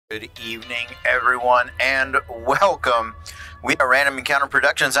Good evening, everyone, and welcome. We are Random Encounter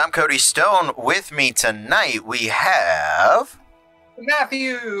Productions. I'm Cody Stone. With me tonight, we have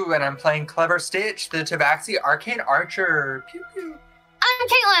Matthew, and I'm playing Clever Stitch, the Tabaxi Arcane Archer. Pew pew. I'm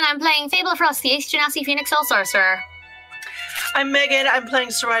Caitlin. I'm playing Fable Frost, the Ace Genasi Phoenix Soul Sorcerer. I'm Megan. I'm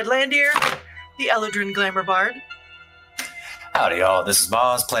playing Sarai Landier, the Eladrin Glamour Bard. Howdy, y'all. This is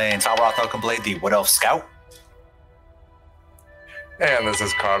Maz playing Talroth Oakenblade, the Wood Elf Scout. And this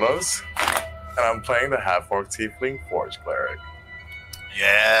is Carlos, and I'm playing the Half-Orc Tiefling Forge Cleric.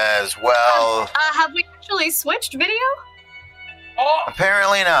 Yes, well, Have we actually switched video?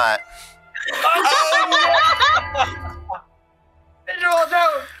 apparently not. Visual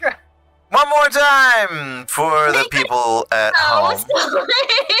joke! One more time for the people at home. Sorry.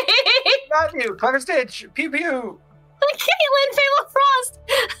 Matthew, Clever Stitch, pew pew. Caitlin, Fable Frost,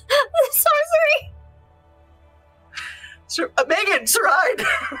 the sorcery. Megan, Sarai.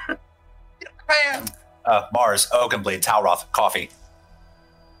 Bam! Mars, Oakenblade, Talroth, Coffee.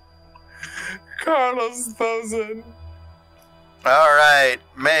 Carlos Thousand. All right,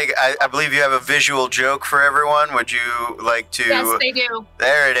 Meg, I believe you have a visual joke for everyone. Would you like to? Yes, they do.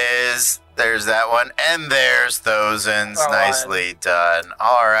 There it is. There's that one. And there's Thosens. All right. Nicely done.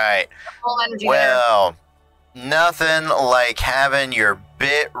 All right. Full energy Well, nothing like having your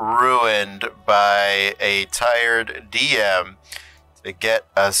bit ruined by a tired DM to get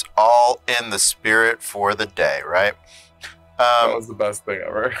us all in the spirit for the day, right? That was the best thing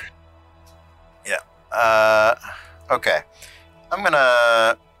ever. Okay. I'm going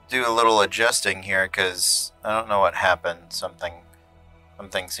to do a little adjusting here because I don't know what happened. Something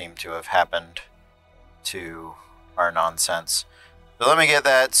seemed to have happened to our nonsense. So let me get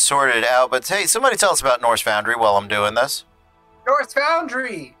that sorted out. But hey, somebody tell us about Norse Foundry while I'm doing this. North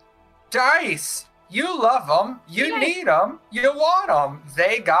Foundry! Dice! You love them, you need them, you want them,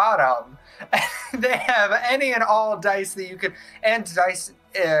 they got them. They have any and all dice that you could, and dice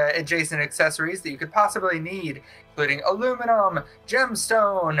adjacent accessories that you could possibly need, including aluminum,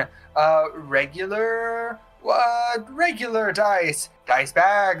 gemstone, regular dice, dice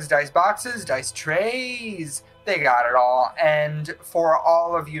bags, dice boxes, dice trays. They got it all. And for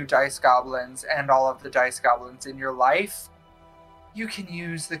all of you dice goblins and all of the dice goblins in your life, you can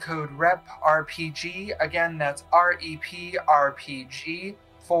use the code REPRPG. Again, that's REPRPG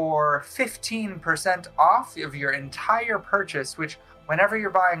for 15% off of your entire purchase, which whenever you're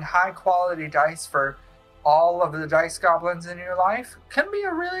buying high quality dice for all of the dice goblins in your life can be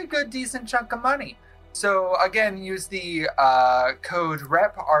a really good, decent chunk of money. So again, use the code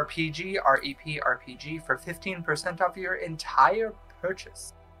REPRPG, REPRPG for 15% off your entire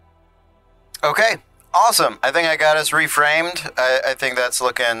purchase. Okay. Awesome. I think I got us reframed. I think that's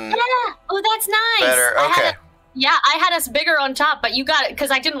looking Yeah. Oh, that's nice. better. Okay. I had us bigger on top, but you got it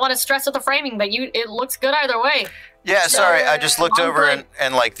because I didn't want to stress with the framing. But it looks good either way. Yeah, sorry. I just looked I'm over good.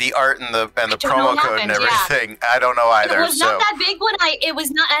 and like the art and the don't know promo what code and happened, yeah. everything. I don't know either. It was so not that big when it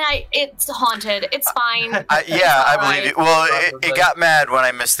was not, and it's haunted. It's fine. I believe you. Well, it got mad when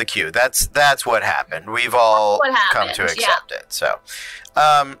I missed the cue. That's what happened. We've all That's what come to happened, accept it. So,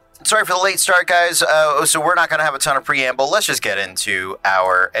 sorry for the late start, guys. So we're not going to have a ton of preamble. Let's just get into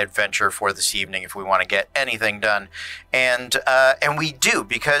our adventure for this evening if we want to get anything done. And we do,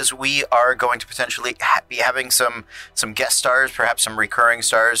 because we are going to potentially be having some guest stars, perhaps some recurring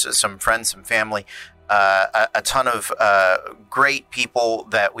stars, some friends, some family, a ton of great people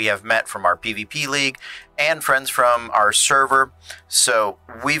that we have met from our PvP League and friends from our server. So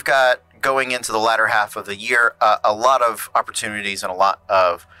we've got, going into the latter half of the year, a lot of opportunities and a lot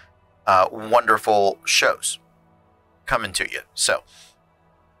of wonderful shows coming to you. So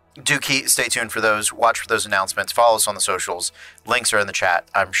do stay tuned for those. Watch for those announcements. Follow us on the socials. Links are in the chat.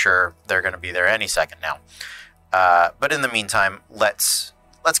 I'm sure they're going to be there any second now. But in the meantime, let's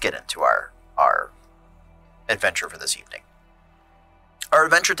get into our adventure for this evening. Our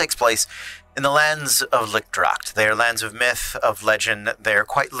adventure takes place in the lands of Lickdracht. They are lands of myth, of legend. They are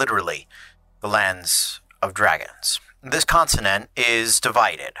quite literally the lands of dragons. This continent is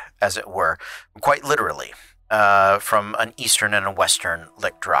divided, as it were, quite literally, from an eastern and a western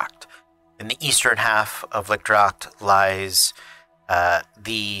Lickdracht. In the eastern half of Lickdracht lies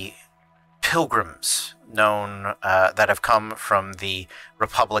the pilgrims known that have come from the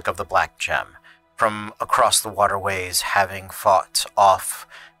Republic of the Black Gem, from across the waterways, having fought off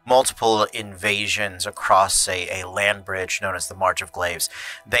multiple invasions across a land bridge known as the March of Glaives.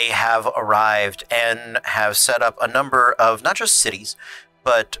 They have arrived and have set up a number of not just cities,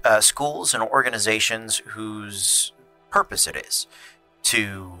 but schools and organizations whose purpose it is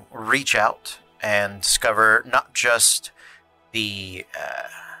to reach out and discover not just the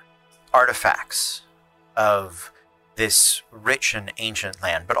artifacts of this rich and ancient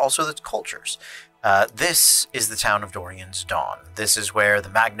land, but also its cultures. This is the town of Dorian's Dawn. This is where the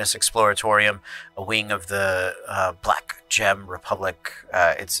Magnus Exploratorium, a wing of the Black Gem Republic,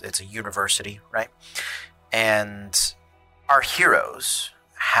 it's a university, right? And our heroes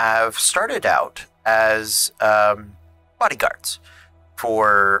have started out as bodyguards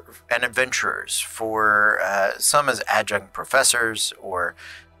and adventurers, for some as adjunct professors or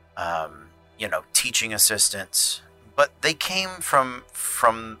teaching assistants, but they came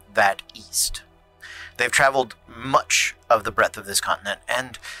from that east. They've traveled much of the breadth of this continent,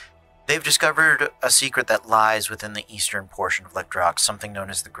 and they've discovered a secret that lies within the eastern portion of Lectrox, something known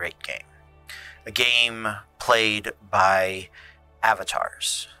as the Great Game. A game played by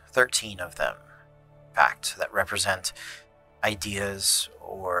avatars, 13 of them, in fact, that represent ideas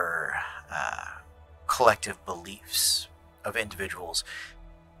or collective beliefs of individuals.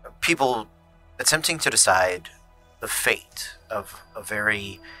 People attempting to decide the fate of a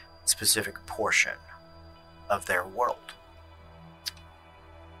very specific portion of their world.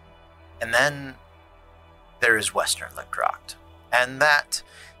 And then there is Western Lectroct, and that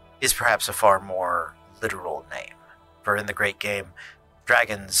is perhaps a far more literal name, for in the Great Game,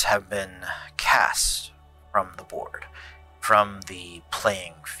 dragons have been cast from the board, from the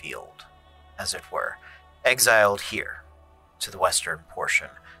playing field, as it were, exiled here to the western portion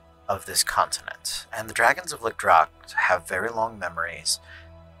of this continent. And the dragons of Lectroct have very long memories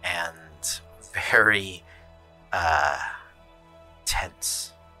and very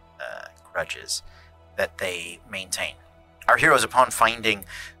tense grudges that they maintain. Our heroes, upon finding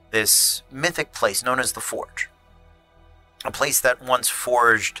this mythic place known as the Forge, a place that once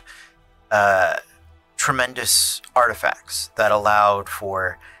forged tremendous artifacts that allowed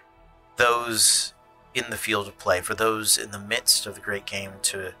for those in the field of play, for those in the midst of the Great Game,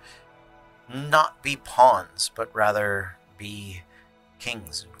 to not be pawns, but rather be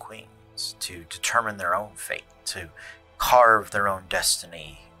kings and queens, to determine their own fate, to carve their own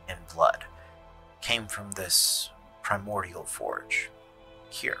destiny in blood, came from this primordial forge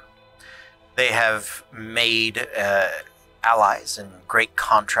here. They have made allies and great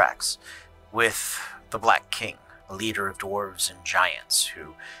contracts with the Black King, a leader of dwarves and giants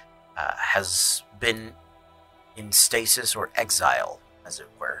who has been in stasis or exile, as it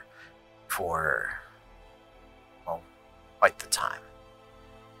were, for, well, quite the time.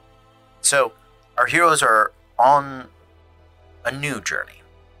 So, our heroes are on a new journey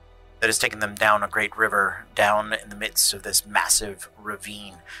that has taken them down a great river, down in the midst of this massive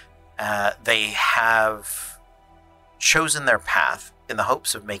ravine. They have chosen their path in the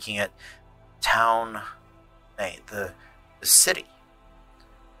hopes of making it the city,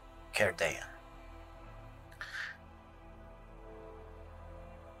 Cardaean.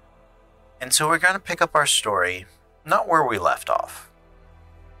 And so we're going to pick up our story, not where we left off,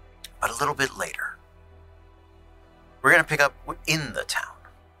 but a little bit later. We're going to pick up in the town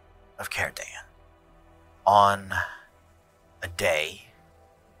of Cardaean on a day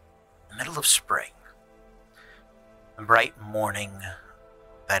in the middle of spring, a bright morning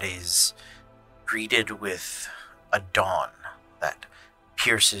that is greeted with a dawn that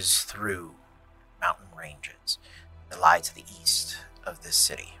pierces through mountain ranges that lie to the east of this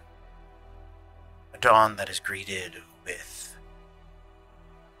city. A dawn that is greeted with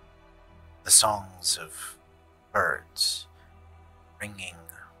the songs of birds, ringing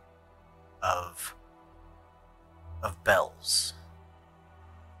of bells.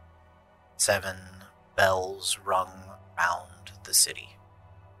 7 bells rung round the city,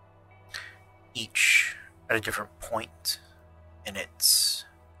 each at a different point in its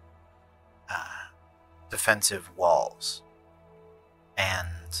defensive walls, and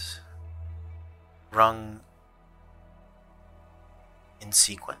rung in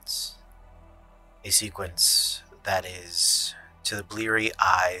sequence, a sequence that is, to the bleary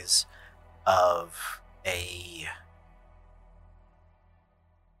eyes of a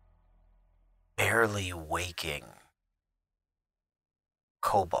barely waking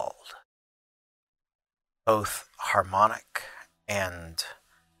kobold, both harmonic and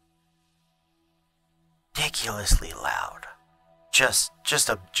ridiculously loud, just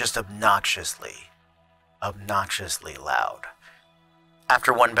obnoxiously loud.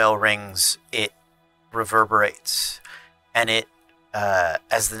 After one bell rings, it reverberates, and it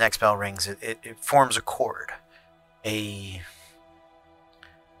as the next bell rings, it forms a chord, a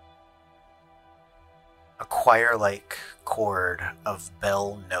choir-like chord of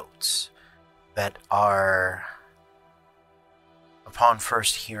bell notes that are, upon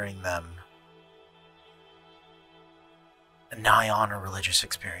first hearing them, nigh on a religious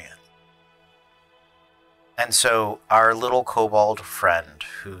experience. And so our little kobold friend,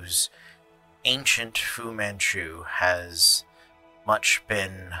 whose ancient Fu Manchu has much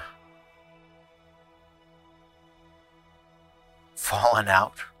been fallen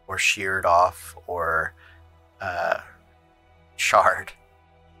out or sheared off or charred,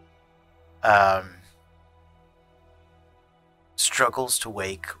 struggles to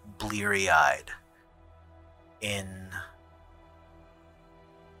wake bleary-eyed in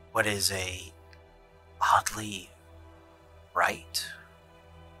what is a oddly bright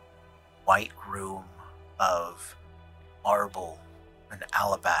white room of marble and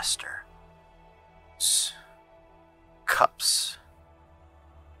alabaster. Cups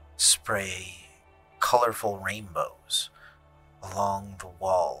spray colorful rainbows along the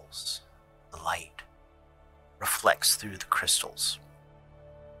walls. The light reflects through the crystals.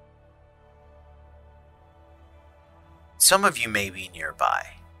 Some of you may be nearby.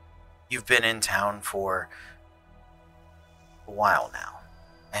 You've been in town for a while now,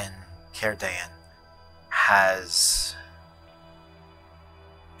 and Kerdain has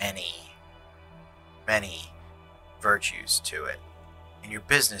many virtues to it, and your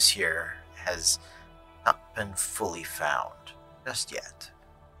business here has not been fully found just yet.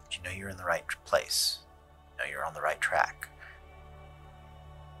 But you know you're in the right place. You know you're on the right track.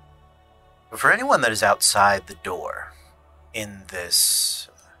 But for anyone that is outside the door in this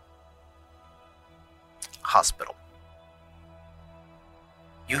hospital,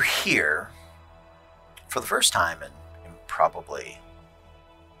 you hear, for the first time in probably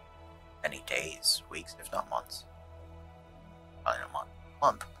many days, weeks, if not months, probably a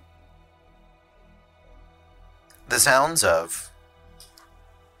month, the sounds of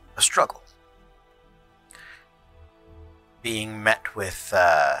a struggle being met with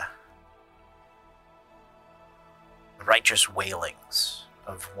the righteous wailings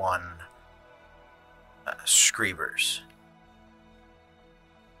of one Screebers.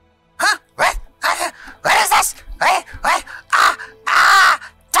 Huh? What is this? Wait.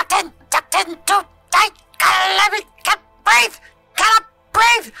 Tucked in, too tight. Let me, can't breathe. Cannot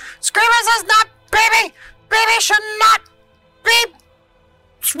breathe. Screebers is not baby. Baby should not be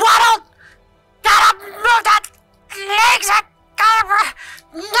swaddled. Gotta move that legs.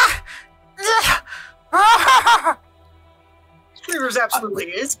 Screamers absolutely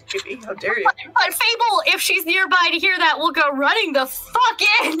is, baby. How dare you? But Fable, if she's nearby to hear that, will go running the fuck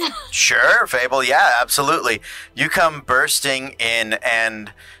in. Sure, Fable. Yeah, absolutely. You come bursting in,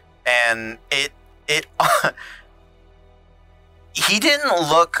 and it he didn't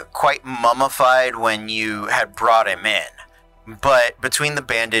look quite mummified when you had brought him in, but between the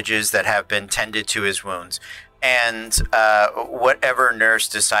bandages that have been tended to his wounds and whatever nurse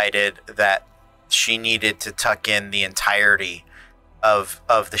decided that she needed to tuck in the entirety of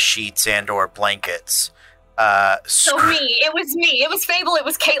the sheets and or blankets. So me. It was me. It was Fable. It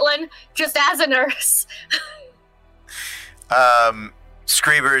was Caitlin, just as a nurse.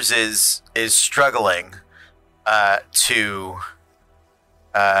 Screebers is struggling to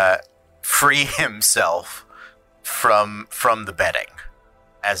free himself from the bedding,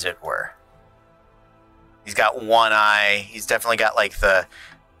 as it were. He's got one eye. He's definitely got like the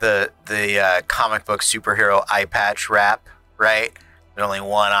comic book superhero eye patch wrap, right? There's only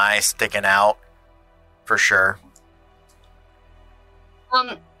one eye sticking out, for sure.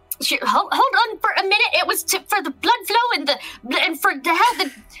 Hold on for a minute. It was for the blood flow and for the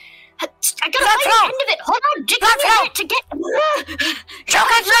health. I got the end of it. Hold on, just blood flow to get. Choke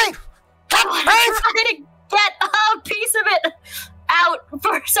I'm trying to get a piece of it out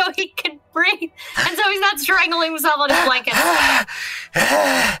so he can breathe, and so he's not strangling himself on his blanket.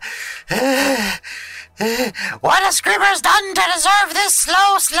 What have Screamers done to deserve this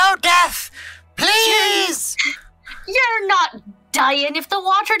slow death? Please! You're not dying. If the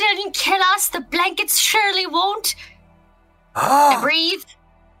water didn't kill us, the blankets surely won't. Oh. Breathe.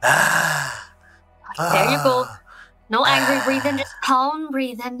 There you go. No angry breathing, just calm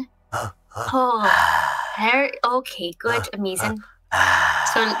breathing. Oh, there. Okay, good, amazing.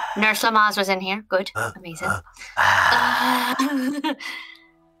 So Nurse Lamaze was in here. Good, amazing.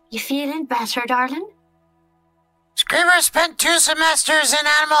 You feeling better, darling? Screamer spent 2 semesters in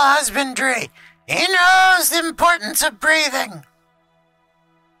animal husbandry. He knows the importance of breathing.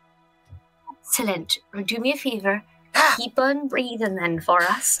 Excellent. Do me a favor. Keep on breathing then for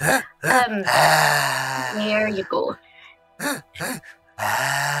us. There you go.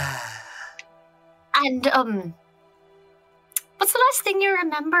 And, what's the last thing you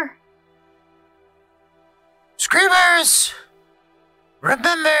remember? Screamers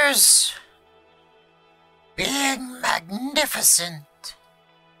remembers being magnificent.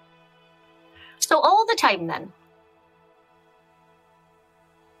 So all the time then.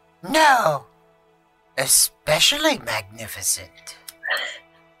 No. Especially magnificent.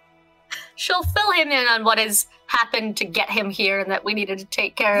 She'll fill him in on what has happened to get him here and that we needed to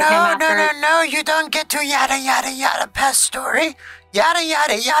take care of him after. No, you don't get to yada yada yada past story. Yada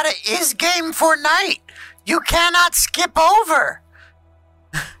yada yada is game for night. You cannot skip over.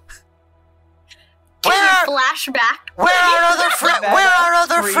 Flashback. Where are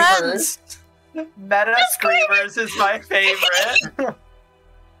other friends? Meta Screamers is my favorite.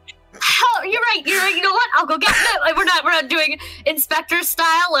 Oh, you're right. You know what? I'll go get them. We're not doing Inspector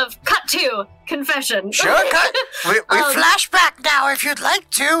style of cut to confession. Sure, cut. We flash back now if you'd like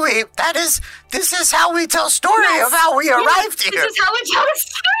to. This is how we tell story of how we arrived here. This is how we tell the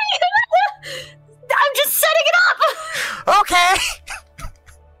story. I'm just setting it up. Okay.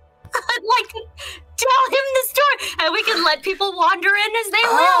 I'd like to tell him the story, and we can let people wander in as they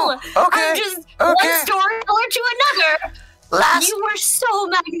will. Okay. I'm just one storyteller to another. You were so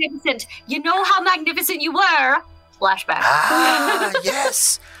magnificent. You know how magnificent you were. Flashback.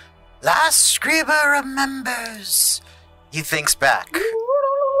 Yes. Last Screamer remembers. He thinks back.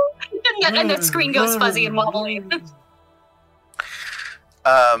 And the screen goes fuzzy and wobbly.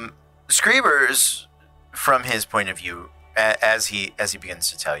 Screamers, from his point of view, as he begins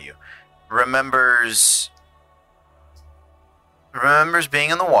to tell you, remembers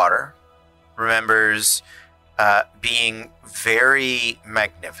being in the water, remembers being very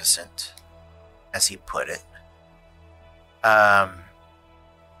magnificent, as he put it. And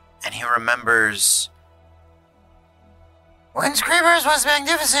he remembers when Screamers was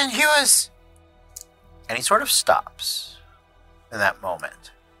magnificent, he was... And he sort of stops in that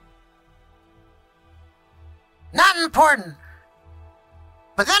moment. Not important.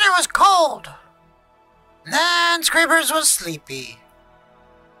 But then it was cold. And then Screamers was sleepy.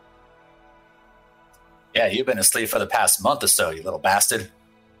 Yeah, you've been asleep for the past month or so, you little bastard.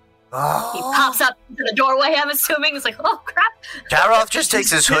 Oh. He pops up into the doorway, I'm assuming. He's like, oh, crap. Taroth just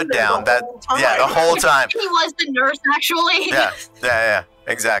takes his hood down. The whole time. He was the nurse, actually. Yeah,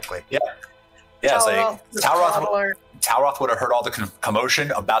 exactly. Yeah, it's like Talroth would have heard all the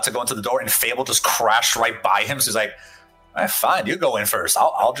commotion, about to go into the door, and Fable just crashed right by him. So he's like, all right, fine, you go in first.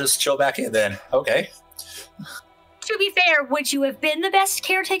 I'll just chill back in then. Okay. To be fair, would you have been the best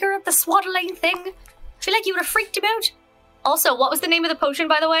caretaker of the swaddling thing? I feel like you would have freaked him out. Also, what was the name of the potion,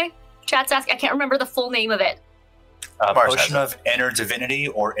 by the way? Chat's asking. I can't remember the full name of it. Potion of Inner Divinity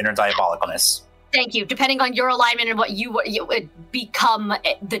or Inner Diabolicalness. Thank you. Depending on your alignment and what you would become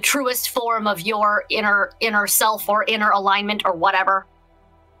the truest form of your inner self or inner alignment or whatever.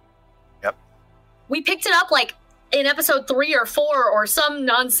 Yep. We picked it up like in episode 3 or 4 or some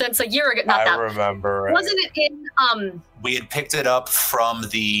nonsense a year ago. I remember. Wasn't it in We had picked it up from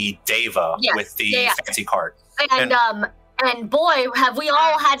the Deva with the fancy card. And boy, have we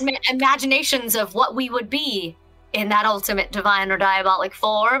all had imaginations of what we would be in that ultimate divine or diabolic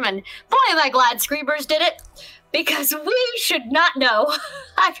form. And boy, am I glad Screamers did it, because we should not know,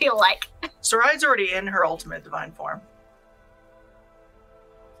 I feel like. Sarai's already in her ultimate divine form.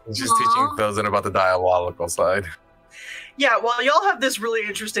 She's teaching Philzin about the diabolical side. Yeah, well, y'all have this really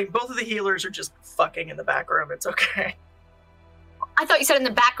interesting... Both of the healers are just fucking in the back room. It's okay. I thought you said in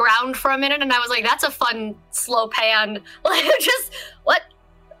the background for a minute, and I was like, that's a fun slow pan. Like, just, what?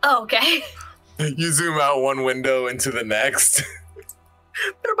 Oh, okay. You zoom out one window into the next.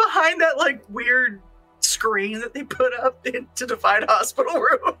 They're behind that, like, weird screen that they put up to divide hospital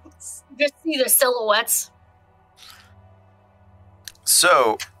rooms. Just see the silhouettes.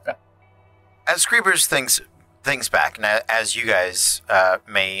 So, as Screamers thinks back, and as you guys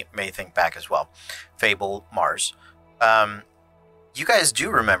may think back as well, Fable, Mars, you guys do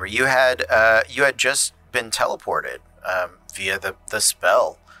remember you had just been teleported via the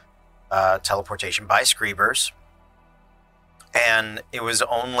spell teleportation by Screamers, and it was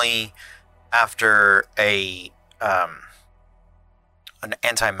only after an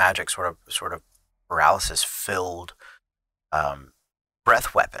anti-magic sort of paralysis filled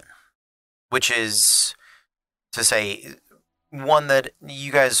breath weapon, which is to say one that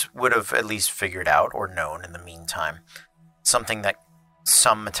you guys would have at least figured out or known in the meantime. Something that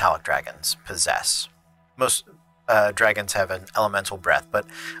some metallic dragons possess. Most dragons have an elemental breath, but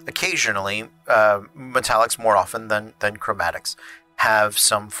occasionally metallics, more often than chromatics, have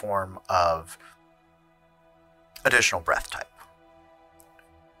some form of additional breath type.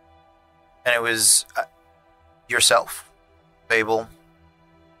 And it was yourself, Fable,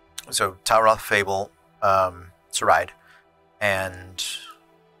 so Talroth, Fable, Saride, and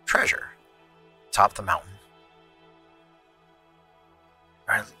Treasure, top of the mountain.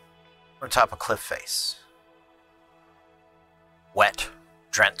 We're atop a cliff face. Wet,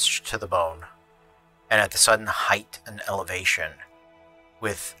 drenched to the bone, and at the sudden height and elevation,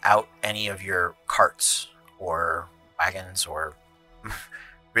 without any of your carts or wagons or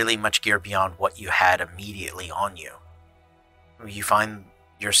really much gear beyond what you had immediately on you. You find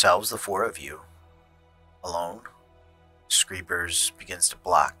yourselves, the four of you, alone. Screebers begins to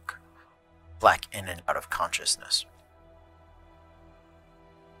black in and out of consciousness.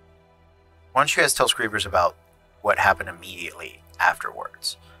 Why don't you guys tell Screebers about what happened immediately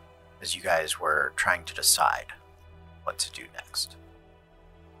afterwards, as you guys were trying to decide what to do next?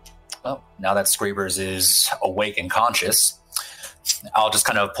 Well, now that Screebers is awake and conscious, I'll just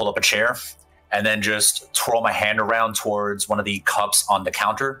kind of pull up a chair and then just twirl my hand around towards one of the cups on the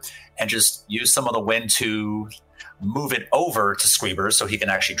counter and just use some of the wind to move it over to Screebers so he can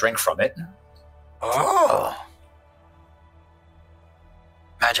actually drink from it. Oh.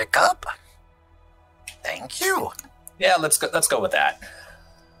 Magic cup. Thank you. Yeah, let's go with that.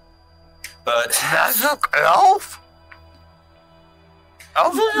 But Magic elf?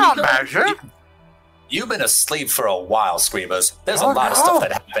 Elf is not magic. You've been asleep for a while, Screebers. There's a lot of stuff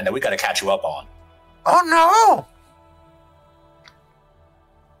that happened that we gotta catch you up on. Oh no!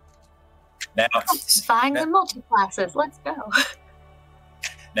 Now, Buying the multi-classes. Let's go.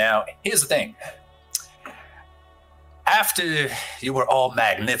 Now, here's the thing. After you were all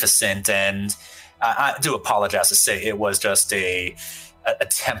magnificent, and I do apologize to say it was just a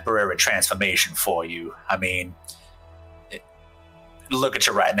temporary transformation for you. I mean, look at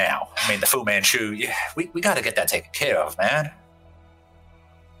you right now. I mean, the Fu Manchu, we got to get that taken care of, man.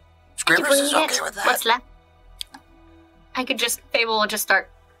 Screebers is okay with that. What's left? Fable will just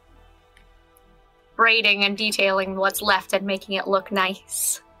start braiding and detailing what's left and making it look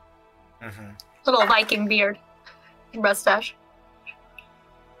nice. Mm-hmm. Little Viking beard and mustache.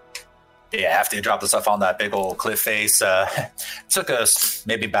 Yeah, after you dropped the stuff on that big old cliff face, took us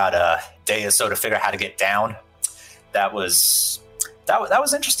maybe about a day or so to figure out how to get down. That was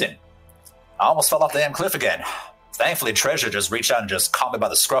interesting. I almost fell off the damn cliff again. Thankfully, Treasure just reached out and just caught me by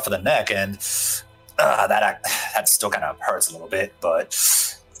the scruff of the neck, and that still kind of hurts a little bit,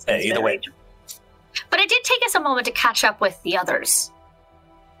 but either way. But it did take us a moment to catch up with the others.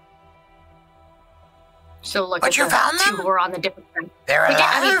 So look But at you the found two them? who were on the different side. They're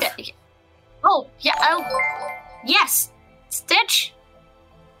alive? Yes. Stitch.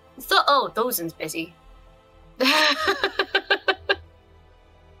 Thozin's busy.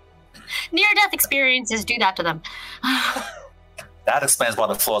 Near-death experiences do that to them. That explains why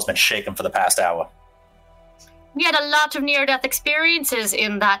the floor's been shaking for the past hour. We had a lot of near-death experiences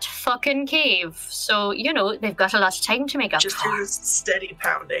in that fucking cave. So, they've got a lot of time to make up Just for. hear this steady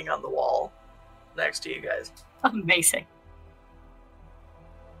pounding on the wall next to you guys. Amazing.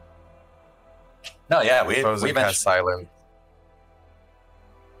 No, yeah, we eventually silent.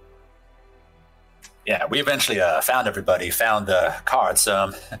 Yeah, we eventually found everybody, found the cards.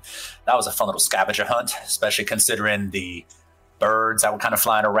 That was a fun little scavenger hunt, especially considering the birds that were kind of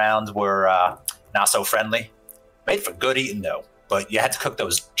flying around were not so friendly. Made for good eating, though, but you had to cook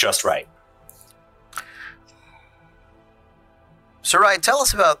those just right. So, Ryan, tell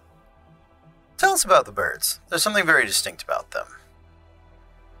us about the birds. There's something very distinct about them.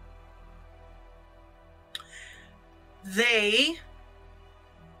 They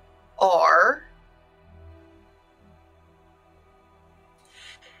are...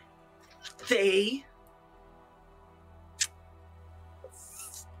 I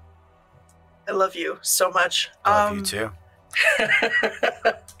love you so much. I love you too.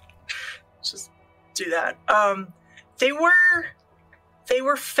 Just do that. They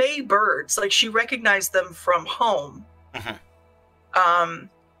were fey birds. Like, she recognized them from home. Mm-hmm.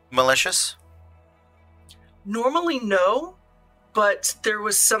 Malicious? Normally, no, but there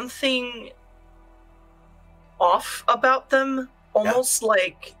was something off about them. Almost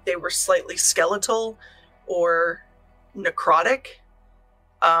like they were slightly skeletal or necrotic.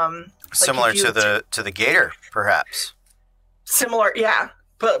 Similar to the gator, perhaps. Similar, yeah,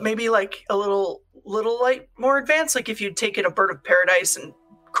 but maybe like a little like more advanced. Like if you'd taken a bird of paradise and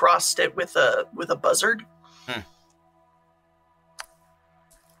crossed it with a buzzard.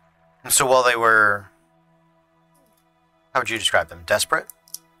 So while they were, how would you describe them? Desperate?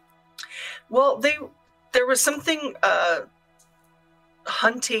 Well, there was something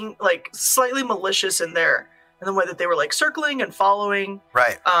hunting, like slightly malicious in there, in the way that they were like circling and following.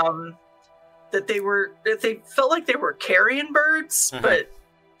 Right. That they felt like they were carrion birds, but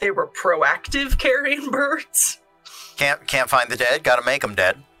they were proactive carrion birds. Can't find the dead. Got to make them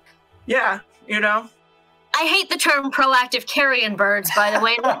dead. Yeah, I hate the term proactive carrion birds, by the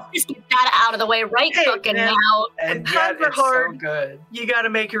way. Let's just get that out of the way right fucking now. And When yet times are it's hard, so good. You got to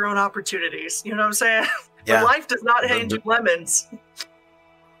make your own opportunities. You know what I'm saying? Yeah. But life does not hand you lemons.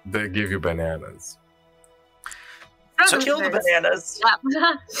 They give you bananas. So Kill the bananas.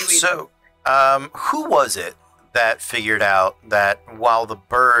 Yeah. So, who was it that figured out that while the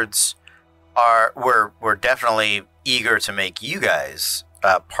birds were definitely eager to make you guys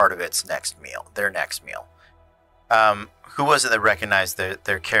part of their next meal? Who was it that recognized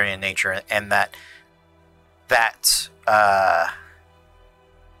their carrion nature and that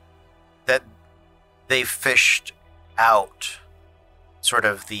they fished out sort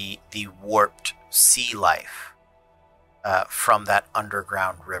of the warped sea life from that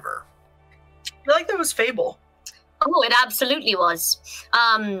underground river? I feel like that was Fable. Oh, it absolutely was.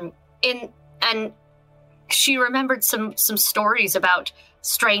 And she remembered some stories about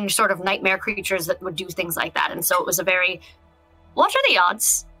strange sort of nightmare creatures that would do things like that. And so it was a very, what are the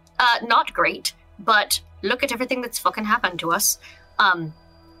odds? Not great, but look at everything that's fucking happened to us.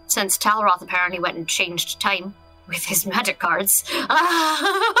 Since Talroth apparently went and changed time with his magic cards.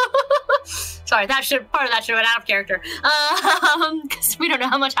 Sorry, part of that should have been out of character. Because we don't know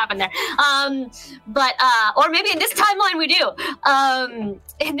how much happened there. But or maybe in this timeline we do.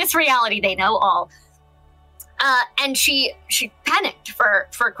 In this reality, they know all. And she panicked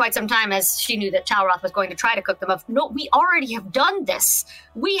for quite some time as she knew that Talroth was going to try to cook them. No, we already have done this.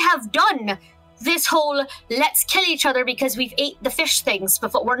 We have done this whole let's kill each other because we've ate the fish things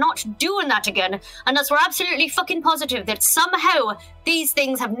before. We're not doing that again unless we're absolutely fucking positive that somehow these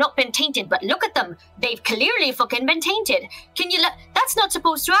things have not been tainted. But look at them. They've clearly fucking been tainted. That's not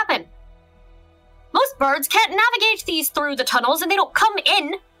supposed to happen. Most birds can't navigate these through the tunnels and they don't come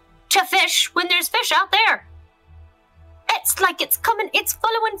in to fish when there's fish out there. It's like it's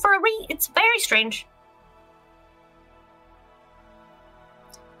following for it's very strange.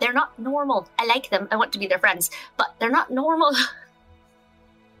 They're not normal. I like them. I want to be their friends, but they're not normal.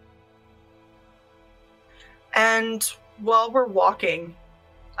 And while we're walking,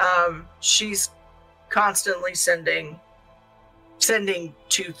 she's constantly sending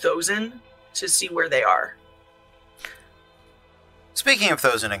to Thozen to see where they are. Speaking of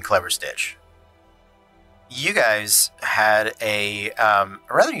Thozen and Clever Stitch, you guys had a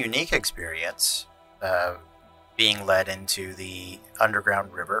rather unique experience being led into the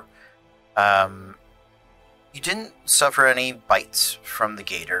underground river. You didn't suffer any bites from the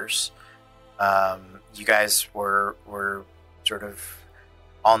gators. You guys were sort of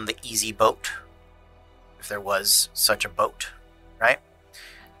on the easy boat, if there was such a boat, right?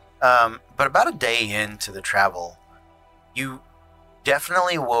 But about a day into the travel, you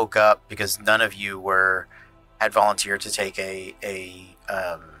definitely woke up because none of you had volunteered to take a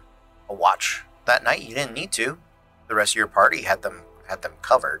watch that night. You didn't need to. The rest of your party had them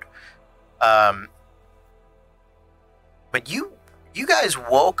covered. But you guys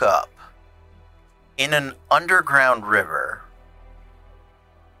woke up in an underground river,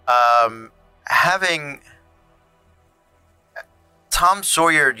 having Tom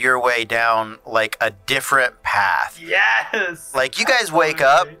Sawyered your way down like a different path. Yes. Like you guys wake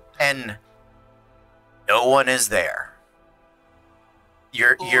up and no one is there.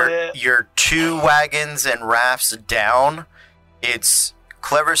 Your two wagons and rafts down. It's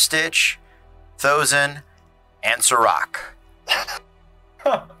Clever Stitch, Thozen, and Sirach.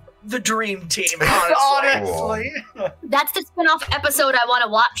 The dream team, Honestly. That's the spin-off episode I want to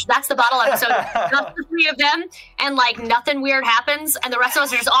watch. That's the bottle episode. Just the three of them, and like nothing weird happens, and the rest of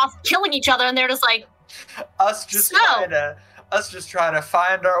us are just off killing each other, and they're just like us just trying to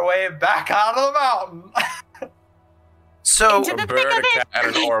find our way back out of the mountain. So Into the A bird, thick of a it. cat,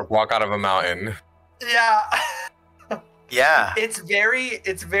 and an orc walk out of a mountain. Yeah. yeah. It's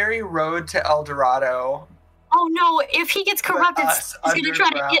very Road to El Dorado. Oh no, if he gets corrupted, us he's gonna try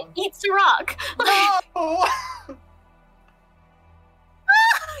to underground. eat Sirach. No.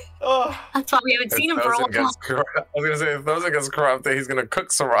 Oh. That's why we haven't seen him for a while. I was gonna say, if Thozen gets corrupted, he's gonna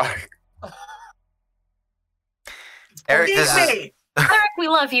cook Sirach. Eric, Eat this is me! Eric, we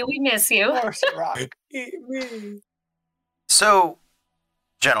love you. We miss you. Poor Sirach. Eat me. so,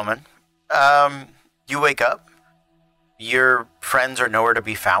 gentlemen. You wake up. Your friends are nowhere to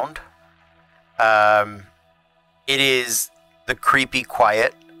be found. It is the creepy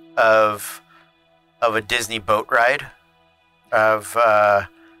quiet of a Disney boat ride, of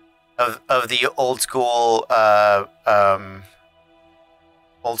the old school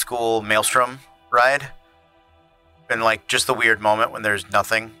Maelstrom ride, and like just the weird moment when there's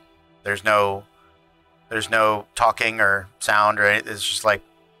nothing, there's no talking or sound or anything. It's just like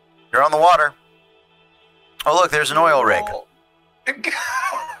you're on the water, Oh, look, there's an oil rig.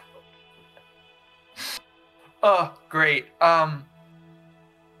 Oh, great.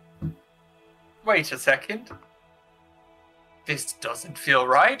 Wait a second. This doesn't feel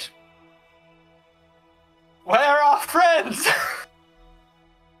right. Where are our friends?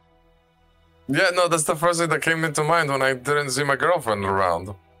 Yeah, no, that's the first thing that came into mind when I didn't see my girlfriend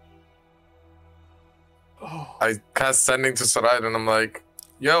around. Oh. I cast Sending to Sarai and I'm like,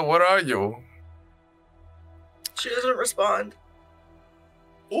 yo, where are you? She doesn't respond.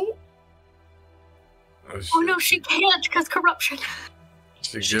 Oh. Oh no, she can't because corruption.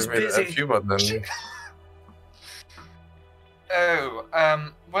 She She's gives me busy. the FU button.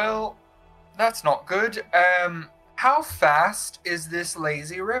 Well, that's not good. How fast is this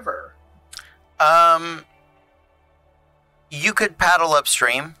lazy river? You could paddle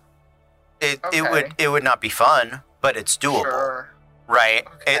upstream. It would not be fun, but it's doable, Sure. right?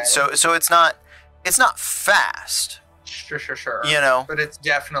 Okay. So it's not fast. Sure. You know, But there's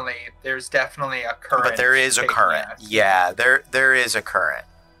definitely a current. but there is a taking current. us. Yeah, there is a current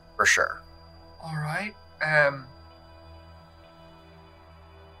for sure. All right.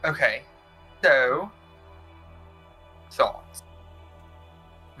 Okay. So, thoughts.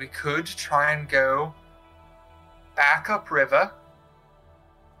 We could try and go back upriver.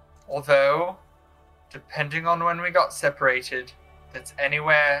 Although, depending on when we got separated, that's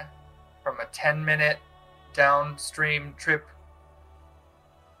anywhere from a 10-minute downstream trip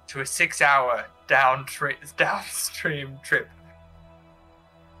to a 6-hour downstream trip.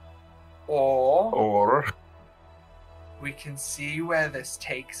 Or we can see where this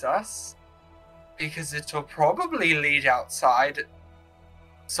takes us, because it'll probably lead outside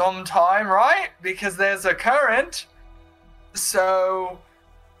sometime, right? Because there's a current. So,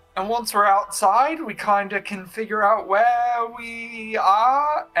 and once we're outside, we kind of can figure out where we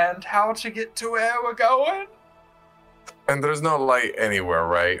are and how to get to where we're going. And there's no light anywhere,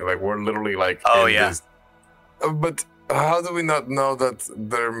 right? Like, we're literally like... Oh, in yeah. this- But how do we not know that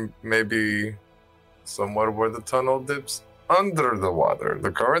there may be somewhere where the tunnel dips under the water?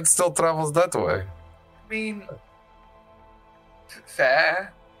 The current still travels that way. I mean,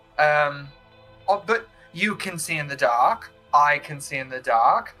 fair. But you can see in the dark. I can see in the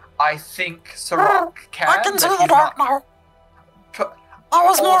dark. I think Sirach can. I can see but the he's dark not- now. But I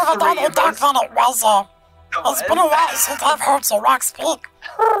was all more of a three thought of of dark us- than it was. It's been a while since I've heard Zorak speak.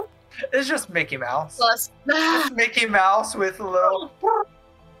 It's just Mickey Mouse. Plus, Just Mickey Mouse with a little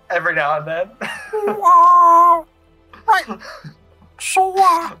every now and then. Right. So,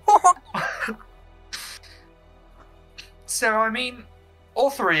 So, I mean, all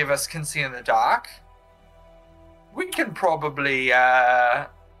three of us can see in the dark. We can probably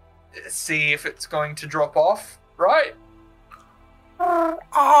see if it's going to drop off, right?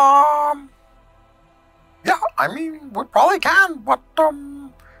 yeah, I mean, we probably can, but,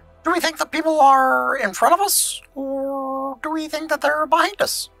 do we think that people are in front of us, or do we think that they're behind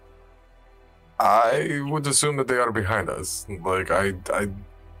us? I would assume that they are behind us. Like, I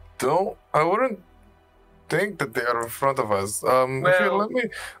wouldn't think that they are in front of us. Here,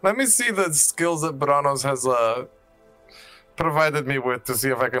 let me see the skills that Branos has provided me with to see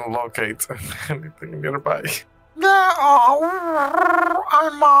if I can locate anything nearby. Yeah,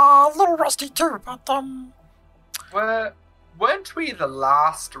 I'm a little rusty too, but, Weren't we the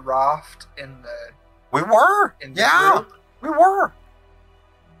last raft in the we were. in the Yeah, group? we were.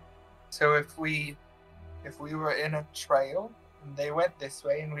 So if we were in a trail and they went this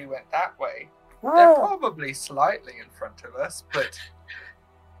way and we went that way, they're probably slightly in front of us, but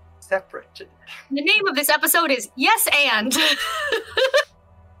separated. the name of this episode is Yes and.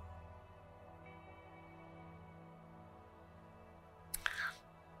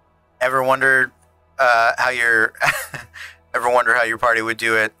 Ever wondered how your party would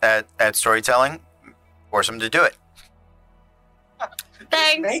do it at storytelling? Force them to do it.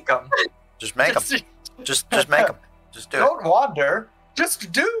 Thanks. Make them. Just make them. Just make them. Just do it. Don't wander.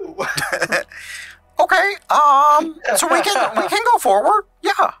 Just do. Okay, so we can go forward.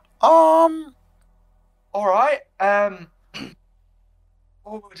 Yeah. All right.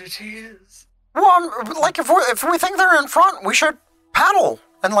 What it is? Well, like if we think they're in front, we should paddle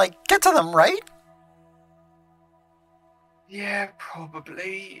and like get to them, right? Yeah,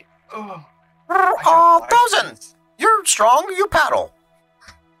 probably. Oh. I don't like Thousand, this. you're strong. You paddle.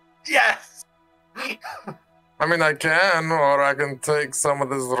 Yes. I mean, I can, or I can take some of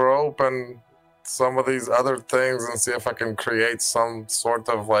this rope and some of these other things and see if I can create some sort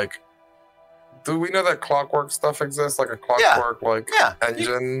of like. Do we know that clockwork stuff exists? Like a clockwork Yeah.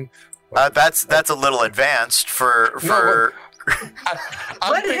 engine? That's a little advanced for.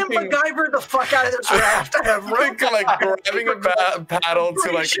 Let him MacGyver the fuck out of this raft. I have I'm thinking like grabbing a paddle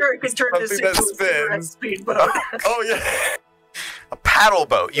to like sure it could turn this something into that a spins. speedboat. Oh yeah. A paddle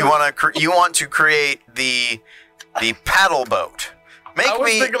boat. You want to create the paddle boat. I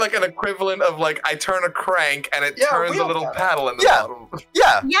was thinking like an equivalent of like I turn a crank and it turns a little paddle in the bottom.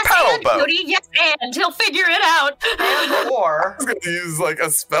 Yeah, yes, paddle and, boat. Cody, yes, and he'll figure it out. Or I was gonna use like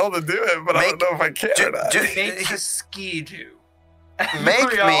a spell to do it, but I don't know if I can or not. make a ski do. Make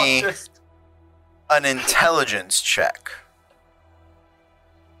We all me just- an intelligence check.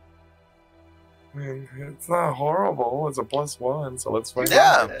 I mean, it's not horrible. It's a +1, so let's find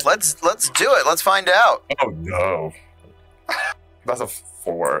Yeah, out. let's do it. Let's find out. Oh no. That's a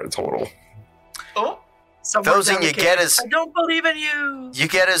 4 total. Oh, somewhere Those down in the you cave. get is I don't believe in you. you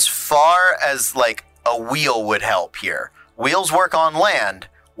get as far as like a wheel would help here. Wheels work on land.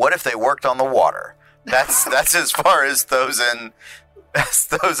 What if they worked on the water? That's as far as Thozen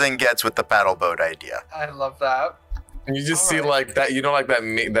gets with the paddle boat idea. I love that. And you just All see right. like that, you know, like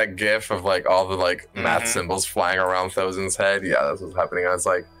that gif of like all the like math symbols flying around Thozen's head. Yeah, that's what's happening. And it's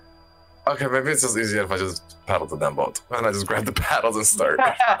like, okay, maybe it's just easier if I just paddle to them boat, and I just grab the paddles and start. All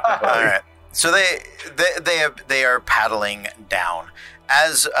right. So they are paddling down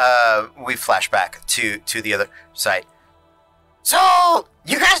as we flash back to the other side. So,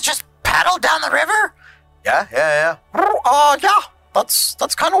 you guys just paddled down the river? Yeah. Yeah. That's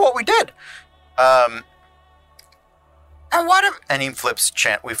kind of what we did. And what if? And he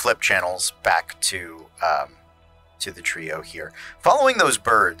we flip channels back to the trio here. Following those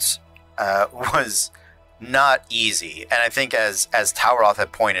birds was not easy, and I think as Tauroth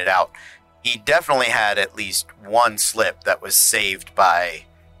had pointed out, he definitely had at least one slip that was saved by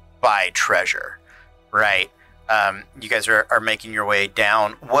treasure, right? You guys are making your way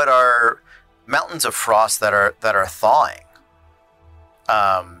down. What are mountains of frost that are thawing?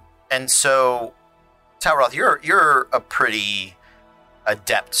 And so, Tauroth, you're a pretty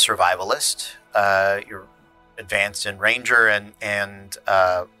adept survivalist. You're advanced in ranger and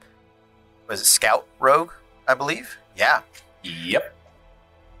was it scout rogue, I believe? Yeah. Yep.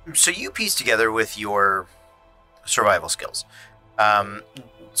 So you piece together with your survival skills,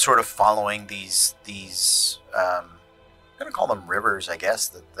 sort of following these I'm gonna call them rivers, I guess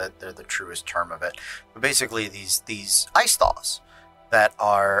that they're the truest term of it. But basically these ice thaws that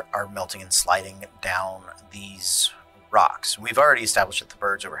are melting and sliding down these rocks. We've already established that the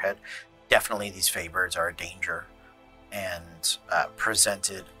birds overhead, definitely these fey birds are a danger and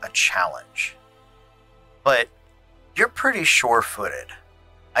presented a challenge. But you're pretty sure-footed.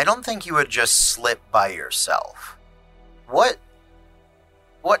 I don't think you would just slip by yourself. What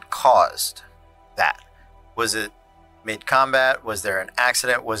caused that? Was it mid-combat? Was there an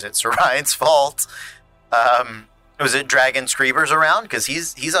accident? Was it Sarai's fault? Was it Dragon Screebers around? Because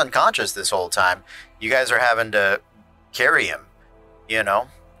he's unconscious this whole time. You guys are having to carry him, you know?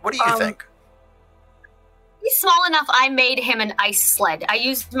 What do you think? He's small enough. I made him an ice sled. I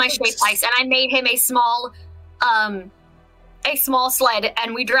used my shape ice, and I made him a small sled,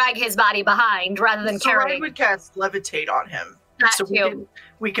 and we drag his body behind rather than So I carrying. would cast levitate on him, That so too.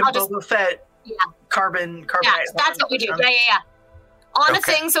 we can I'll just- Boba Fett Yeah. carbonite. Yeah, that's what we do. Yeah. On a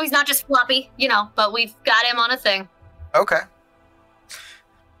Okay. thing, so he's not just floppy, but we've got him on a thing. Okay.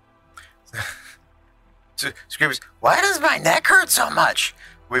 Screamers, why does my neck hurt so much?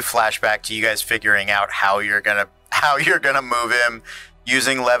 We flash back to you guys figuring out how you're gonna move him,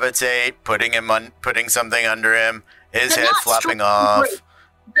 using levitate, putting something under him, his They're head not flopping strong off.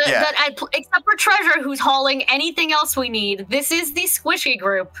 group. Except for Treasure, who's hauling anything else we need. This is the squishy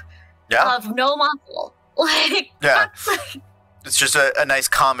group Yeah, of no muscle. Like, yeah. It's just a nice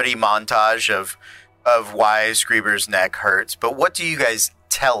comedy montage of why Screeber's neck hurts. But what do you guys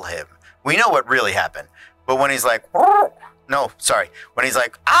tell him? We know what really happened. But when he's like, when he's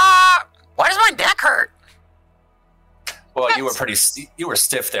like, Why does my neck hurt? Well, you were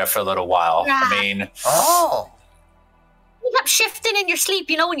stiff there for a little while. Yeah. I mean, Oh. you kept shifting in your sleep,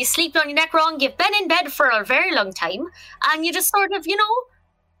 when you sleep on your neck wrong, you've been in bed for a very long time, and you just sort of,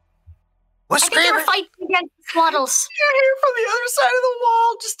 What's I think you were Screeber? fighting against swaddles. You hear from the other side of the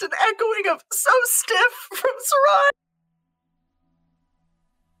wall just an echoing of "so stiff" from Sarai.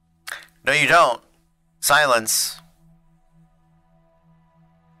 no, you don't. Silence.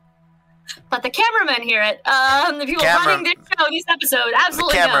 But the cameramen hear it. The people running this show, this episode,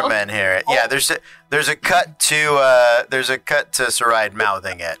 absolutely The no. cameramen hear it. Yeah, there's a cut to Sarai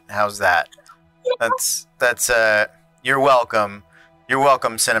mouthing it. How's that? That's you're welcome. You're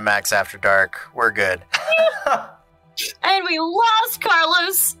welcome, Cinemax After Dark. We're good. And we lost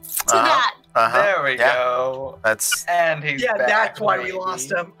Carlos to that. There we go. And he's back. That's why we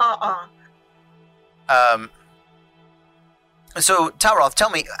lost him. So, Talroth, tell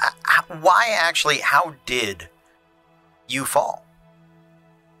me, how did you fall?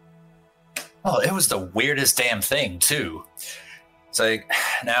 Oh, it was the weirdest damn thing, too. It's like,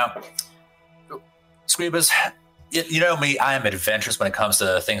 now, Squeebas, you know me, I am adventurous when it comes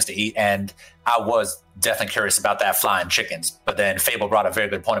to things to eat, and I was definitely curious about that flying chickens. But then Fable brought a very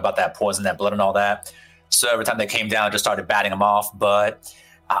good point about that poison, that blood, and all that. So every time they came down, I just started batting them off. But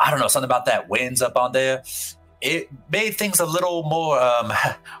I don't know, something about that winds up on there. It made things a little more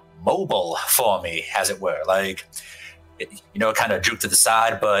mobile for me, as it were. Like, it kind of juked to the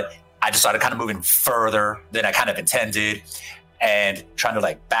side, but I just started kind of moving further than I kind of intended and trying to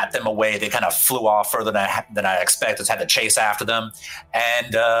like bat them away. They kind of flew off further than I expected. Just had to chase after them.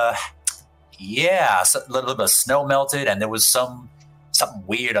 And so a little bit of snow melted and there was something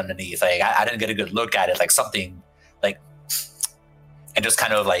weird underneath. Like I didn't get a good look at it, like something like, and just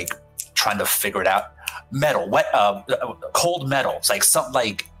kind of like trying to figure it out. Metal, cold metal. It's like something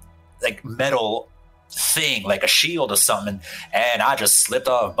like metal thing, like a shield or something, and I just slipped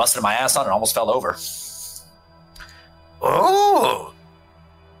off, busted my ass on it, and almost fell over. Oh!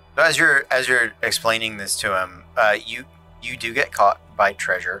 As you're explaining this to him, you do get caught by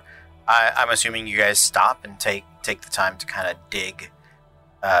treasure. I'm assuming you guys stop and take the time to kind of dig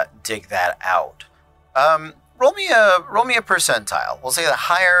that out. Roll me a percentile. We'll say the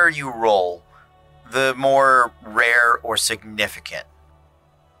higher you roll, the more rare or significant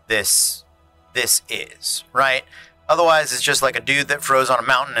this is, right? Otherwise, it's just like a dude that froze on a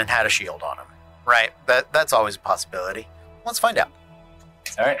mountain and had a shield on him, right? That's always a possibility. Let's find out.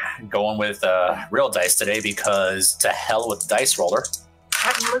 All right, going with real dice today because to hell with the dice roller.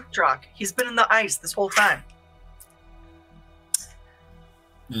 Captain Lickdrock, he's been in the ice this whole time.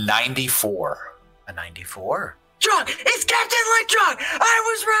 94. A 94? Drock, it's Captain Lickdrock! I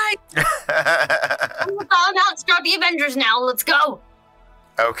was right! We're calling out, start the Avengers now. Let's go.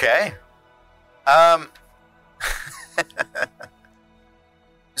 Okay.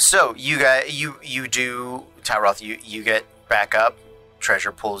 So you do, Talroth, you get back up.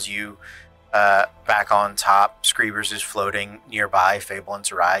 Treasure pulls you back on top. Screebers is floating nearby. Fable and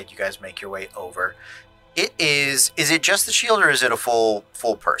Sarai, you guys make your way over. Is it just the shield or is it a full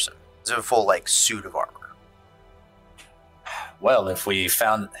person? Is it a full like suit of armor? Well, if we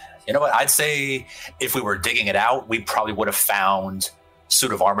found, you know what, I'd say if we were digging it out, we probably would have found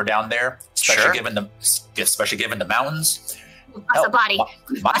suit of armor down there, especially given the mountains. That's a body.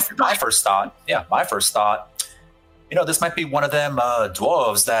 My first thought, this might be one of them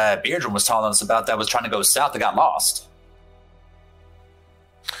dwarves that Beardrum was telling us about that was trying to go south that got lost.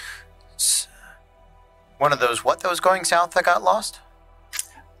 One of those that was going south that got lost?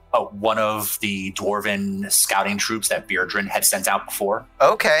 Oh, one of the dwarven scouting troops that Beardrum had sent out before.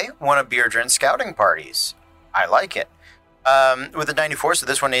 Okay, one of Beardrum's scouting parties. I like it. With the 94, so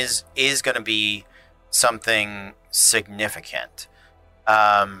this one is going to be something significant.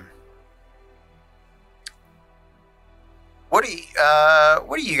 What do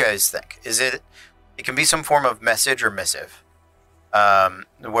you guys think? Is it can be some form of message or missive,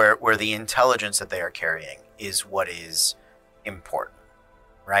 where the intelligence that they are carrying is what is important,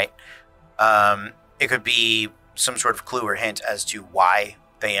 right? It could be some sort of clue or hint as to why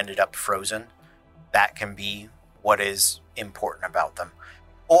they ended up frozen. That can be what is important about them,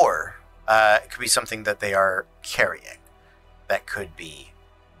 or it could be something that they are carrying that could be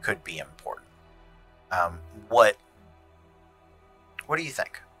important. What do you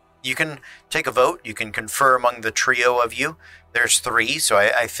think? You can take a vote. You can confer among the trio of you. There's 3, so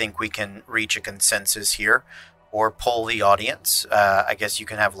I think we can reach a consensus here, or poll the audience. I guess you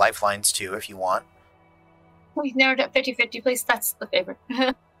can have lifelines too if you want. We've narrowed it 50-50, please. That's the favorite.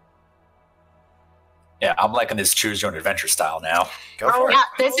 Yeah, I'm liking this choose your own adventure style now. Go for it. Yeah,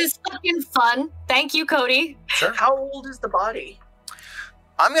 this is fucking fun. Thank you, Cody. Sure. How old is the body?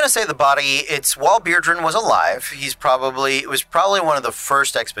 I'm going to say the body, it's while Beardrum was alive. It was probably one of the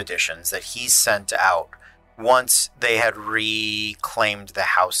first expeditions that he sent out once they had reclaimed the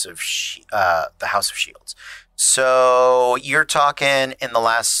House of Shields. So you're talking in the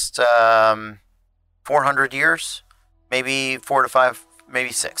last 400 years, maybe 4 to 5,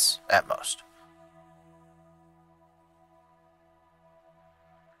 maybe 6 at most.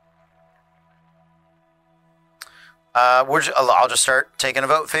 I'll just start taking a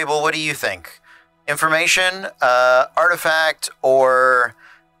vote. Fable, what do you think? Information, artifact, or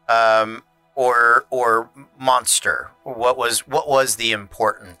monster? What was the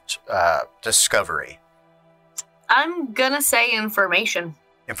important discovery? I'm gonna say information.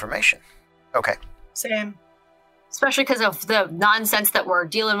 Information. Okay. Same. Especially because of the nonsense that we're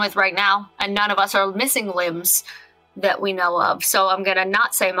dealing with right now, and none of us are missing limbs that we know of. So I'm gonna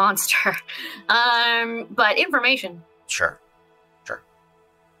not say monster, but information. Sure.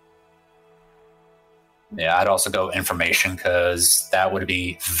 Yeah, I'd also go information because that would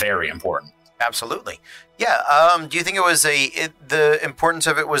be very important. Absolutely. Yeah. Do you think it was the importance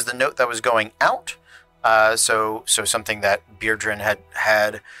of it was the note that was going out? So something that Beardrin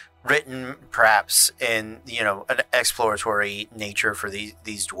had written, perhaps in an exploratory nature for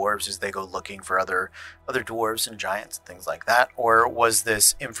these dwarves as they go looking for other dwarves and giants and things like that, or was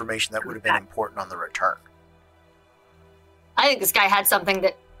this information that would have been important on the return? I think this guy had something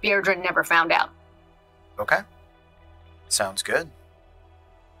that Beardrin never found out. Okay. Sounds good.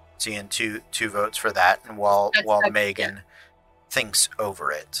 Seeing two votes for that, and while Megan thinks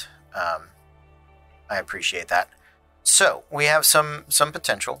over it, I appreciate that. So we have some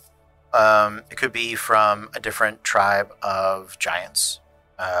potential. It could be from a different tribe of giants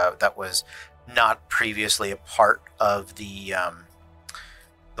that was not previously a part of the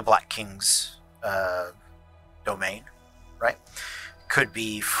Black King's domain, right? Could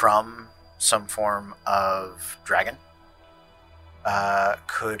be from some form of dragon.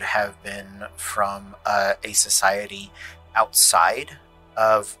 Could have been from a society outside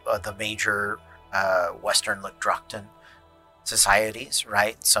of the major Western Licdrochtan societies,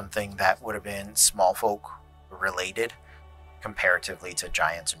 right? Something that would have been small folk related comparatively to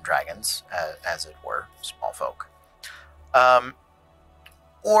giants and dragons, as it were, small folk.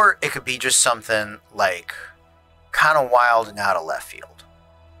 Or it could be just something like kind of wild and out of left field.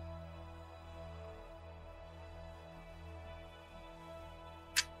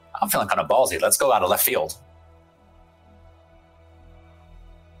 I'm feeling kind of ballsy. Let's go out of left field.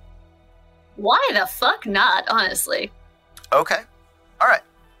 Why the fuck not, honestly? Okay. All right.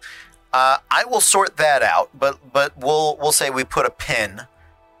 I will sort that out, but we'll say we put a pin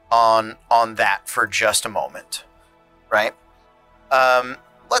on that for just a moment, right?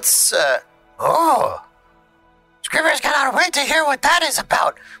 Let's. Scribbers cannot wait to hear what that is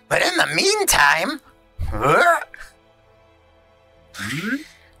about. But in the meantime,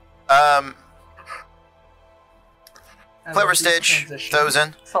 Clever Stitch,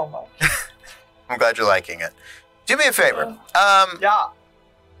 Thozen. So much. I'm glad you're liking it. Do me a favor. Yeah.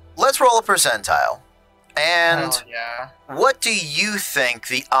 Let's roll a percentile. And Hell yeah. what do you think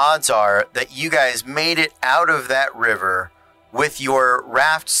the odds are that you guys made it out of that river with your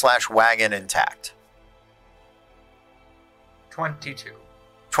raft/wagon intact? 22.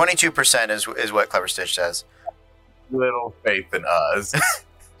 22% is what Clever Stitch says. Little faith in us.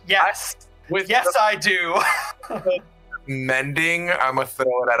 Yes. Yes, I do. Mending, I'm going to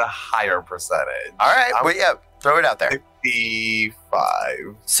throw it at a higher percentage. All right. Well, yeah, throw it out there.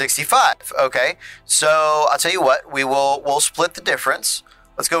 65. 65. Okay. So I'll tell you what. We'll split the difference.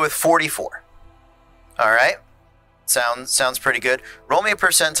 Let's go with 44. All right. Sounds pretty good. Roll me a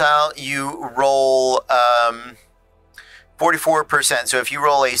percentile. You roll 44%. So if you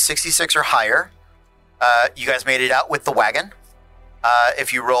roll a 66 or higher, you guys made it out with the wagon.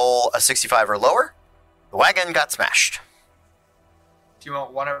 If you roll a 65 or lower, the wagon got smashed. Do you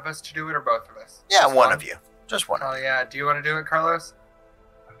want one of us to do it or both of us? Yeah, Just one of you. Just one. Oh, yeah. Do you want to do it, Carlos?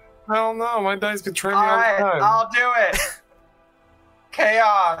 Hell no, my dice betray me All all right, the time. I'll do it.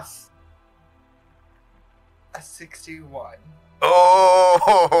 Chaos. A 61. Oh!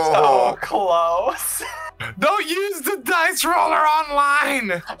 So close. Don't use the dice roller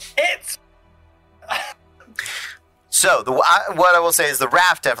online! It's... So what I will say is the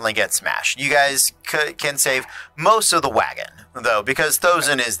raft definitely gets smashed. You guys can save most of the wagon, though, because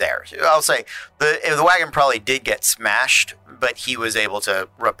Thozen is there. I'll say the wagon probably did get smashed, but he was able to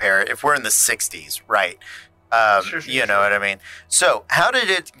repair it. If we're in the 60s, right? Sure. You know what I mean? So how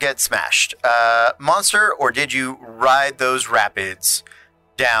did it get smashed? Monster, or did you ride those rapids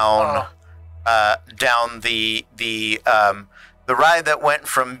down down the ride that went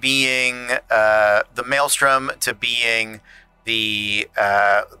from being the maelstrom to being the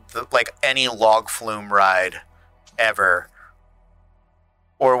like any log flume ride ever,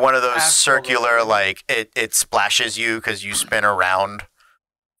 or one of those circular, like it splashes you because you spin around.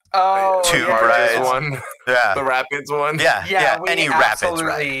 Oh, Tube yeah. rides. One. Yeah, The Rapids one. yeah. Any rapids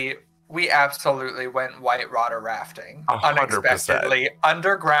ride. We absolutely went white rotter rafting 100%. unexpectedly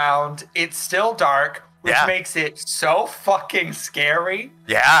underground. It's still dark, which Yeah. makes it so fucking scary.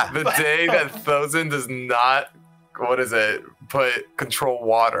 Yeah, The day that Thozen does not, put control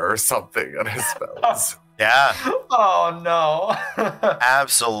water or something on his spells. Yeah. Oh no.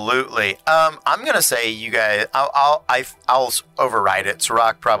 Absolutely. I'm gonna say you guys. I'll override it.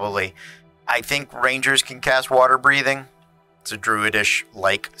 Sirach probably. I think rangers can cast water breathing. It's a druidish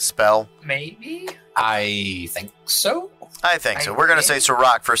like spell. Maybe. I think so. I think so. We're gonna say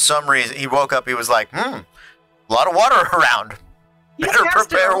Sirach. For some reason, he woke up. He was like, a lot of water around. Better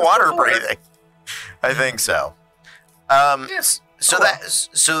prepare water breathing. I think so. Yes. So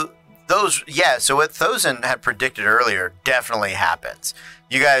what Thosin had predicted earlier definitely happens.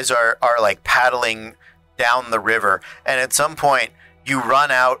 You guys are like paddling down the river, and at some point you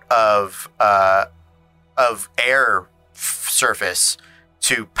run out of air surface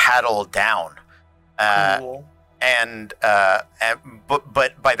to paddle down. Cool.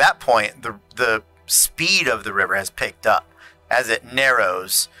 But by that point the speed of the river has picked up. As it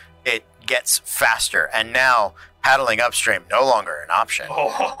narrows, it gets faster, and now paddling upstream no longer an option.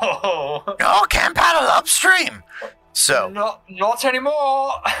 Oh, Can't paddle upstream. So not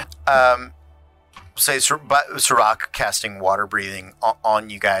anymore. Say Sirach casting water breathing on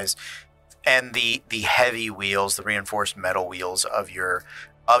you guys, and the heavy wheels, the reinforced metal wheels of your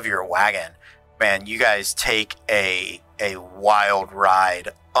wagon. Man, you guys take a wild ride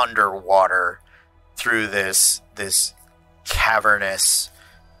underwater through this cavernous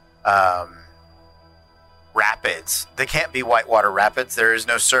rapids. They can't be whitewater rapids. There is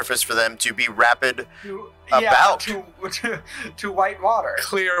no surface for them to be rapid about. To white water.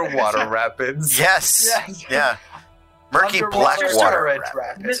 Clear water rapids. Yes. Yes. Yeah. Murky black Underwater water storage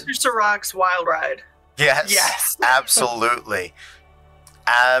rapids. Mr. Sirach's wild ride. Yes. Yes. Absolutely.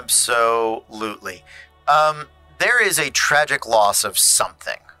 Absolutely. There is a tragic loss of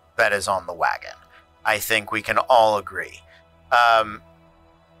something that is on the wagon. I think we can all agree.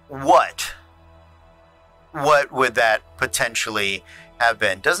 What would that potentially have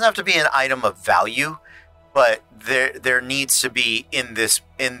been? Doesn't have to be an item of value, but there needs to be in this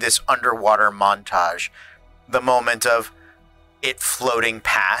underwater montage the moment of it floating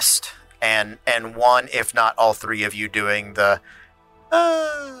past and one, if not all three of you doing the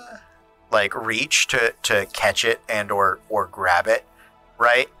like reach to catch it and or grab it,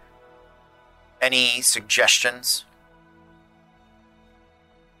 right? Any suggestions?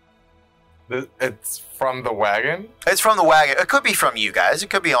 It's from the wagon? It's from the wagon. It could be from you guys. It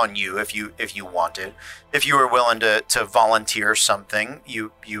could be on you if you wanted. If you were willing to volunteer something,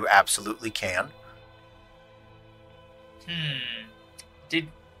 you absolutely can. Did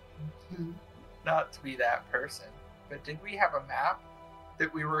not to be that person, but did we have a map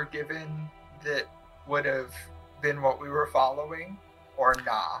that we were given that would have been what we were following, or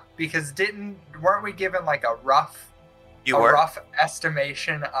nah? Because weren't we given like a rough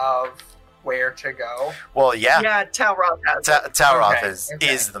estimation of where to go? Well, yeah. Yeah, Talroth has it. Talroth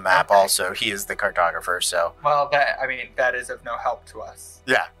Okay. is the map also. He is the cartographer, so. Well, that is of no help to us.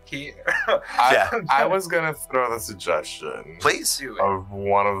 Yeah. Here. I was gonna throw the suggestion Please. Do it. of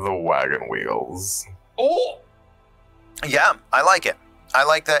one of the wagon wheels. Oh! Yeah, I like it. I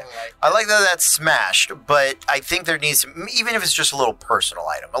like that. I it. like that that's smashed, but I think there needs to, even if it's just a little personal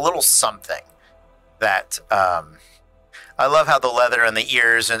item, a little something that, I love how the leather and the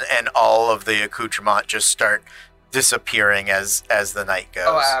ears and all of the accoutrement just start disappearing as the night goes.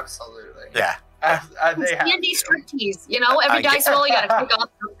 Oh, absolutely. Yeah. They have D&D to. striptease, every dice roll you gotta take off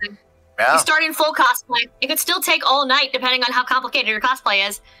something. Yeah. You start in full cosplay. It could still take all night depending on how complicated your cosplay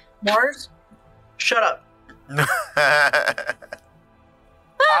is. Mars, shut up.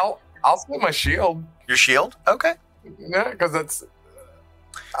 I'll put my shield. Your shield? Okay. Yeah, because that's.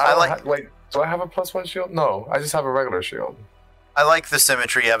 I like- Do I have a +1 shield? No, I just have a regular shield. I like the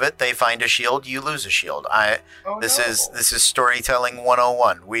symmetry of it. They find a shield, you lose a shield. This is storytelling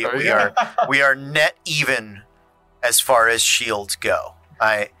 101. We are net even as far as shields go.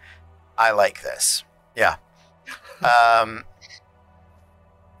 I like this. Yeah. I'll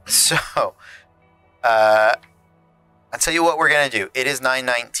tell you what we're gonna do. It is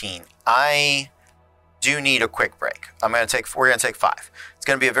 9:19. I do need a quick break. We're gonna take 5. It's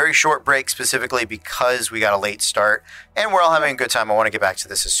gonna be a very short break specifically because we got a late start and we're all having a good time. I want to get back to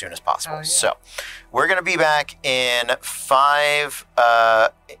this as soon as possible. Oh, yeah. So we're gonna be back in 5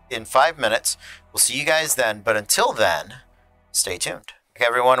 minutes. We'll see you guys then. But until then, stay tuned. Okay,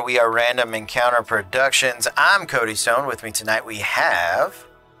 everyone, we are Random Encounter Productions. I'm Cody Stone. With me tonight we have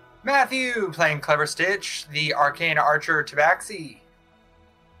Matthew playing Clever Stitch, the Arcane Archer Tabaxi.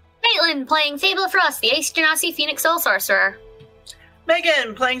 Caitlin playing Fable Frost, the Ace Genasi Phoenix Soul Sorcerer.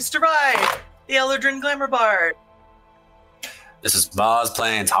 Megan playing Sterai, the Eldrin Glamour Bard. This is Maz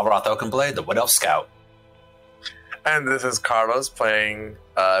playing Talroth Oakenblade, the Wood Elf Scout. And this is Carlos playing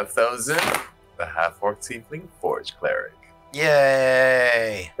Thosin, the half-orc tiefling forge cleric.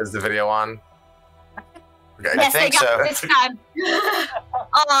 Yay! Is the video on? Okay. Yes, I think they got so. it this time.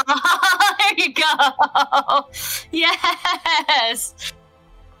 Oh, there you go. Yes.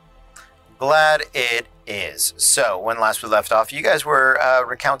 Glad it is. So, when last we left off, you guys were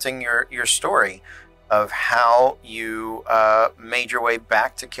recounting your story of how you made your way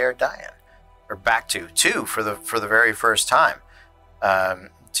back to Caer Daian, or back to for the very first time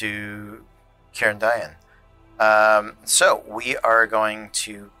to Caer Daian. So we are going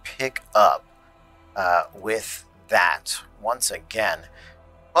to pick up with that once again,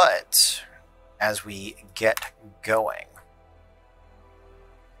 but as we get going,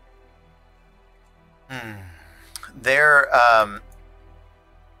 there,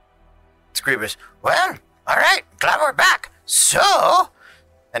 Screebus, well, all right, glad we're back. So,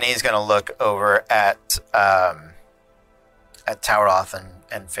 and he's going to look over at Tauroth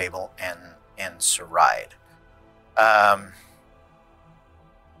and Fable and Saride.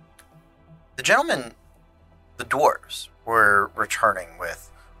 The gentlemen, the dwarves, were returning with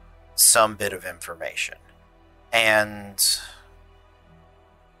some bit of information, and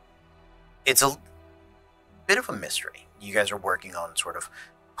it's a bit of a mystery you guys are working on sort of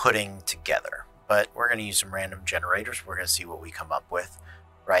putting together, but we're going to use some random generators. We're going to see what we come up with,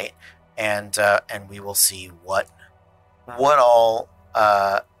 right? And we will see what all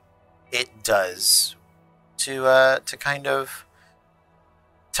it does to kind of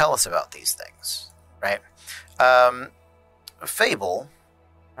tell us about these things, right? Fable,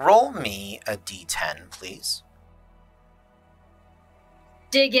 roll me a d10, please.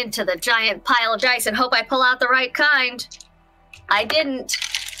 Dig into the giant pile of dice and hope I pull out the right kind. I didn't.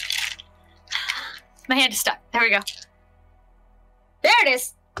 My hand is stuck. There we go. There it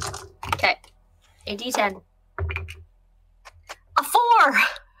is. Okay. A d10. A 4.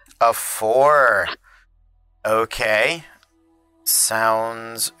 A 4. Okay.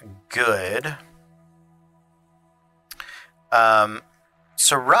 Sounds good.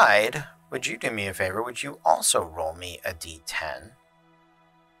 Saride, would you do me a favor? Would you also roll me a d10?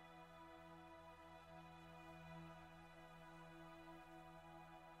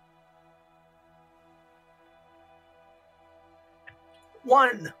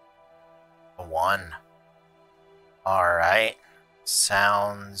 One. A 1. All right.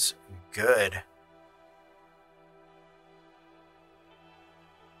 Sounds good.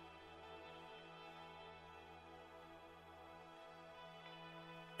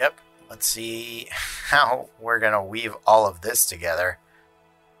 Yep. Let's see how we're going to weave all of this together.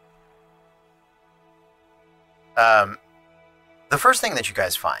 The first thing that you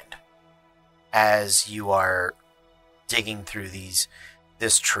guys find as you are digging through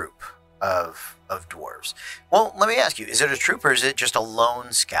this troop of dwarves. Well, let me ask you, is it a troop or is it just a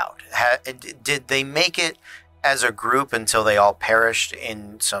lone scout? Did they make it as a group until they all perished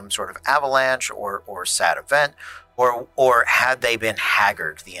in some sort of avalanche or sad event? Or had they been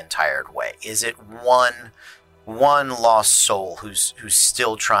haggard the entire way? Is it one lost soul who's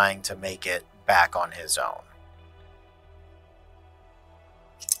still trying to make it back on his own?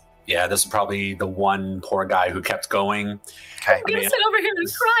 Yeah, this is probably the one poor guy who kept going. Okay. I'm gonna sit over here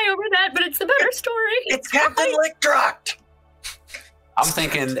and cry over that, but it's the better story. It's Captain Lickdrocht. I'm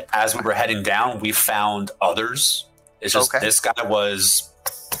thinking as we were heading down, we found others. It's just This guy was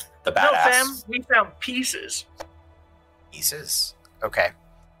the badass. No, fam, we found pieces. Pieces? Okay.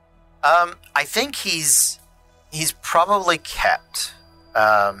 I think he's probably kept,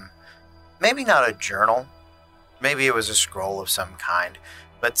 maybe not a journal. Maybe it was a scroll of some kind,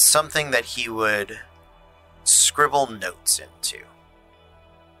 but something that he would scribble notes into.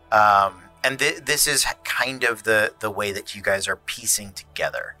 And this is kind of the way that you guys are piecing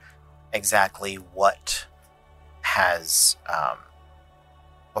together exactly what has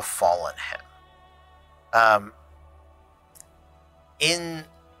befallen him.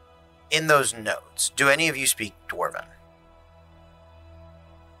 In those notes, do any of you speak Dwarven?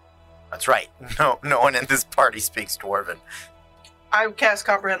 That's right. No one in this party speaks Dwarven. I cast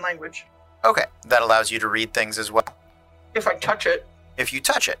Comprehend Language. Okay, that allows you to read things as well. If I touch it. If you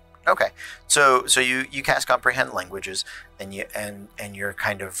touch it. Okay. So you cast Comprehend Languages, and you're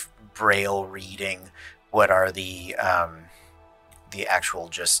kind of braille reading what are the actual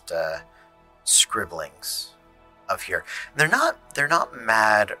just scribblings of here. They're not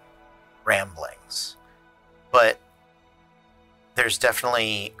mad ramblings, but there's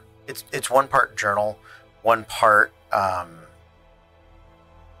definitely it's one part journal, one part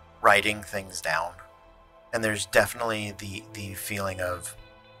writing things down, and there's definitely the feeling of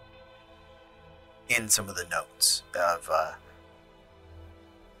in some of the notes of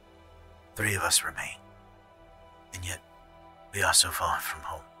 3 of us remain. And yet, we are so far from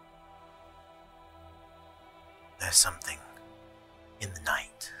home. There's something in the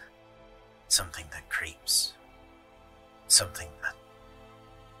night. Something that creeps. Something that,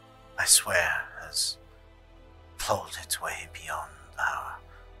 I swear, has plowed its way beyond our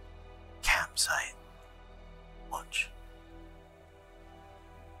campsite. Watch.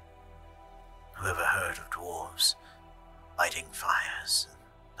 Whoever heard of dwarves lighting fires in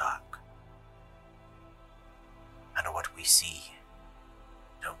the dark? No matter what we see,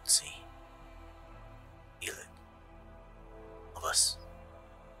 don't see. Feel it. Of us.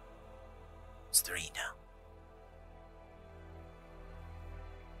 It's 3 now.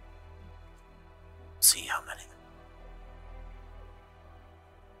 See how many.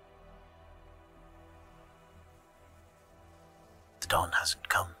 The dawn hasn't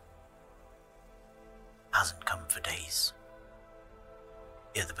come. Hasn't come for days.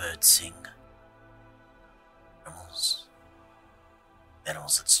 Hear the birds sing.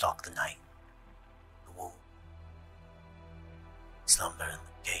 Animals that stalk the night. The wolves slumber in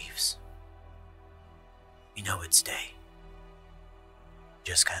the caves. We know it's day.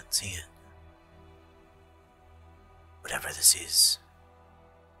 Just can't see it. Whatever this is,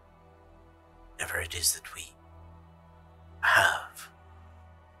 whatever it is that we have,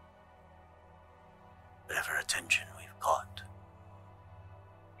 whatever attention we've got,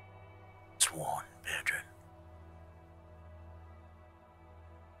 it's warned, Berdrin.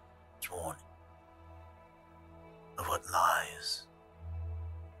 It's warned of what lies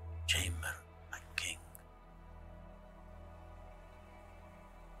in the chamber of my king.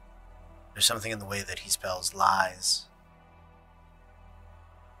 There's something in the way that he spells lies.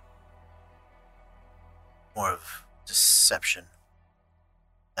 More of deception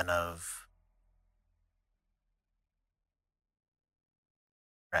than of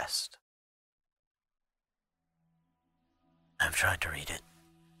rest. I've tried to read it.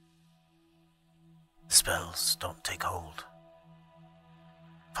 The spells don't take hold.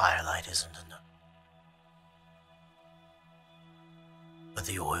 Firelight isn't enough. But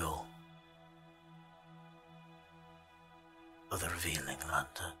the oil of the revealing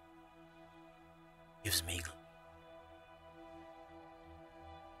lantern gives me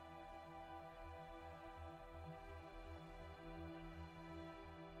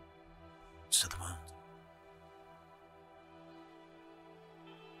to the moon.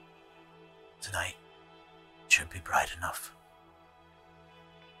 Tonight should be bright enough.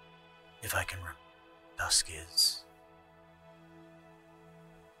 If I can remember what dusk is.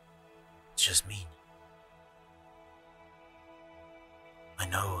 It's just mean. I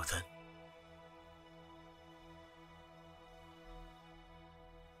know that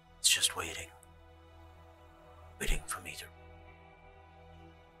it's just waiting for me to.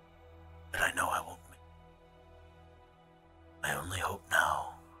 But I know I won't. My only hope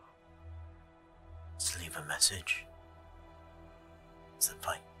now is to leave a message. It's the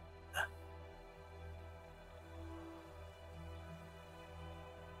fight.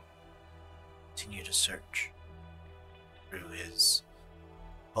 Continue to search through his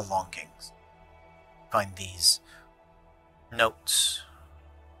belongings. Find these notes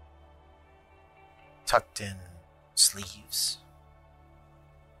tucked in sleeves,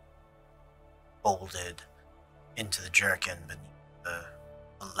 folded into the jerkin beneath the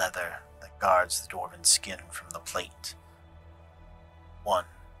leather that guards the dwarven skin from the plate. One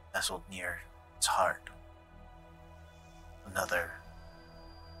nestled near its heart. Another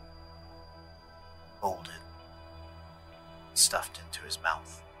folded, stuffed into his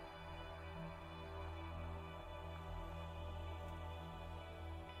mouth.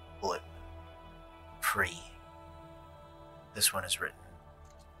 Bullet free. This one is written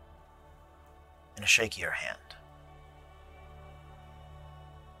in a shakier hand.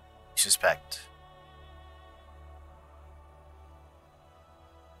 You suspect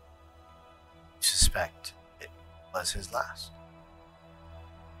it was his last.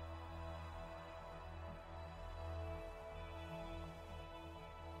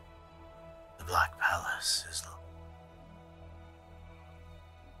 The Black Palace is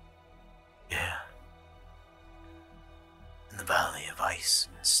yeah, in the valley of ice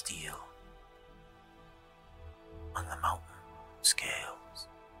and steel, on the mountain scales,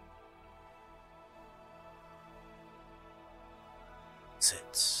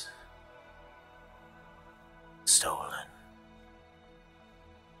 sits stolen.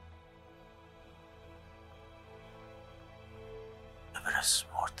 Everus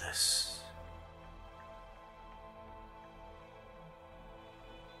Mortis.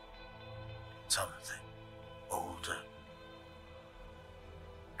 Something older.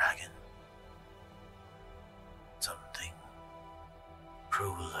 Dragon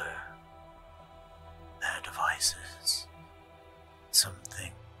cooler. Their devices.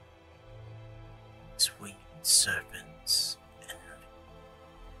 Something. Winged serpents. And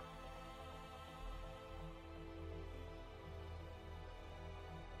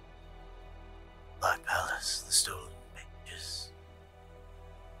Black Palace, the stolen pages.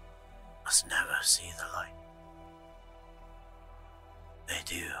 Must never see the light. They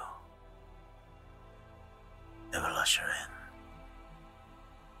do. They will usher in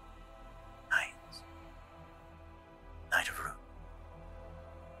night. Night of Root.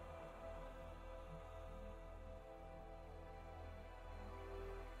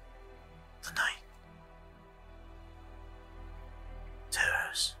 The night.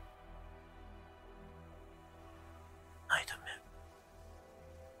 Terrors. Night of Mim.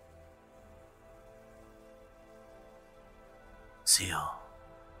 Seal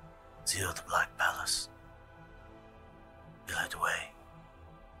the Black Palace. Be led away.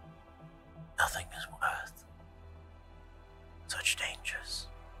 Nothing is worth such dangers.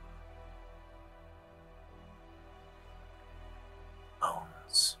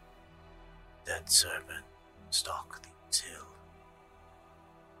 Bones. Dead serpent stalk the hill.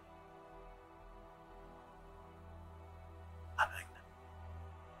 Having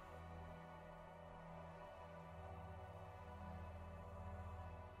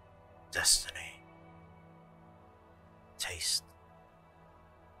destiny. Taste.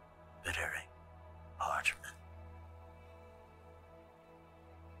 Bittering. Parchment.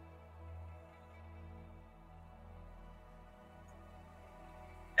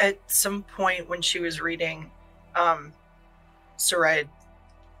 At some point when she was reading, Sarai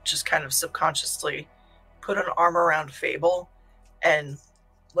just kind of subconsciously put an arm around Fable and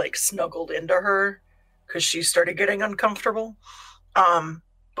like snuggled into her because she started getting uncomfortable.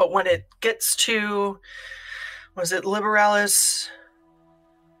 But when it gets to, was it Liberalis,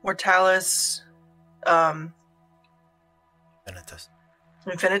 Mortalis,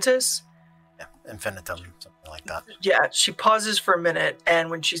 Infinitus? Yeah, Infinitum, something like that. Yeah, she pauses for a minute, and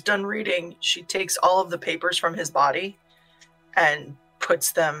when she's done reading, she takes all of the papers from his body and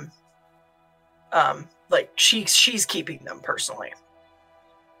puts them, like she's keeping them personally.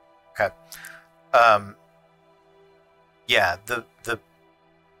 Okay. Yeah,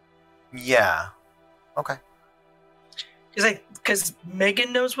 yeah. Okay. Because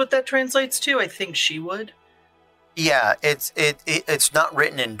Megan knows what that translates to. I think she would. Yeah, it's not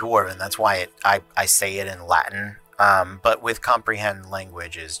written in Dwarven. That's why I say it in Latin. But with comprehend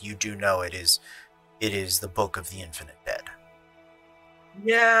languages, you do know it is the Book of the Infinite Dead.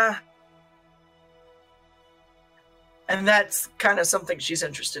 Yeah. And that's kind of something she's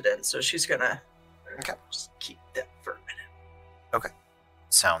interested in, so she's gonna just keep that for a minute. Okay.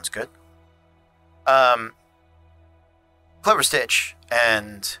 Sounds good. Clever Stitch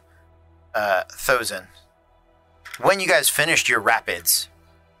and Thozen, when you guys finished your rapids,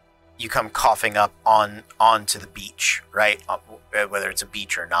 you come coughing up onto the beach, right? Whether it's a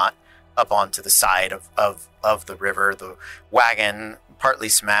beach or not, up onto the side of the river. The wagon partly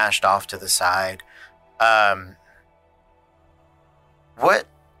smashed off to the side. What?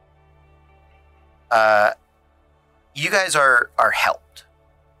 You guys are helped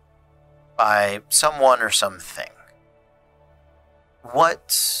by someone or something.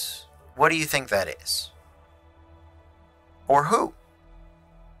 What do you think that is? Or who?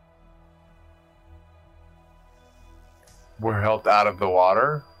 We're helped out of the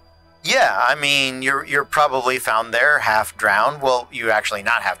water? Yeah, I mean, you're probably found there half drowned. Well, you're actually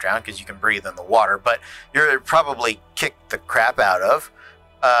not half drowned because you can breathe in the water, but you're probably kicked the crap out of,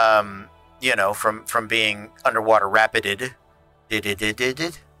 from being underwater rapided,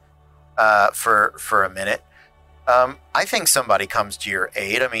 for a minute. I think somebody comes to your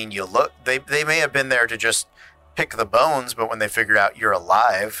aid. I mean, you look, they may have been there to just pick the bones, but when they figure out you're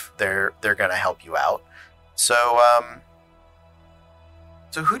alive, they're going to help you out. So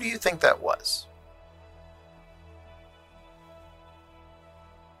who do you think that was?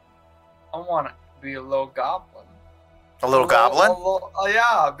 I want it to be a little goblin. A little goblin?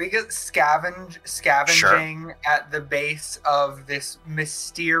 Yeah, because scavenging at the base of this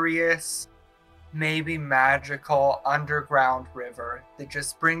mysterious, maybe magical underground river that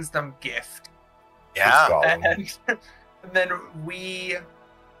just brings them gift. Yeah. And then we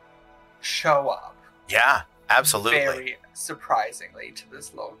show up. Yeah, absolutely. Very surprisingly to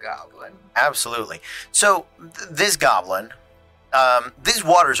this little goblin. Absolutely. So this goblin, these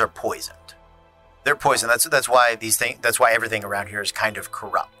waters are poisoned. They're poisoned. That's why that's why everything around here is kind of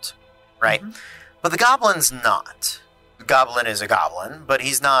corrupt, right? Mm-hmm. But the goblin's not. The goblin is a goblin, but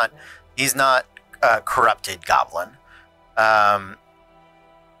he's not a corrupted goblin.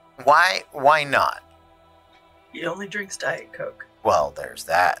 Why not? He only drinks Diet Coke. Well, there's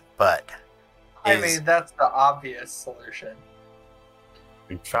that, but I mean, that's the obvious solution.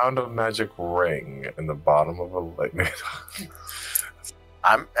 We found a magic ring in the bottom of a lake. It's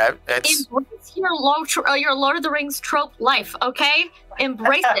Embrace your Lord of the Rings trope life, okay?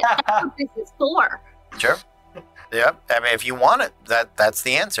 Embrace it. That's what this is for. sure. Yeah, I mean, if you want it, that's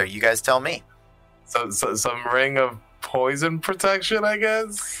the answer. You guys tell me. So some ring of poison protection, I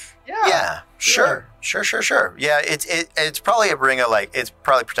guess. Yeah, sure. Yeah, it's probably a ring of it's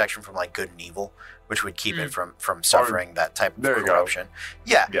probably protection from good and evil, which would keep it from suffering that type of corruption.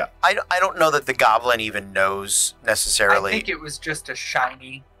 Yeah. I don't know that the goblin even knows necessarily. I think it was just a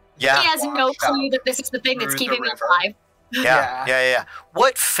shiny. Yeah. He has no clue that this is the thing that's keeping me alive. Yeah.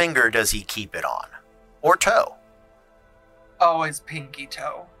 What finger does he keep it on, or toe? Oh, his pinky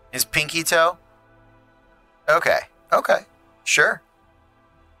toe. His pinky toe. Okay. Sure.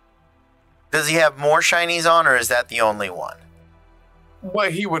 Does he have more shinies on, or is that the only one?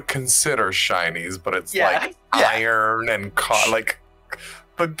 What he would consider shinies, but it's iron and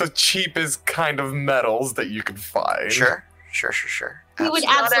the cheapest kind of metals that you could find. Sure. He would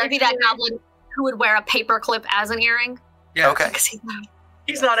absolutely be that goblin who would wear a paperclip as an earring. Yeah. Okay.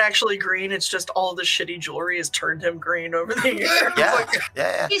 He's not actually green. It's just all the shitty jewelry has turned him green over the years.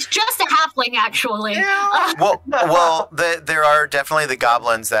 Yeah. He's just a halfling, actually. Yeah. Well, there are definitely the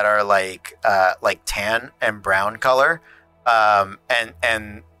goblins that are like tan and brown color, and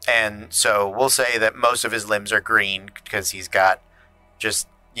so we'll say that most of his limbs are green because he's got just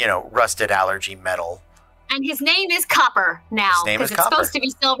rusted allergy metal. And his name is Copper now. His name is Because it's Copper. supposed to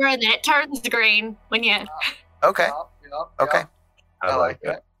be silver and then it turns green when you. Okay. Okay. I like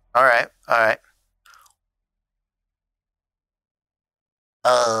it. All right.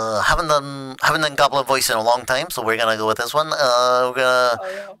 Haven't done goblin voice in a long time, so we're gonna go with this one.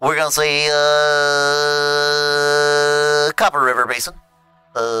 We're gonna say Copper River Basin.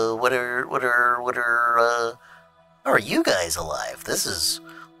 How are you guys alive? This is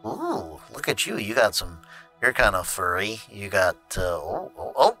look at you. You got some. You're kind of furry. You got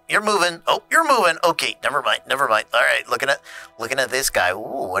you're moving. Okay, never mind. All right, looking at this guy.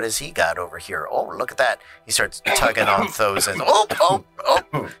 Ooh, what has he got over here? Oh, look at that. He starts tugging on those and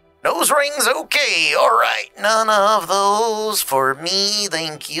nose rings. Okay, all right. None of those for me,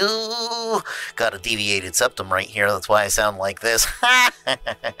 thank you. Got a deviated septum right here. That's why I sound like this.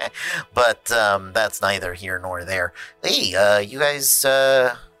 But that's neither here nor there. Hey, you guys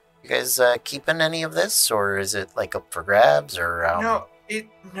keeping any of this, or is it up for grabs, or No,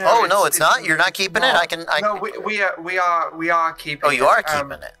 it's not. You're not keeping it. We are keeping. Oh, you are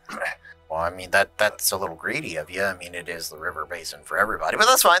keeping it. Well, I mean that's a little greedy of you. I mean, it is the river basin for everybody, but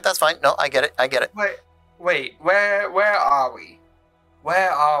that's fine. No, I get it. Wait. Where are we?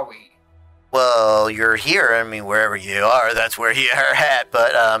 Well, you're here. I mean, wherever you are, that's where you are at.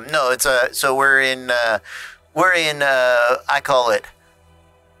 But no, it's so we're in. I call it.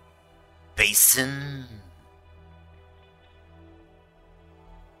 Basin.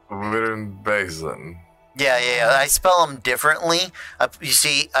 We're in Basin. Yeah. I spell them differently. You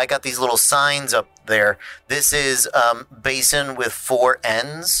see, I got these little signs up there. This is Basin with 4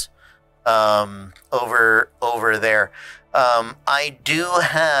 N's over there. I do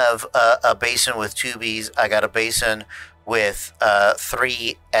have a Basin with 2 B's. I got a Basin with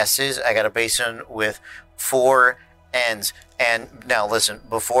 3 S's. I got a Basin with 4 N's. And now listen,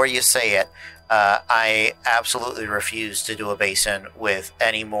 before you say it, I absolutely refuse to do a basin with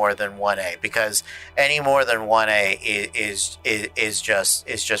any more than 1A, because any more than 1A is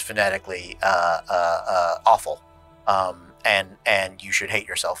just phonetically awful, and you should hate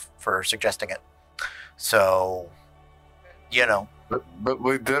yourself for suggesting it. So, But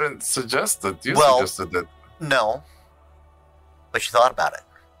we didn't suggest it. You suggested it. No, but you thought about it,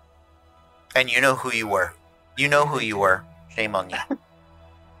 and you know who you were. Shame on you.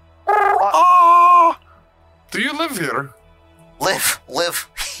 Do you live here? Live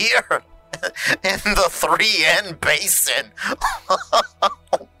here in the 3N basin.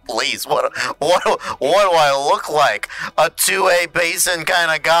 Please, what do I look like? A 2A basin kind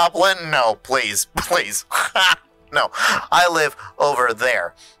of goblin? No, please. No, I live over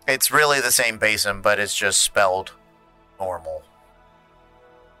there. It's really the same basin, but it's just spelled normal.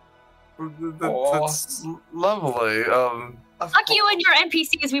 That's lovely. Fuck you and your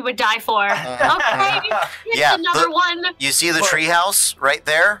NPCs we would die for. Okay? It's another one. You see the treehouse right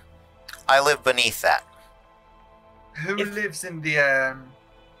there? I live beneath that. Who lives in the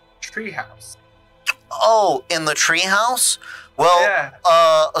treehouse? Oh, in the treehouse? Well,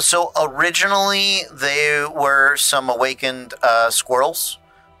 so originally they were some awakened squirrels.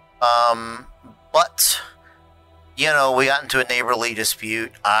 But, we got into a neighborly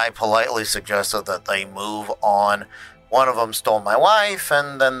dispute. I politely suggested that they move on. One of them stole my wife,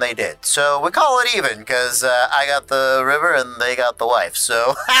 and then they did. So we call it even, because I got the river and they got the wife.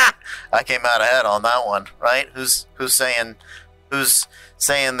 So I came out ahead on that one, right? Who's saying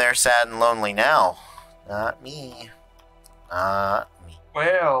they're sad and lonely now? Not me. Not me.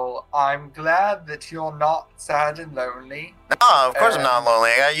 Well, I'm glad that you're not sad and lonely. No, of course I'm not lonely.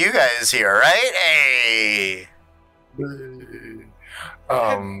 I got you guys here, right? Hey.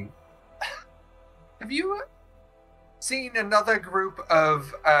 Have you seen another group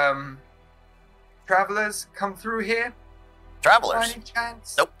of travelers come through here? Travelers? By any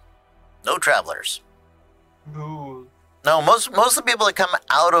chance? Nope. No travelers. Ooh. No, most of the people that come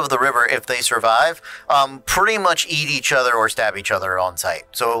out of the river, if they survive, pretty much eat each other or stab each other on sight.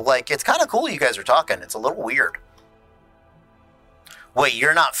 So, it's kind of cool you guys are talking. It's a little weird. Wait,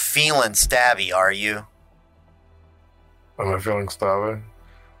 you're not feeling stabby, are you? Am I feeling stabby?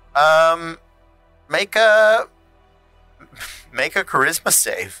 Make a charisma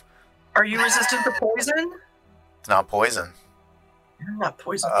save. Are you resistant to poison? It's not poison. You're not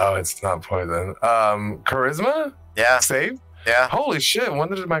poison. Oh, it's not poison. Charisma? Yeah. Save? Yeah. Holy shit, when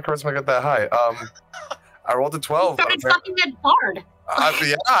did my charisma get that high? I rolled a 12. You started fucking at bard.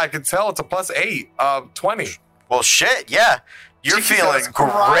 Yeah, I can tell it's a +8. 20. Well, shit, yeah. You're Jesus feeling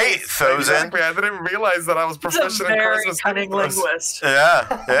great, Christ. Thozen. Exactly, I didn't realize that I was He's a proficient in very charisma. cunning linguist.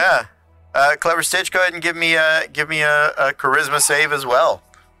 Yeah. Clever Stitch, go ahead and give me a charisma save as well.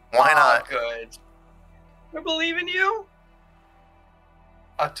 Why not? Good. I believe in you.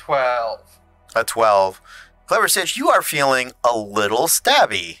 A 12. A 12. Clever Stitch, you are feeling a little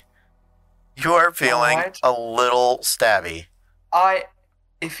stabby. You are feeling Alright. a little stabby.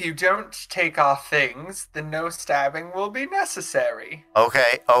 If you don't take our things, then no stabbing will be necessary.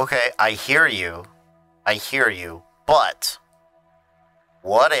 Okay, I hear you. But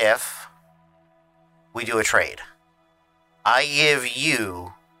what if we do a trade? I give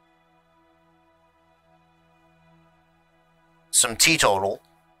you some teetotal,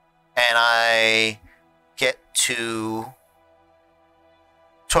 and I get to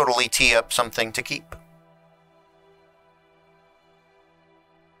totally tee up something to keep.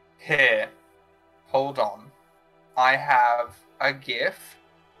 Here, hold on. I have a gift.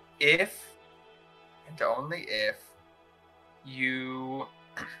 If, and only if, you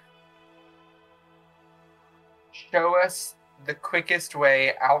show us the quickest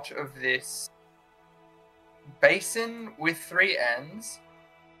way out of this basin with 3 ends.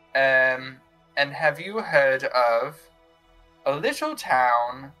 And have you heard of a little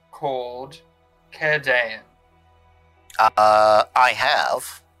town called Cardaean? I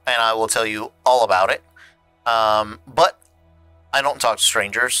have, and I will tell you all about it. But I don't talk to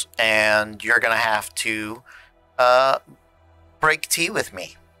strangers, and you're going to have to break tea with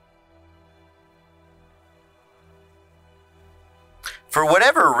me. For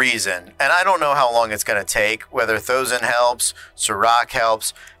whatever reason, and I don't know how long it's going to take, whether Thozen helps, Sirach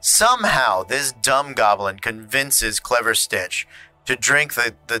helps, somehow this dumb goblin convinces Clever Stitch to drink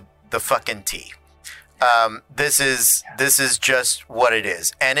the fucking tea. This is just what it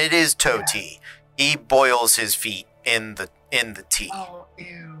is, and it is toe tea. He boils his feet in the tea. Oh,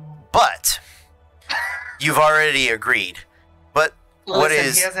 ew. But you've already agreed. But what Listen,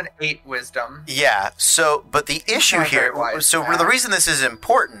 is he has an 8 wisdom. Yeah, so but the issue not here, very wise, so Matt. the reason this is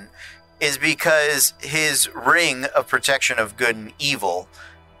important is because his ring of protection of good and evil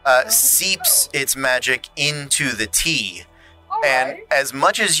seeps its magic into the tea. All And right. as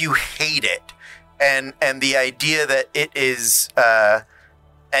much as you hate it, and the idea that it is,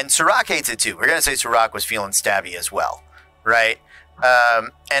 and Sirach hates it too. We're gonna say Sirach was feeling stabby as well, right?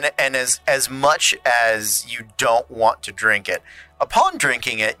 And as much as you don't want to drink it, upon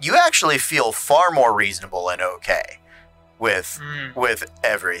drinking it, you actually feel far more reasonable and okay with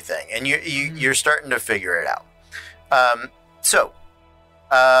everything, and you're starting to figure it out.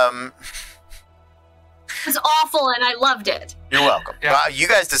 It was awful, and I loved it. You're welcome. Yeah. You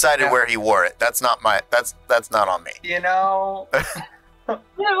guys decided Yeah. where he wore it. That's not on me. You know, Of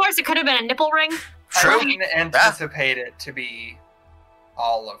course, it could have been a nipple ring. True. I didn't anticipate it to be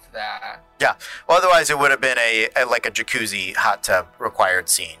all of that. Well, otherwise, it would have been a jacuzzi hot tub required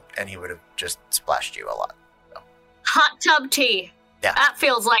scene, and he would have just splashed you a lot. Hot tub tea. Yeah. That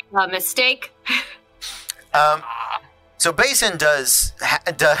feels like a mistake. So Basin does.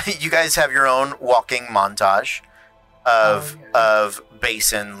 You guys have your own walking montage of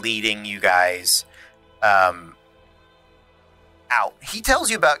Basin leading you guys out. He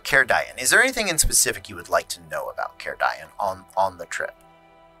tells you about Cardaean. Is there anything in specific you would like to know about Cardaean on the trip?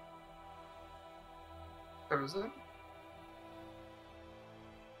 chosen.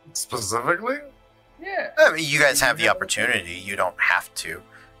 Specifically? Yeah. I mean, you guys have the opportunity. You don't have to.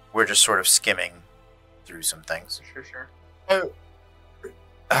 We're just sort of skimming through some things. Sure.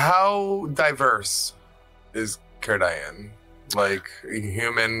 How diverse is Cardaean? Like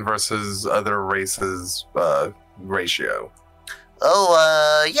human versus other races ratio?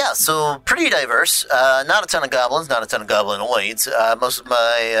 Oh, yeah, so pretty diverse. Not a ton of goblins, not a ton of goblinoids. Most of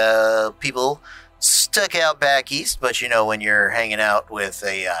my people stuck out back east, but you know, when you're hanging out with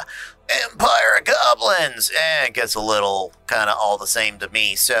a empire of goblins, it gets a little kind of all the same to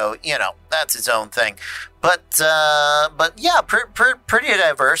me. So, you know, that's its own thing. But yeah, pretty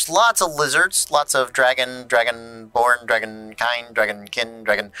diverse. Lots of lizards, lots of dragonborn,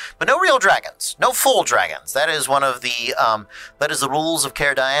 dragonkin, but no real dragons. No full dragons. That is one of the that is the rules of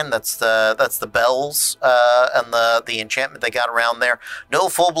Cardaean. That's the bells and the enchantment they got around there. No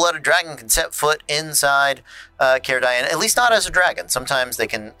full-blooded dragon can set foot inside Cardaean, at least not as a dragon. Sometimes they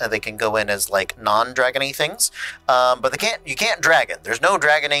can go in as like non-dragony things, but you can't dragon. There's no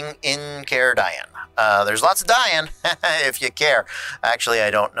dragoning in Cardaean. There's lots of dying, if you care. Actually,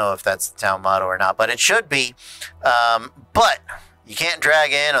 I don't know if that's the town motto or not, but it should be. But you can't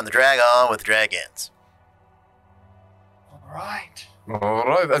drag in on the drag on with dragons. All right.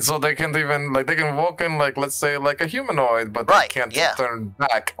 And so they can't even, like, they can walk in, like, let's say, like a humanoid, but they can't turn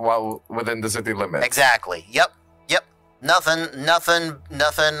back while within the city limits. Exactly. Yep. Nothing.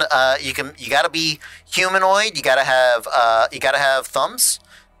 You gotta be humanoid. You gotta have thumbs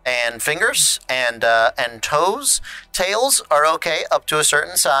and fingers and toes. Tails are okay up to a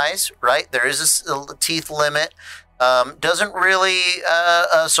certain size, right? There is a teeth limit. Doesn't really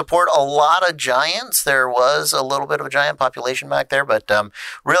support a lot of giants. There was a little bit of a giant population back there, but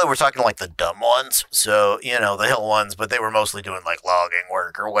really we're talking like the dumb ones. So, you know, the hill ones, but they were mostly doing like logging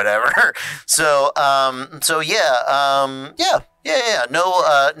work or whatever. So yeah.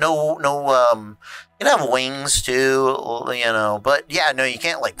 No. You can have wings too, you know, but yeah, no, you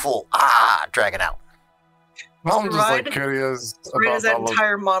can't like full drag it out. I'm just like curious about that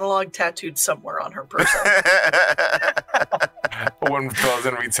entire monologue tattooed somewhere on her person. When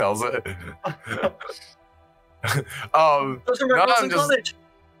Frozen retells it. Those are my girls in college.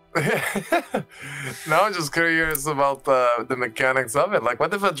 Now I'm just curious about the mechanics of it. Like,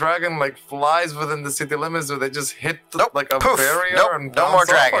 what if a dragon like flies within the city limits? Do they just hit like a barrier and no more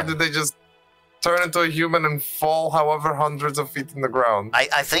dragon? Or do they just turn into a human and fall however hundreds of feet in the ground?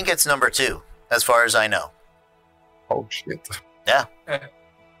 I think it's number 2, as far as I know. Oh shit! Yeah.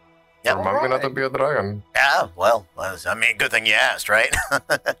 Yeah. Remind me not to be a dragon. Yeah. Well, I mean, good thing you asked, right?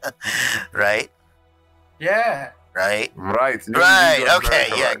 Right. Yeah. Right. Right. Okay.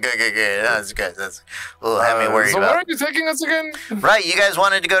 Yeah. Good. That's good. That's. Have me worried so about. Where are you taking us again? Right. You guys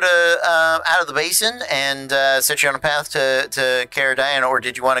wanted to go to out of the basin and set you on a path to Cardaean, or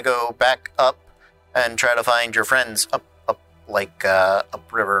did you want to go back up and try to find your friends up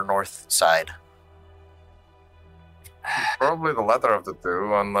river north side? Probably the latter of the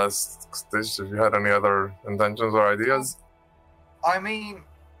two, unless Stitch, if you had any other intentions or ideas. I mean,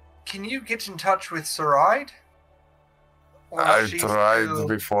 can you get in touch with Saride? I tried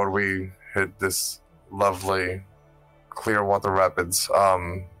before we hit this lovely Clearwater Rapids,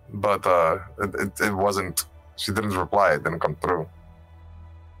 but it wasn't. She didn't reply. It didn't come through.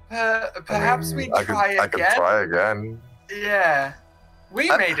 Perhaps we try again. I could try again. Yeah. We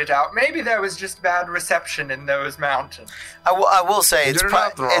made it out. Maybe there was just bad reception in those mountains. I will say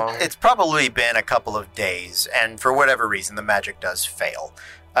it's probably been a couple of days, and for whatever reason, the magic does fail.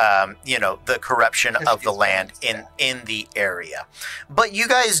 You know, the corruption of the land in the area. But you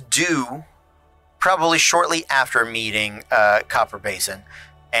guys do, probably shortly after meeting Copper Basin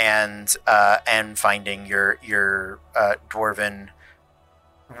and finding your dwarven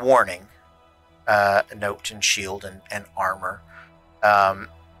warning note and shield and armor.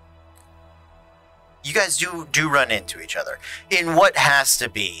 You guys do run into each other in what has to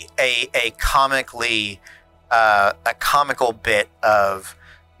be a comical bit of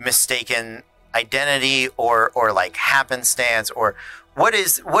mistaken identity or like happenstance, or what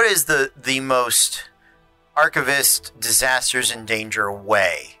is the most archivist disasters in danger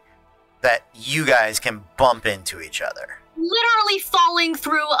way that you guys can bump into each other? Literally falling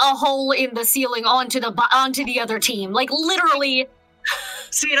through a hole in the ceiling onto the other team, like literally.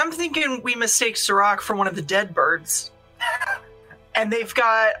 See, and I'm thinking we mistake Sirach for one of the dead birds, and they've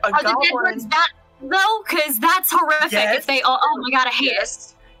got a goblin. The dead birds though, because that's horrific. Yes. If they, oh my god, I hate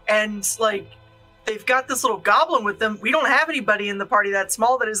it. And like, they've got this little goblin with them. We don't have anybody in the party that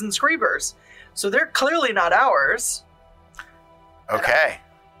small that isn't Screebers, so they're clearly not ours. Okay.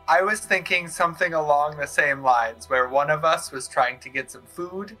 I was thinking something along the same lines, where one of us was trying to get some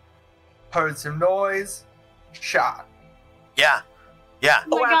food, heard some noise, shot. Yeah.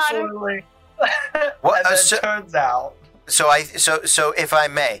 Oh, absolutely. Well, and then turns out. So if I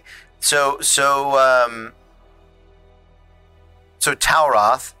may, so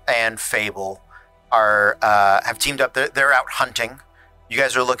Talroth and Fable have teamed up. They're out hunting. You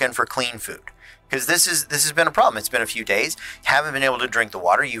guys are looking for clean food because this has been a problem. It's been a few days. You haven't been able to drink the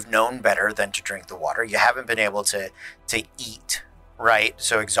water. You've known better than to drink the water. You haven't been able to eat. Right,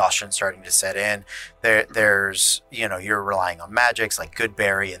 so exhaustion's starting to set in. There's you're relying on magics like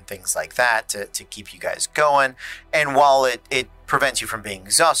Goodberry and things like that to keep you guys going. And while it prevents you from being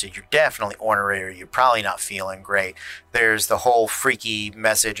exhausted, you're definitely ornery. You're probably not feeling great. There's the whole freaky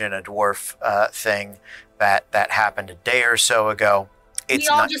message in a dwarf thing that happened a day or so ago. We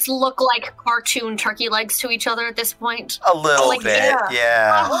all just look like cartoon turkey legs to each other at this point. A little bit,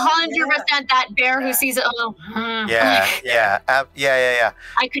 yeah. 100% that bear who sees it. Yeah. I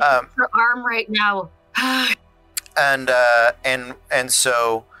could use her arm right now. and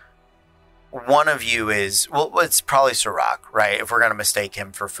so one of you is it's probably Sirach, right? If we're gonna mistake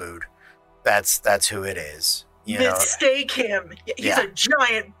him for food, that's who it is. Mistake him. He's a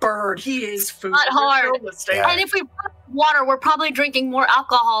giant bird. He is food. Not hard. No mistake. And if we put water, we're probably drinking more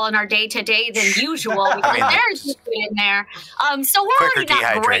alcohol in our day-to-day than usual because there's liquid in there. So we're quicker already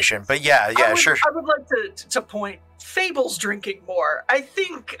not dehydration. Great. But sure. I would like to point. Fable's drinking more. I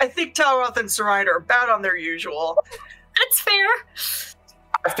think Talroth and Saride are about on their usual. That's fair.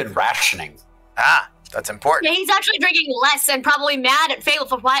 I've been rationing. That's important. Yeah, he's actually drinking less and probably mad at Fable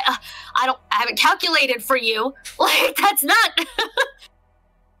for why I haven't calculated for you. Like that's not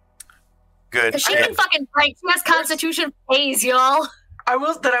good. She can fucking drink. She has Constitution phase, y'all. I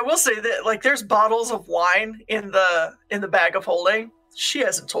will say that like there's bottles of wine in the bag of holding. She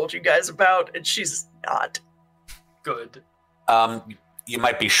hasn't told you guys about, and she's not good. You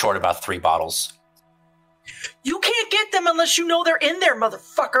might be short about 3 bottles. You can't get them unless you know they're in there,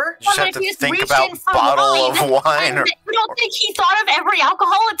 motherfucker. You just have to think about bottle of wine. You don't think he thought of every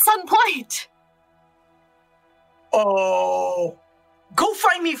alcohol at some point? Oh. Go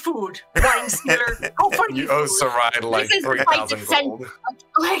find me food, wine stealer. Go find me food. You owe Saride like 3,000 gold.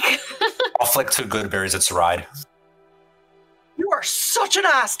 I'll flick 2 Goodberries at Saride. You are such an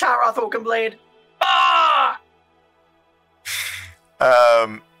ass, Talroth Oakenblade. Ah!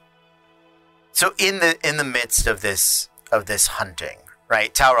 So in the midst of this hunting,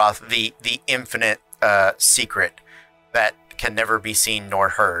 right? Talroth, the infinite secret that can never be seen nor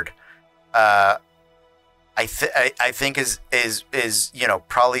heard. I think is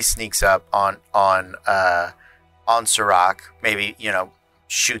probably sneaks up on Sirach, maybe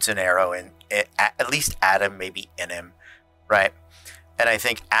shoots an arrow in at least at him, maybe in him, right? And I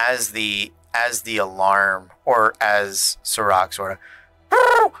think as the alarm, or as Sirach sort of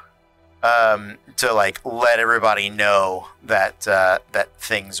to like let everybody know that that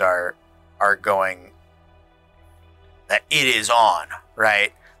things are going, that it is on,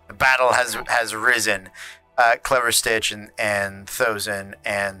 right? The battle has risen. Clever Stitch and Thozen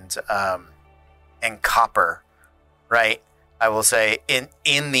and Copper, right? I will say in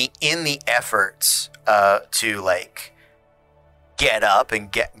the efforts to like get up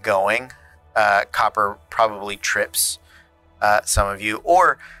and get going, Copper probably trips some of you,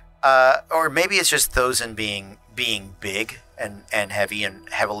 or maybe it's just Thozen being big and heavy and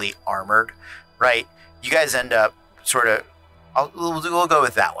heavily armored, right? You guys end up sort of. We'll go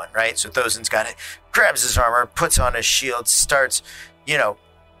with that one, right? So Thozen's got it, grabs his armor, puts on his shield, starts,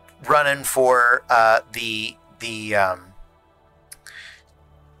 running for the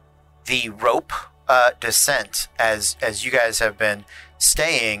rope descent as you guys have been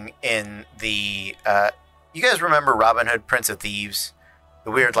staying in the. You guys remember Robin Hood, Prince of Thieves? The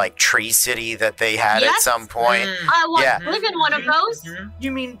weird, like, tree city that they had at some point. I want to live in one of those.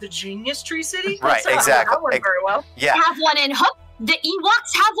 You mean the Genius Tree City? Right, exactly. That one very well. Yeah. Have one in Hook. The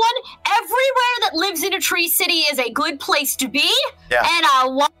Ewoks have one. Everywhere that lives in a tree city is a good place to be. Yeah. And I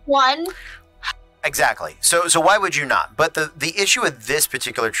want one. Exactly. So why would you not? But the issue with this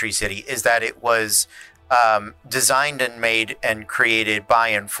particular tree city is that it was designed and made and created by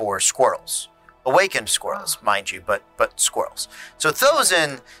and for squirrels. Awakened squirrels, mind you, but squirrels. So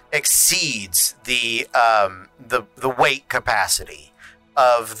Thozen exceeds the weight capacity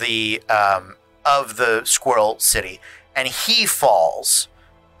of the squirrel city, and he falls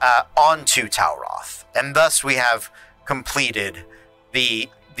onto Talroth, and thus we have completed the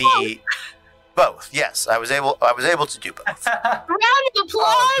both. Yes, I was able to do both. Round of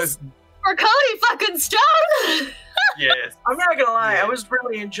applause. for Cody fucking Stone. Yes. I'm not gonna lie, I was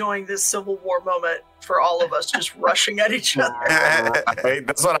really enjoying this Civil War moment for all of us, just rushing at each other. Right,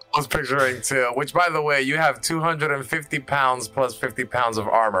 that's what I was picturing too. Which, by the way, you have 250 pounds plus 50 pounds of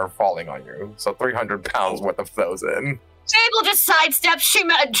armor falling on you, so 300 pounds worth of those in. Sable just sidesteps. She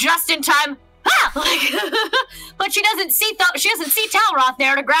met just in time. But she doesn't see Talroth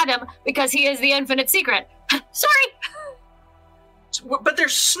there to grab him because he is the infinite secret. Sorry. But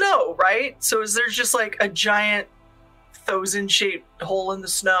there's snow, right? So is there just like a giant Thousand-shaped hole in the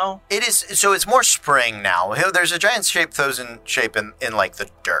snow? It is, so it's more spring now. There's a giant shaped Thousand shape in like the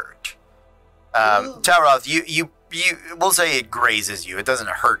dirt. Talroth, you we'll say it grazes you. It doesn't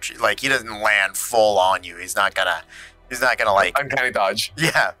hurt you. Like, he doesn't land full on you. He's not gonna like uncanny dodge.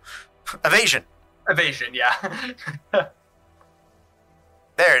 Yeah. Evasion, yeah.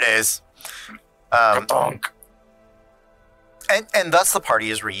 There it is. And thus the party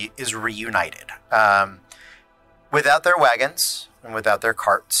is reunited. Without their wagons and without their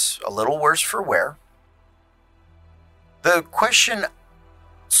carts, a little worse for wear. The question,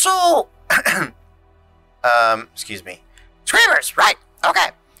 excuse me. Screamers, right,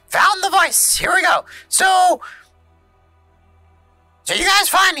 okay. Found the voice, here we go. So you guys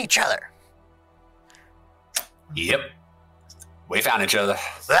find each other? Yep. We found each other.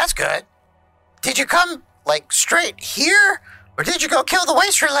 That's good. Did you come, like, straight here? Or did you go kill the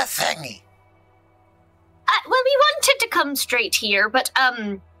Wastrelith thingy? Well, we wanted to come straight here, but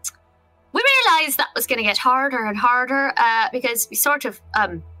we realized that was going to get harder and harder because we sort of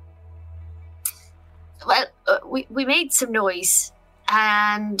we made some noise,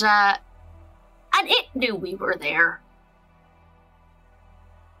 and it knew we were there.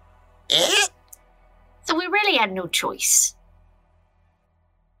 It? So we really had no choice.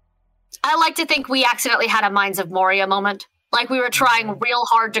 I like to think we accidentally had a Minds of Moria moment. Like, we were trying real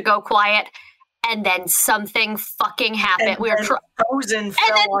hard to go quiet, and then something fucking happened. And we were Thousand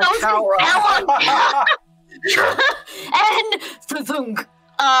fell on Talroth. Sure. And thunk.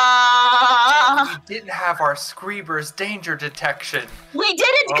 We didn't have our Screeber's danger detection. We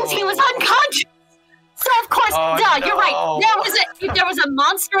didn't because he was unconscious. So of course, you're right. There was a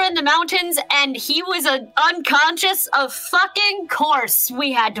monster in the mountains, and he was unconscious. Of fucking course,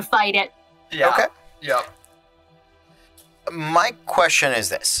 we had to fight it. Yeah. Okay. Yep. My question is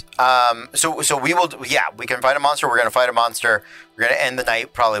this. So we can fight a monster. We're going to fight a monster. We're going to end the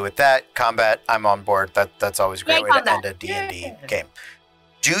night probably with that. Combat, I'm on board. That's always a great way to end a D&D game.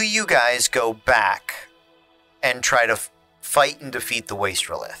 Do you guys go back and try to fight and defeat the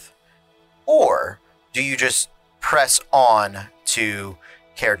Wastrelith? Or do you just press on to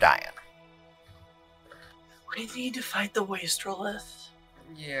Caer-Daian? We need to fight the Wastrelith.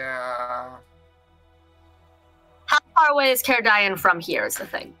 Yeah. How far away is Caer-Daian from here is the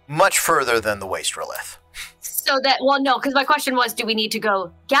thing. Much further than the Wastrelith. So that, no, because my question was, do we need to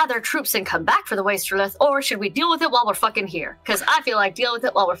go gather troops and come back for the Wastrelith, or should we deal with it while we're fucking here? Because I feel like deal with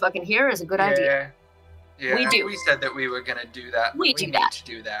it while we're fucking here is a good idea. Yeah, we do. We said that we were going to do that. We need to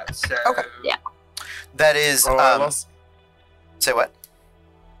do that. So. Okay. Yeah. That is. Say what?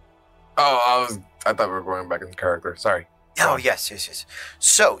 Oh, I thought we were going back into character. Sorry. Oh, yes.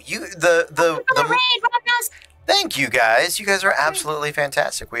 So the thank you guys. You guys are absolutely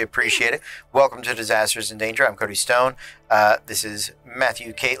fantastic. We appreciate it. Welcome to Disasters in Danger. I'm Cody Stone. This is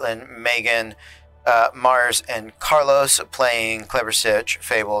Matthew, Caitlin, Megan, Mars, and Carlos playing Clever Stitch,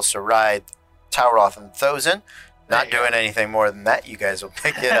 Fable, Sarai, Talroth, and Thozen. Not doing anything more than that. You guys will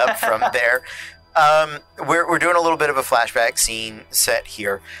pick it up from there. We're doing a little bit of a flashback scene set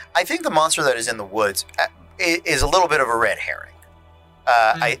here. I think the monster that is in the woods is a little bit of a red herring.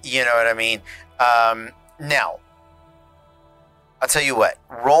 You know what I mean? Now, I'll tell you what.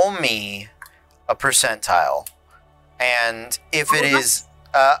 Roll me a percentile, and if it is,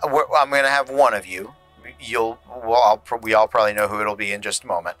 I'm going to have one of you. We all probably know who it'll be in just a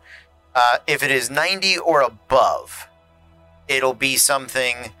moment. If it is 90 or above, it'll be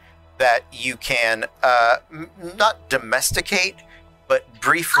something that you can not domesticate, but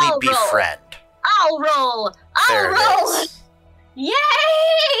briefly befriend. I'll roll. Yay!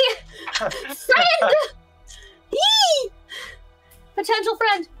 Friend! Yee! Potential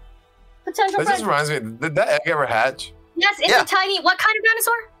friend. This just reminds me, did that egg ever hatch? Yes, it's a tiny, what kind of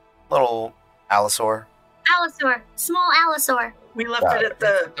dinosaur? Little allosaur. Allosaur. Small allosaur. We left it at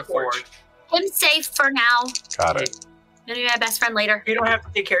the forge. I'm safe for now. Got it. You'll be my best friend later. You don't have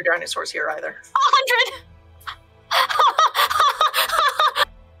to take care of dinosaurs here either. 100!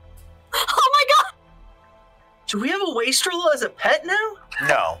 Oh my god! Do we have a Wastrel as a pet now?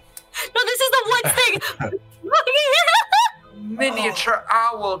 No. No, this is the one thing. miniature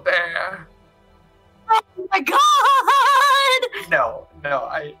owl bear. Oh my god! No,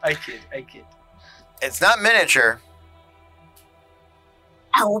 I kid. It's not miniature.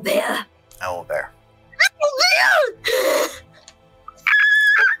 Owlbear. Owlbear.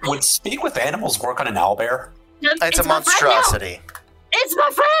 Would speak with animals work on an owlbear? It's a monstrosity. It's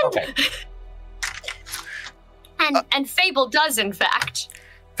my friend! Okay. And Fable does, in fact.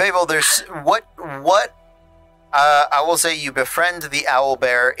 Fable, there's what I will say you befriend the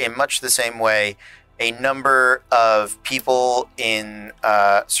owlbear in much the same way a number of people in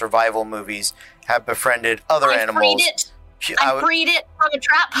survival movies have befriended other animals. I freed it from a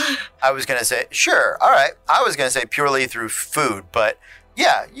trap. I was going to say, sure, all right. I was going to say purely through food, but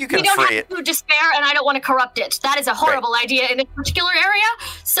yeah, you can free it. We don't have food to spare, and I don't want to corrupt it. That is a horrible idea in this particular area.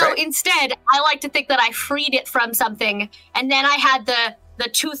 So instead, I like to think that I freed it from something, and then I had the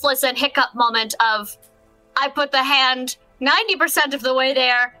toothless and hiccup moment of I put the hand 90% of the way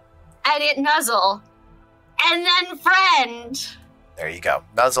there, and it nuzzle, and then friend. There you go.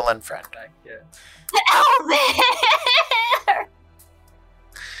 Nuzzle and friend. Yeah. Owlbear!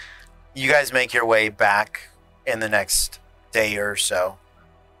 You guys make your way back in the next day or so,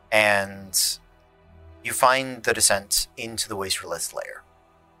 and you find the descent into the Wasterlith lair.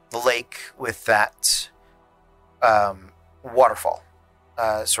 The lake with that waterfall,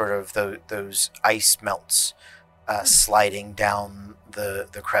 sort of those ice melts sliding down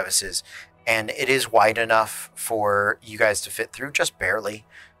the crevices. And it is wide enough for you guys to fit through, just barely,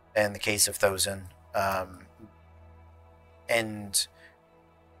 in the case of Thozen. And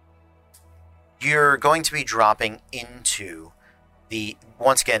you're going to be dropping into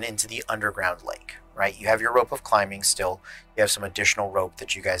once again, into the underground lake, right? You have your rope of climbing still. You have some additional rope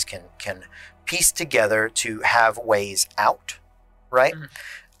that you guys can piece together to have ways out, right?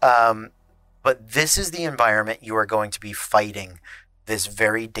 Mm-hmm. But this is the environment you are going to be fighting this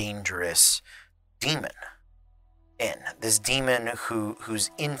very dangerous demon in. This demon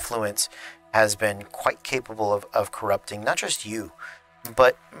whose influence has been quite capable of corrupting not just you,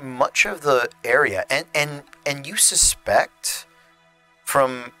 but much of the area. And you suspect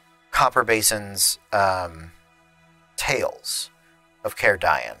from Copper Basin's tales of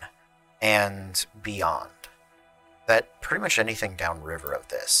Caer-Dion and beyond that pretty much anything downriver of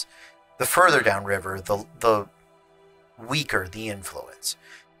this, the further downriver, the weaker the influence.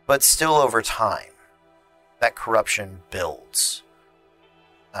 But still over time, that corruption builds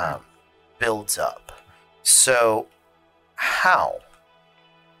up. So how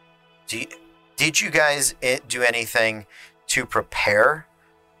did you guys do anything to prepare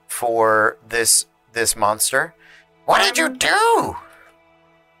for this monster? What did you do?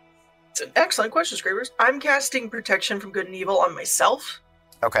 It's an excellent question, Screamers. I'm casting Protection from Good and Evil on myself.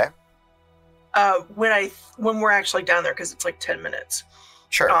 Okay. When we're actually down there, because it's like 10 minutes.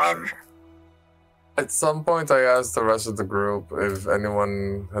 Sure. At some point, I asked the rest of the group if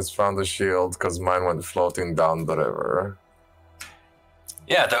anyone has found a shield, because mine went floating down the river.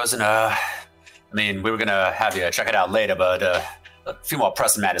 Yeah, that was we were going to have you check it out later, but a few more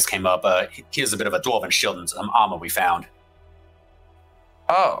pressing matters came up. Here's a bit of a dwarven shield and some armor we found.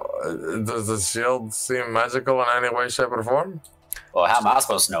 Oh, does the shield seem magical in any way, shape, or form? Well, how am I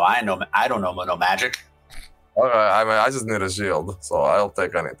supposed to know? I don't know no magic. Okay, I just need a shield, so I'll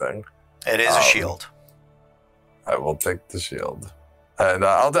take anything. It is a shield. I will take the shield. And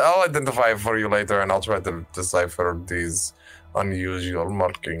I'll identify it for you later, and I'll try to decipher these unusual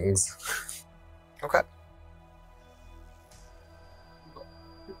markings. Okay.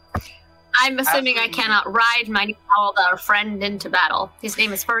 I'm assuming I cannot ride my new owlbear friend into battle. His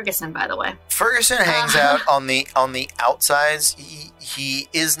name is Ferguson, by the way. Ferguson hangs out on the outsides. He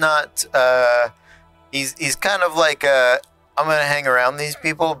is not. He's kind of like I'm gonna hang around these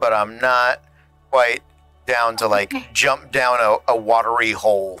people, but I'm not quite down to jump down a watery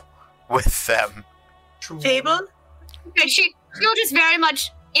hole with them. Fable? Okay, she'll just very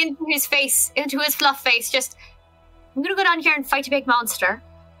much into his face, into his fluff face. Just, I'm gonna go down here and fight a big monster.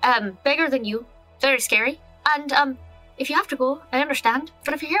 Bigger than you, very scary. And if you have to go, I understand.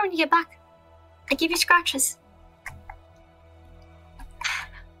 But if you're here when you get back, I give you scratches.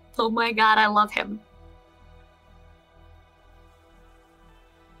 Oh my god, I love him.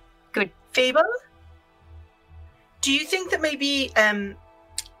 Good. Fable? Do you think that maybe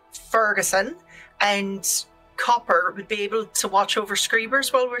Ferguson and Copper would be able to watch over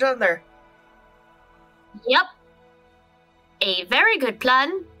Screamers while we're down there? Yep. A very good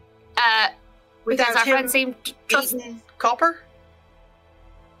plan. Because our friend seemed to trust Copper?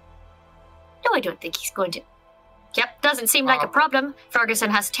 No, I don't think he's going to. Yep, doesn't seem like a problem. Ferguson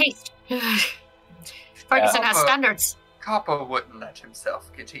has taste. Ferguson has standards. Copper wouldn't let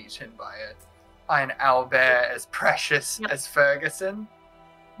himself get eaten by an owlbear as precious as Ferguson.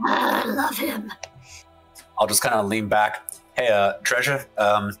 I love him. I'll just kind of lean back. Hey, Treasure,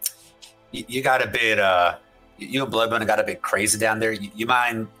 you got a bit, you and Bloodbone got a bit crazy down there. You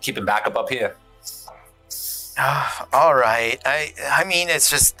mind keeping backup up here? All right. I mean, it's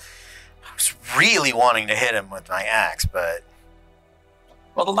just, I was really wanting to hit him with my axe, but...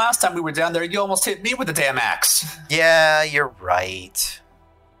 Well, the last time we were down there, you almost hit me with the damn axe. Yeah, you're right.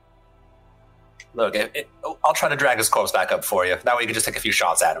 Look, I'll try to drag his corpse back up for you. That way you can just take a few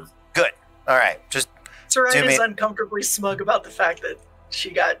shots at him. Good. All right. Just Sarai is uncomfortably smug about the fact that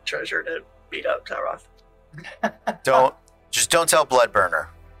she got Treasure to beat up Talroth. don't tell Bloodburner.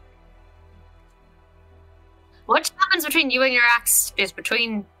 What happens between you and your axe is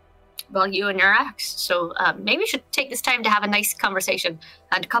between, well, you and your axe. So maybe we should take this time to have a nice conversation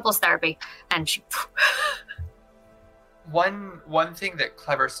and couples therapy. And she... One thing that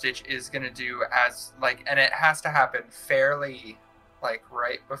Clever Stitch is going to do and it has to happen fairly,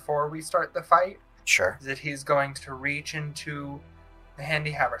 right before we start the fight. Sure. Is that he's going to reach into the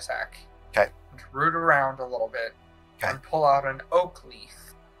handy haversack. Okay. And root around a little bit. Okay. And pull out an oak leaf.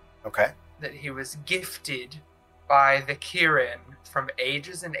 Okay. That he was gifted by the Kirin from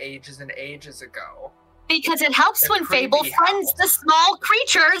ages and ages and ages ago. Because it helps when Fable friends the small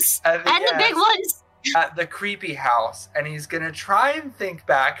creatures and the big ones. At the creepy house, and he's going to try and think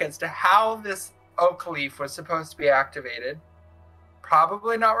back as to how this oak leaf was supposed to be activated.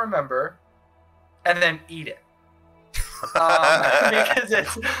 Probably not remember. And then eat it. Because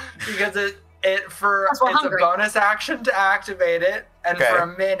it's a bonus action to activate it, and for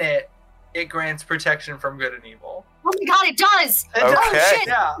a minute, it grants protection from good and evil. Oh my god, it does! Oh shit,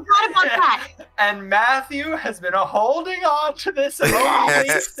 yeah. I forgot about that. And Matthew has been holding on to this oak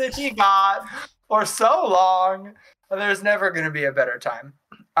leaf that he got for so long, and there's never going to be a better time.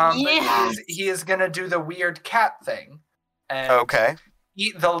 But he is going to do the weird cat thing. And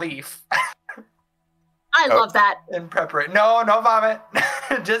eat the leaf. I love that. In preparation. No vomit.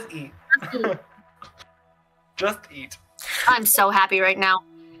 Just eat. Just eat. I'm so happy right now.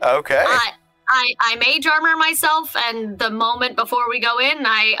 Okay. I mage armor myself, and the moment before we go in,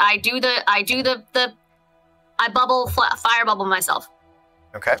 I fire bubble myself.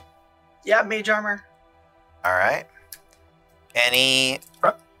 Okay. Yeah, mage armor. All right.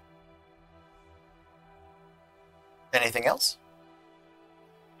 Anything else?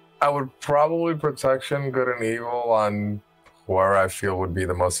 I would probably protection, good and evil on where I feel would be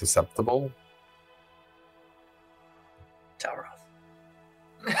the most susceptible.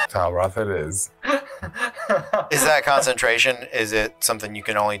 Talroth it is. Is that concentration? Is it something you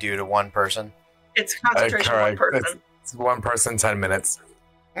can only do to one person? It's concentration one person. It's one person, 10 minutes.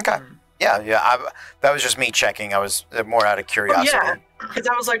 Okay. Yeah. That was just me checking. I was more out of curiosity. Yeah, because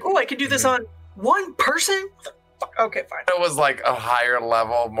I was like, I could do this on one person? Okay, fine. It was like a higher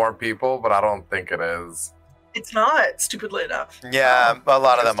level, more people, but I don't think it is. It's not, stupidly enough. Yeah, a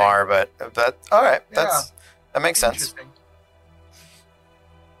lot of them are, but all right. That makes sense.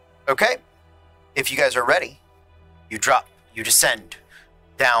 Okay. If you guys are ready, you descend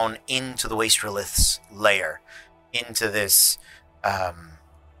down into the Wastrelith's lair, into this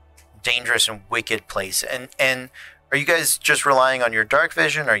dangerous and wicked place. And are you guys just relying on your dark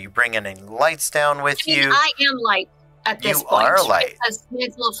vision? Are you bringing any lights down with you? I am light at this point. You are light. Because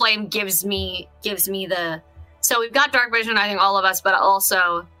Mantle of Flame gives me the... So we've got dark vision, I think all of us, but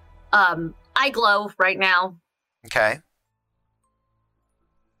also I glow right now. Okay.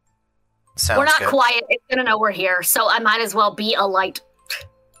 Sounds we're not good. quiet. It's going to know we're here, so I might as well be a light.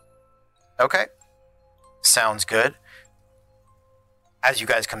 Okay. Sounds good. As you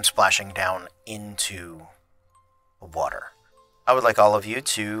guys come splashing down into the water, I would like all of you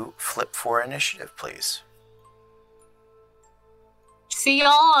to flip for initiative, please. See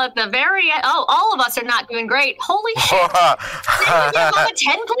y'all at the very end. Oh, all of us are not doing great. Holy shit. Can you give a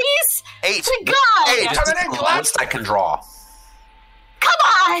 10, please? 8. To God. 8. It's the lowest I can draw. Come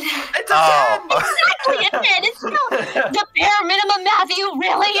on! It's a 10! Exactly a 10! It's still the bare minimum, Matthew,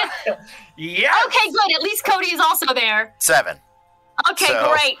 really? Yeah. Okay, good. At least Cody is also there. 7. Okay,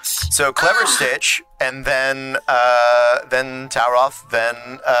 great. So Clever Stitch, and then Talroth,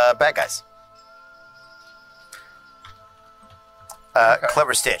 then Bad Guys.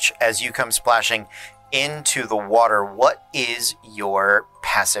 Clever Stitch, as you come splashing into the water, what is your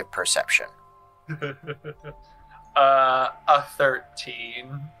passive perception? A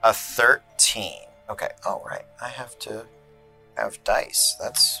 13. A 13. Okay. Oh, right. I have to have dice.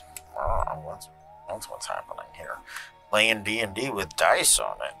 That's what's happening here. Playing D&D with dice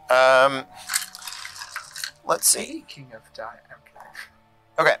on it. let's see. Speaking of die,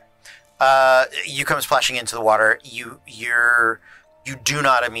 Okay. You come splashing into the water. You do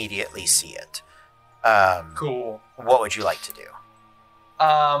not immediately see it. Cool. What would you like to do?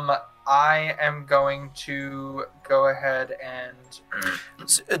 I am going to go ahead and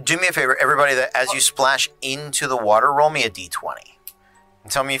Do me a favor, everybody. That as you splash into the water, roll me a d20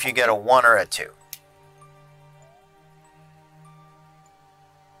 and tell me if you get a 1 or a 2.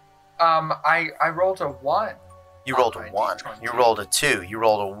 I rolled a 1. You rolled a 1. You rolled a 2. You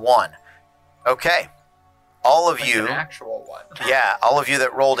rolled a 1. Okay. All of you, an actual 1. yeah, all of you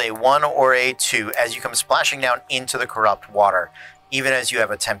that rolled a 1 or a 2, as you come splashing down into the corrupt water, even as you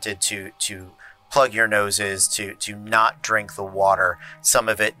have attempted to plug your noses to not drink the water, some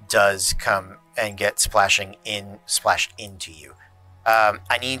of it does come and get splashed into you.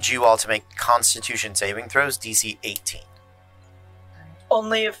 I need you all to make Constitution saving throws, DC 18.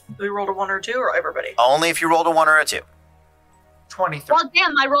 Only if we rolled a 1 or 2, or everybody? Only if you rolled a 1 or a 2. 23. Well,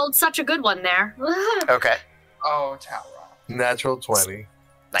 damn, I rolled such a good one there. Okay. Oh, Talroth. Natural 20.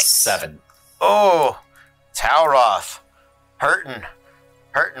 Nice. 7. Oh, Talroth. Hurting,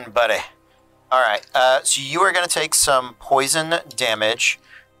 buddy. All right. So you are going to take some poison damage,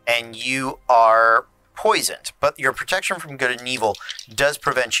 and you are poisoned. But your protection from good and evil does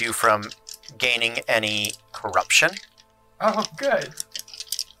prevent you from gaining any corruption. Oh, good.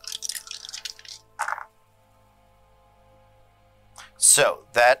 So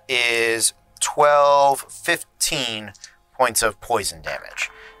that is 15 points of poison damage.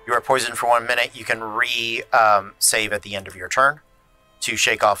 You are poisoned for 1 minute. You can save at the end of your turn to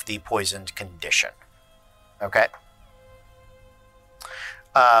shake off the poisoned condition. Okay.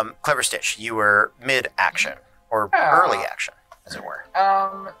 Clever Stitch, you were mid-action, or early action, as it were.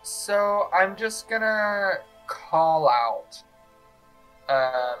 So I'm just gonna call out,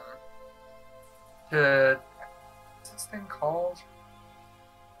 what's this thing called?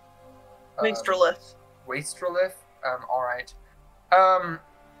 Wastrelith. Wastrelith? Alright.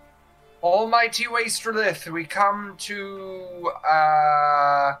 Almighty Wastrelith, we come to,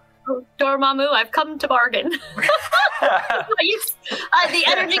 Dormammu, I've come to bargain. The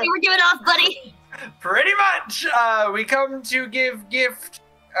energy you were giving off, buddy. Pretty much. We come to give gift.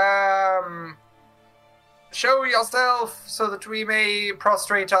 Show yourself so that we may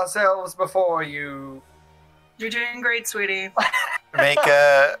prostrate ourselves before you. You're doing great, sweetie. Make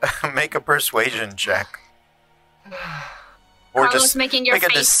a persuasion check. Or Carlos just making your make a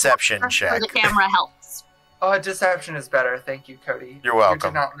face deception for check. the camera helps. Oh, deception is better. Thank you, Cody. You're welcome.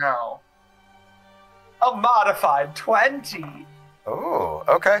 You did not know. A modified 20. Oh,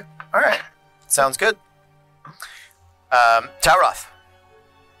 okay. All right. Sounds good. Talroth.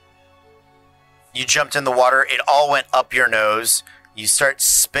 You jumped in the water. It all went up your nose. You start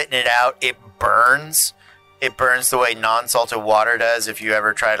spitting it out. It burns. It burns the way non-salted water does if you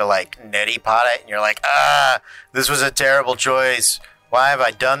ever try to, neti pot it. And you're like, this was a terrible choice. Why have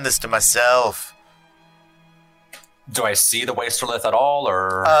I done this to myself? Do I see the Wastrelith at all,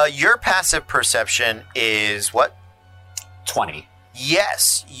 or...? Your passive perception is what? 20.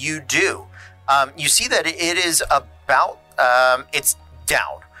 Yes, you do. You see that it is about... it's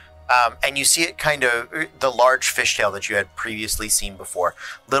down. And you see it kind of... the large fishtail that you had previously seen before.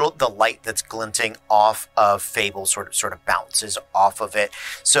 The light that's glinting off of Fable sort of bounces off of it.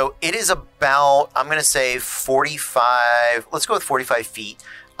 So it is about, I'm going to say 45... Let's go with 45 feet.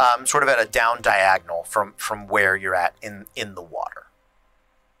 Sort of at a down diagonal from where you're at in the water.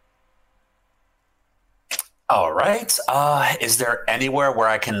 All right. Is there anywhere where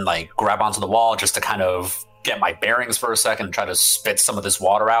I can grab onto the wall just to kind of get my bearings for a second and try to spit some of this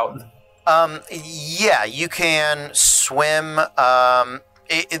water out? Yeah, you can swim.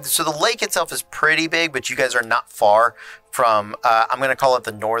 So the lake itself is pretty big, but you guys are not far from. I'm going to call it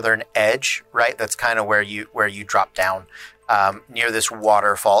the northern edge, right? That's kind of where you drop down. Near this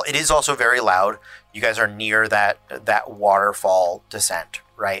waterfall. It is also very loud. You guys are near that waterfall descent,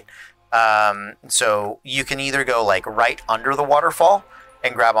 right? So you can either go right under the waterfall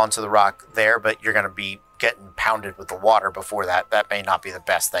and grab onto the rock there, but you're going to be getting pounded with the water before that. That may not be the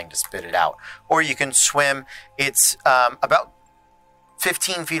best thing to spit it out. Or you can swim. It's about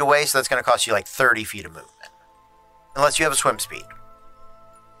 15 feet away, so that's going to cost you 30 feet of movement. Unless you have a swim speed.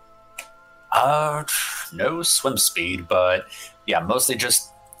 No swim speed, but yeah, mostly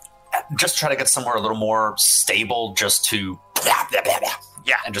just try to get somewhere a little more stable, just to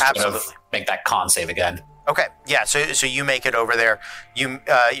yeah, and just absolutely sort of make that con save again. Okay, yeah, so you make it over there. You're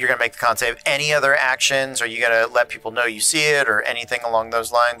gonna make the con save. Any other actions? Are you gonna let people know you see it, or anything along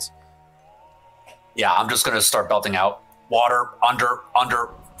those lines? Yeah, I'm just gonna start belting out water under,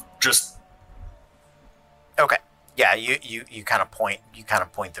 just. Okay. Yeah, you kind of point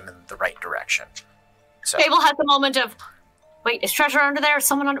them in the right direction. So Fable has the moment of, wait, is treasure under there? Is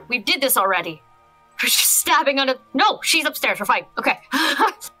someone under? We did this already. She's stabbing under. No, she's upstairs. We're fine. Okay.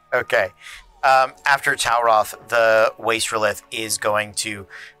 Okay. After Talroth, the Wastrelith is going to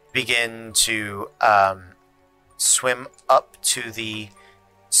begin to swim up to the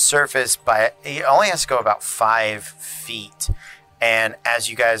surface by. It only has to go about 5 feet. And as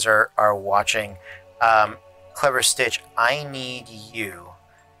you guys are watching, Clever Stitch, I need you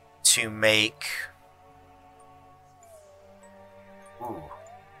to make.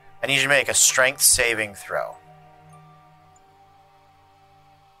 I need you to make a strength saving throw.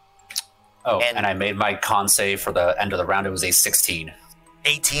 Oh, and I made my con save for the end of the round. It was a 16.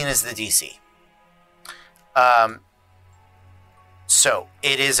 18 is the DC. So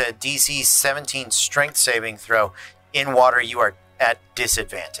it is a DC 17 strength saving throw. In water, you are at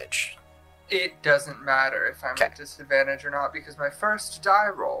disadvantage. It doesn't matter if I'm at disadvantage or not, because my first die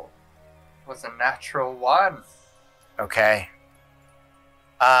roll was a natural 1. Okay.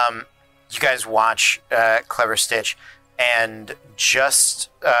 You guys watch Clever Stitch, and just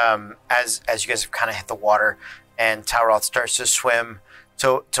as you guys have kind of hit the water, and Talroth starts to swim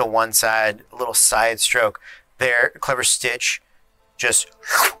to one side, a little side stroke, there, Clever Stitch just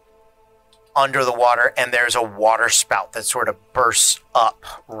under the water, and there's a water spout that sort of bursts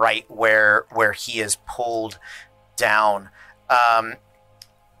up right where he is pulled down.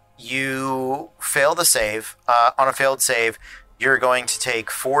 You fail the save. On a failed save, you're going to take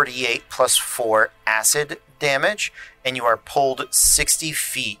 4d8 plus 4 acid damage, and you are pulled 60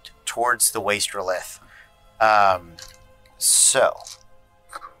 feet towards the Wastrelith. So.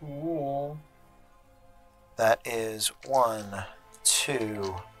 Cool. That is 1,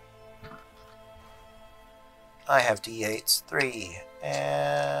 2. I have d8s, 3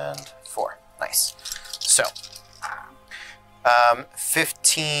 and 4. Nice. So.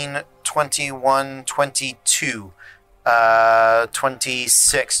 15, 21, 22.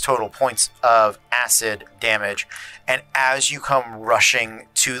 26 total points of acid damage, and as you come rushing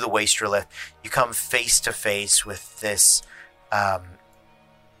to the Wastrelith, you come face to face with this.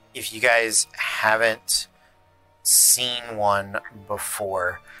 If you guys haven't seen one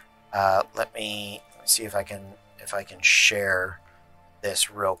before, let me see if I can share this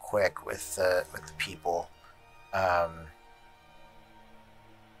real quick with the people.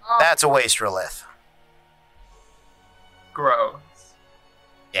 That's a Wastrelith. Gross.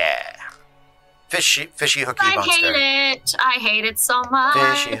 Yeah. Fishy hooky monster. I hate it so much.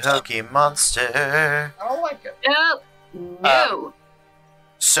 Fishy hooky monster. I don't like it. No.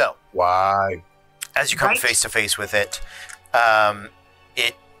 So, why? As you come face to face with it,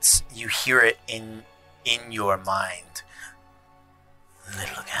 you hear it in your mind.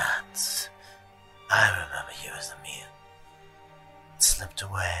 Little cats, I remember you as the meal. It slipped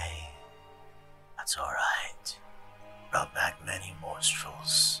away. That's all right. Brought back many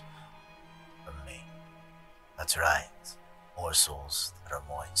morsels from me. That's right. Morsels that are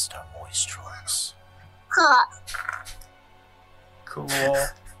moist are moistrels. Cool.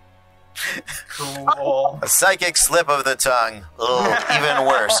 Cool. A psychic slip of the tongue. Ugh, even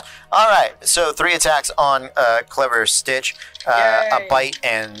worse. All right, so 3 attacks on Clever Stitch. A bite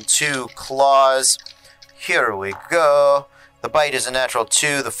and 2 claws. Here we go. The bite is a natural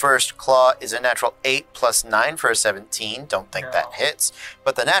 2. The first claw is a natural 8 plus 9 for a 17. Don't think that hits.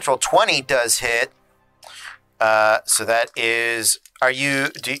 But the natural 20 does hit. So that is... Are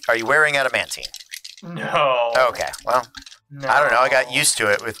you wearing adamantine? No. Okay, well... No. I don't know. I got used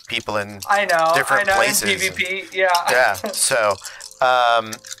to it with people in different places. In PvP, yeah. Yeah. So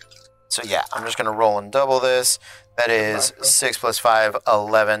yeah, I'm just going to roll and double this. That is 6 plus 5,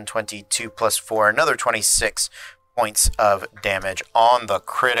 11, 22 plus 4, another 26 points of damage on the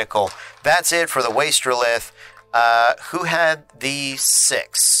critical. That's it for the Wastrelith. Who had the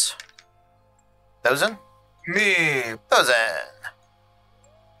 6? Thozen? Me. Thozen.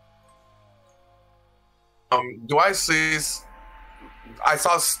 Do I see? I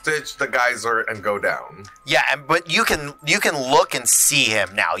saw Stitch the geyser and go down. Yeah, but you can look and see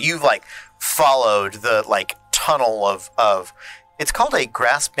him now. You've followed the tunnel of. It's called a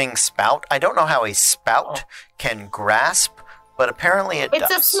grasping spout. I don't know how a spout can grasp, but apparently it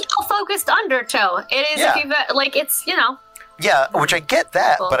does. It's a small-focused undertow. It is if you've it's Yeah, which I get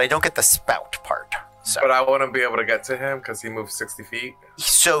that, but I don't get the spout part. So. But I wouldn't be able to get to him because he moves 60 feet.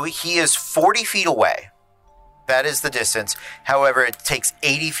 So he is 40 feet away. That is the distance. However, it takes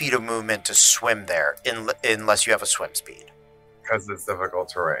 80 feet of movement to swim there, unless you have a swim speed. Because it's difficult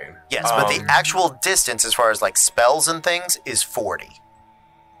terrain. Yes, but the actual distance, as far as spells and things, is 40.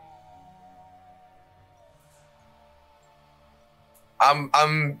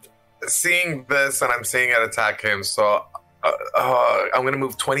 I'm seeing this and I'm seeing it attack him. So I'm gonna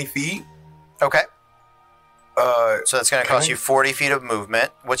move 20 feet. Okay. So that's gonna cost you 40 feet of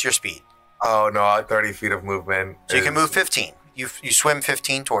movement. What's your speed? Oh no, 30 feet of movement. So you can move 15. You swim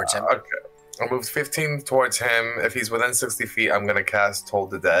 15 towards him. Okay. I moved 15 towards him. If he's within 60 feet, I'm gonna cast Toll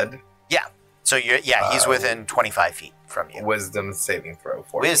the Dead. Yeah. So he's within 25 feet from you. Wisdom saving throw.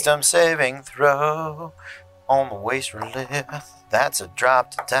 Wisdom saving throw on the waist relief. That's a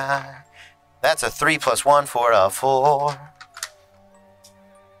drop to die. That's a 3 + 1 for a 4.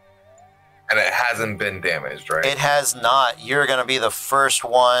 And it hasn't been damaged, right? It has not. You're going to be the first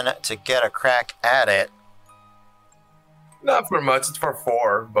one to get a crack at it. Not for much. It's for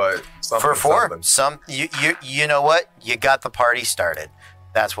 4, but something. For 4? You know what? You got the party started.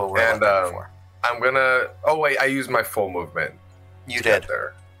 That's what we're looking for. I'm gonna. Oh wait, I used my full movement. You did.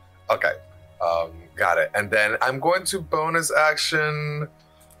 There. Okay. Got it. And then I'm going to bonus action.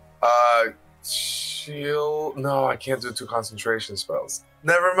 Shield. No, I can't do 2 concentration spells.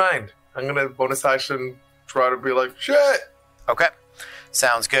 Never mind. I'm gonna bonus action try to be like shit. Okay.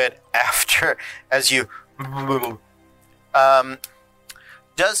 Sounds good. As you.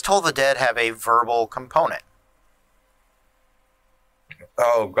 Does Toll the Dead have a verbal component?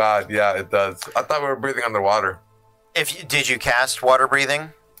 Oh god, yeah, it does. I thought we were breathing underwater. Did you cast water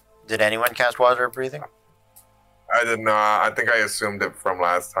breathing? Did anyone cast water breathing? I did not. I think I assumed it from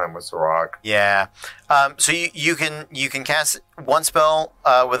last time with Sirach. Yeah. So you can cast one spell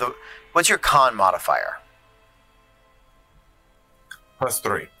with a. What's your con modifier?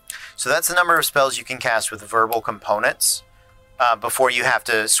 +3. So that's the number of spells you can cast with verbal components before you have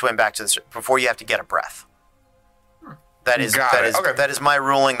to swim back to before you have to get a breath. That is my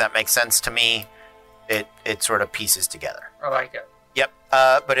ruling. That makes sense to me. It sort of pieces together. I like it. Yep.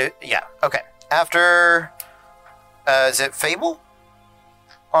 Okay. After, is it Fable?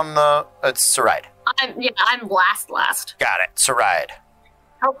 It's Saride. I'm last. Got it. Saride.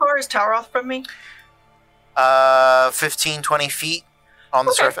 How far is Tauroth from me? 15, 20 feet on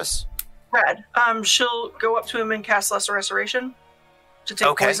the surface. Rad. She'll go up to him and cast Lesser Restoration to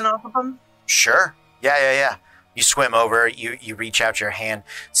take poison off of him. Sure. Yeah. You swim over, you reach out your hand.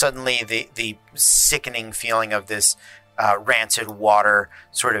 Suddenly, the sickening feeling of this rancid water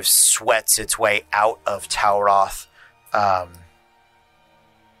sort of sweats its way out of Tauroth.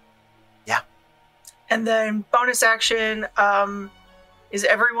 Yeah. And then bonus action, is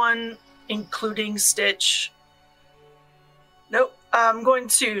everyone, including Stitch? Nope. I'm going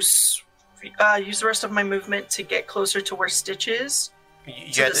to use the rest of my movement to get closer to where Stitch is.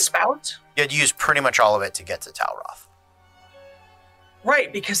 To the spout? You had to use pretty much all of it to get to Tauroth.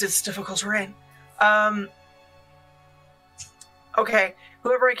 Right, because it's difficult terrain. Okay,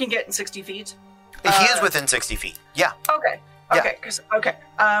 whoever I can get in 60 feet. He is within 60 feet. Yeah. Okay.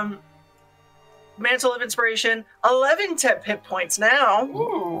 Mantle of Inspiration, 11 hit points now.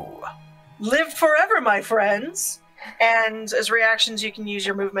 Ooh. Live forever, my friends. And as reactions, you can use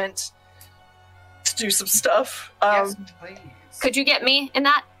your movement to do some stuff. Yes, please. Could you get me in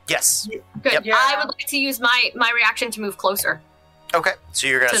that? Yes. Good. Yep. Yeah. I would like to use my reaction to move closer. Okay, so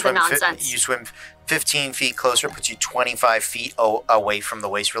you're going to swim. Nonsense. You swim 15 feet closer, puts you 25 feet away from the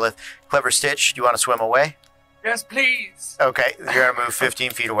waste relief. Clever Stitch, do you want to swim away? Yes, please. Okay, you're going to move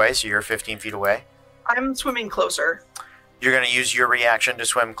 15 feet away, so you're 15 feet away. I'm swimming closer. You're going to use your reaction to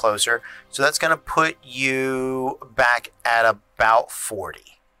swim closer, so that's going to put you back at about 40.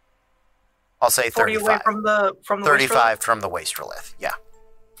 I'll say 40 35. away from the 35 from the waste relief. Yeah.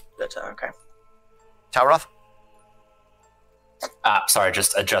 That's okay. Tauroth? Sorry,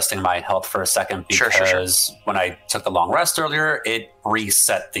 just adjusting my health for a second because sure. When I took the long rest earlier, it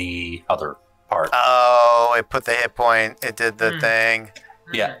reset the other part. Oh, it put the hit point. It did the thing.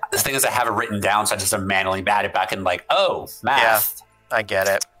 Yeah, the thing is I have it written down, so I just manually add it back and math. Yeah, I get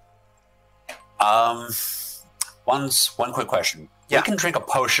it. One quick question. Yeah. We can drink a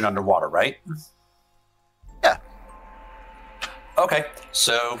potion underwater, right? Yeah. Okay,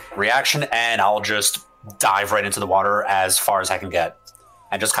 so reaction, and I'll just dive right into the water as far as I can get.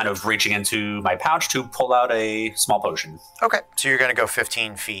 And just kind of reaching into my pouch to pull out a small potion. Okay, so you're going to go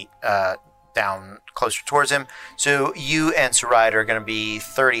 15 feet down closer towards him. So you and Saride are going to be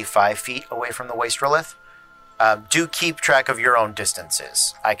 35 feet away from the waste relief. Do keep track of your own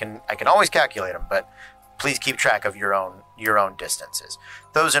distances. I can always calculate them, but please keep track of your own distances.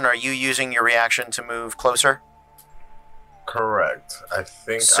 Thosen, are you using your reaction to move closer? Correct. I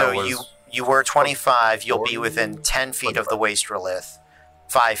think so. You were 25. You'll be within 10 feet of the waste relief,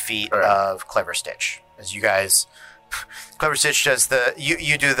 5 feet of Clever Stitch. As you guys, Clever Stitch does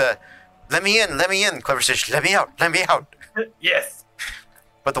you do the let me in, Clever Stitch, let me out. Yes.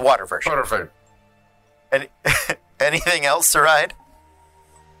 But the water version. Perfect. Anything else to ride?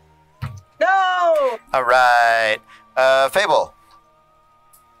 No! All right. Fable.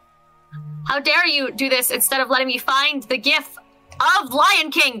 How dare you do this instead of letting me find the gif of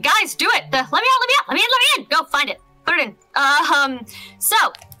Lion King? Guys, do it. Let me in. Go find it. Put it in. So,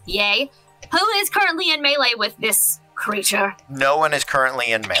 yay. Who is currently in melee with this creature? No one is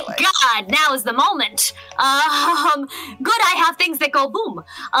currently in melee. God, now is the moment. Good, I have things that go boom.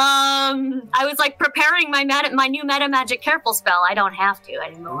 I was like preparing my new meta magic careful spell. I don't have to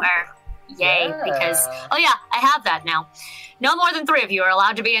anymore. Yay, because, oh yeah, I have that now. No more than 3 of you are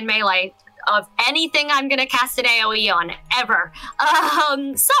allowed to be in melee of anything I'm going to cast an AoE on, ever.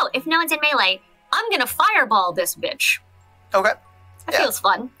 So, if no one's in melee, I'm going to fireball this bitch. Okay. That feels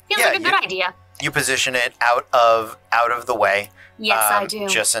fun. Feels like a good idea. You position it out of the way. Yes, I do.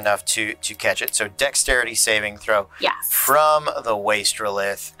 Just enough to catch it. So dexterity saving throw. Yes. From the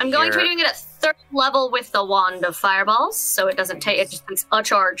Wastrelith. I'm going to be doing it at 3rd level with the Wand of Fireballs, so it doesn't take, it just takes a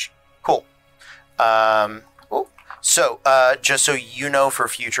charge. Cool. So, just so you know for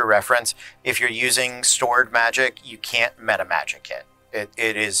future reference, if you're using stored magic, you can't meta magic it.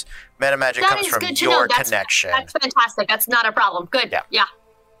 It is meta magic comes from your connection. That's fantastic. That's not a problem. Good. Yeah.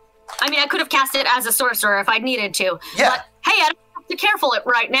 I mean, I could have cast it as a sorcerer if I needed to. Yeah. But hey, I don't have to careful it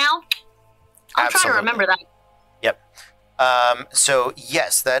right now. I'll try to remember that. Yep. So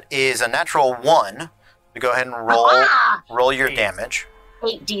yes, that is a natural 1. So go ahead and roll your damage.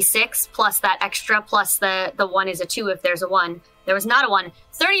 8d6 plus that extra plus the 1 is a 2 if there's a 1. There was not a 1.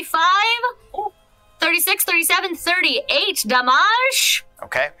 35, 36, 37, 38 damage.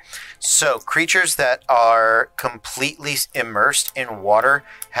 Okay. So creatures that are completely immersed in water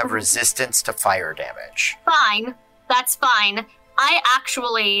have resistance to fire damage. Fine. That's fine. I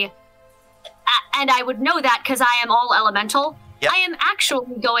actually, and I would know that because I am all elemental. Yep. I am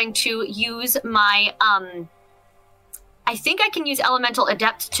actually going to use my, I think I can use Elemental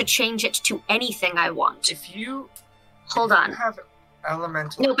Adept to change it to anything I want. If you have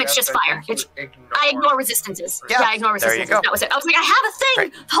Elemental Nope, it's just fire. I ignore resistances. Yeah, I ignore resistances. There you go. That was it. I was like, I have a thing.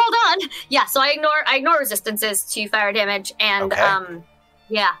 Right. Hold on. Yeah, so I ignore resistances to fire damage and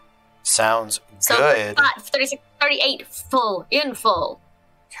yeah. Sounds so good. 36, 38 full.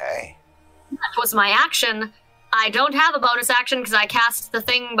 Okay. That was my action. I don't have a bonus action because I cast the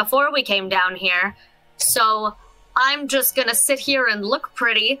thing before we came down here. So I'm just gonna sit here and look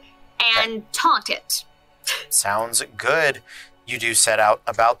pretty and taunt it. Sounds good. You do set out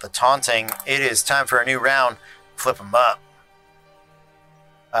about the taunting. It is time for a new round. Flip them up.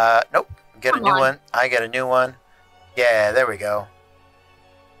 Nope. Get a new one. I get a new one. Yeah, there we go.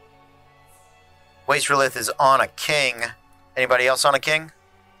 Wastrelith is on a king. Anybody else on a king?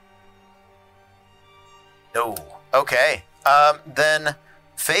 No. Okay. Then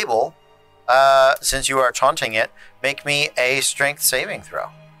Fable, since you are taunting it, make me a strength saving throw.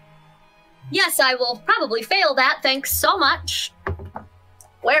 Yes, I will probably fail that. Thanks so much.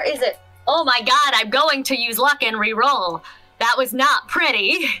 Where is it? Oh my god, I'm going to use luck and re-roll. That was not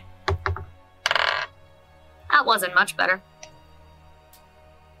pretty. That wasn't much better.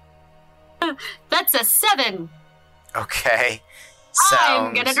 That's a 7. Okay.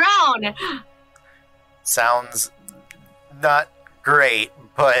 I'm gonna drown. Sounds not great,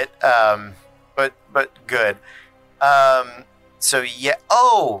 but good. So yeah.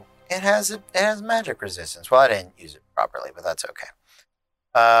 Oh, it has magic resistance. Well, I didn't use it properly, but that's okay.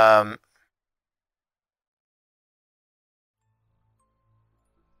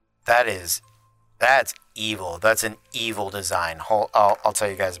 That's evil. That's an evil design. I'll tell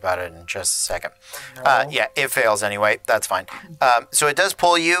you guys about it in just a second. Yeah, it fails anyway. That's fine. So it does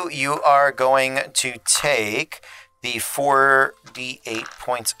pull you. You are going to take the 4d8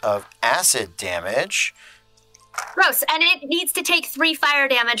 points of acid damage. Gross. And it needs to take 3 fire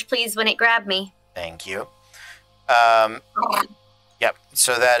damage, please, when it grabbed me. Thank you. Yep.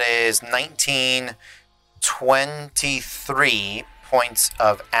 So that is 23 points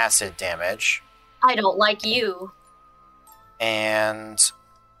of acid damage. I don't like you. And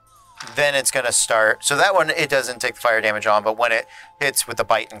then it's going to start. So that one, it doesn't take the fire damage on, but when it hits with the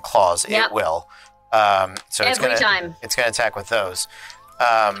bite and claws, it will. So it's going to attack with those.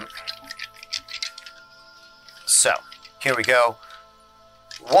 So here we go.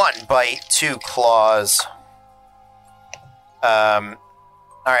 1 bite, 2 claws. All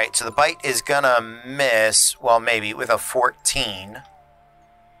right, so the bite is gonna miss. Well, maybe with a 14.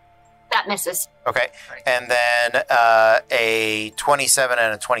 That misses. Okay, and then a 27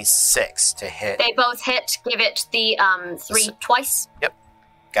 and a 26 to hit. They both hit. Give it the 3 twice. Yep,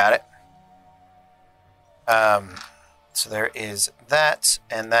 got it. So there is that,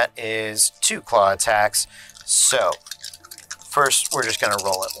 and that is 2 claw attacks. So first, we're just going to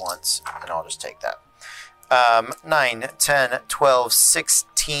roll it once, and I'll just take that. 9, 10, 12,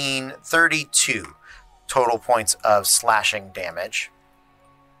 16, 32 total points of slashing damage.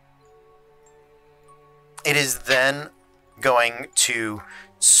 It is then going to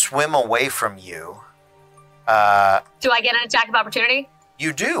swim away from you. Do I get an attack of opportunity?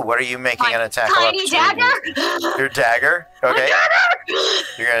 You do. What are you making an attack of tiny opportunity? dagger? Your dagger? Okay. Dagger!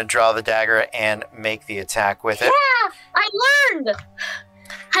 You're going to draw the dagger and make the attack with it. Yeah, I learned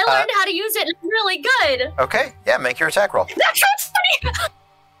how to use it really good. Okay. Yeah, make your attack roll. That's funny. I'm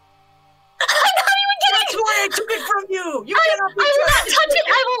not even kidding. That's why I took it from you. You I cannot be will not touch it.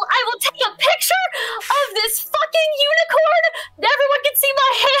 I will take a picture of this fucking unicorn. Everyone can see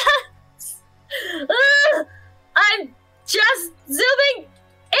my hands. I'm just zooming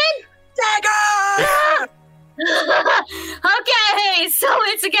in. Dagger! Okay, so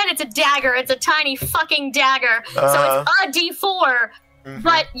it's a dagger. It's a tiny fucking dagger. So it's a D4. Mm-hmm.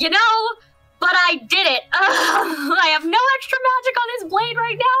 But but I did it. I have no extra magic on this blade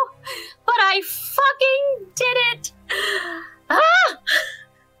right now, but I fucking did it.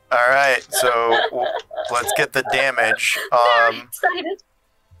 All right, so let's get the damage. Very excited.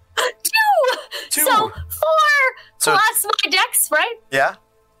 2. 2. So 4 So- plus my dex, right? Yeah.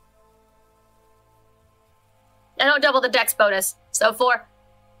 I don't double the dex bonus. So 4.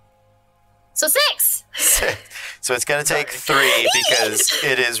 So 6. So it's going to take 3 because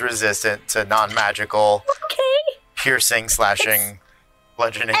it is resistant to non-magical Okay. piercing, slashing,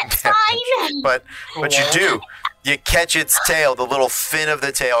 bludgeoning That's damage. fine. But you do. You catch its tail. The little fin of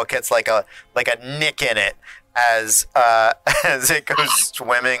the tail gets like a nick in it as it goes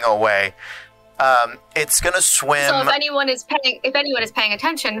swimming away. It's going to swim. So if anyone is paying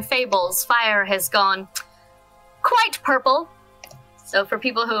attention, Fable's fire has gone quite purple. So for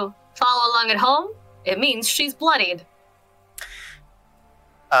people who follow along at home, it means she's bloodied.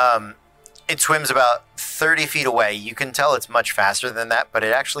 It swims about 30 feet away. You can tell it's much faster than that, but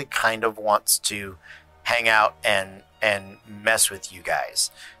it actually kind of wants to hang out and mess with you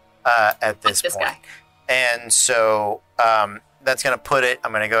guys at this point. Guy. And so that's going to put it,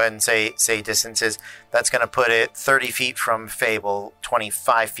 I'm going to go ahead and say distances. That's going to put it 30 feet from Fable,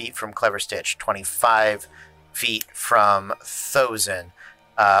 25 feet from Clever Stitch, 25 feet from Thozen,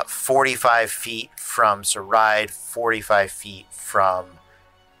 45 feet from Saride, 45 feet from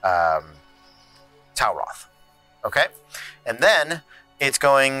Talroth. Okay? And then it's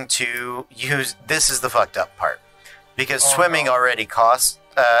going to use, this is the fucked up part, because swimming already costs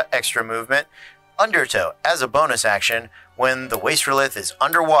extra movement. Undertow, as a bonus action, when the Wastrelith is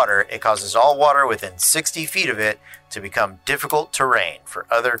underwater, it causes all water within 60 feet of it to become difficult terrain for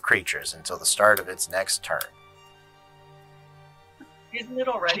other creatures until the start of its next turn. Isn't it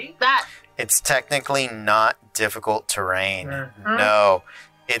already? It's technically not difficult terrain. Mhm. No.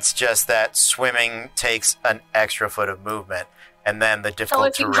 It's just that swimming takes an extra foot of movement, and then the So difficult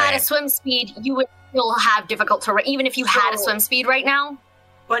if you terrain. had a swim speed, you would still have difficult terrain, even if you had a swim speed right now?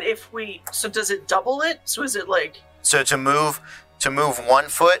 But so does it double it? So is it like... So to move 1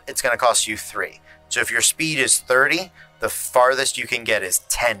 foot, it's going to cost you 3. So if your speed is 30, the farthest you can get is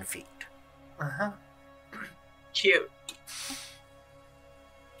 10 feet. Uh-huh. Cute.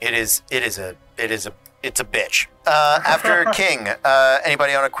 It's a bitch. After King,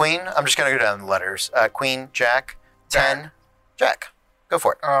 anybody on a queen? I'm just going to go down the letters. Queen, Jack, 10, Jack. Go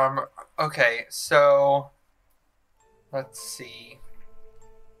for it. Okay, so let's see.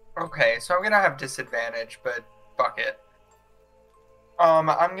 Okay, so I'm gonna have disadvantage, but fuck it. I'm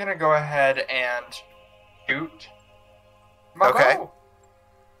gonna go ahead and shoot my bow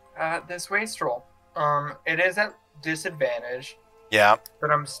at this wastrel. It is at disadvantage, Yeah. but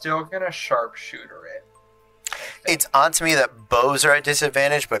I'm still gonna sharpshooter it. It's odd to me that bows are at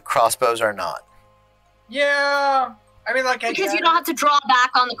disadvantage, but crossbows are not. Yeah, I mean, like, Because you don't have to draw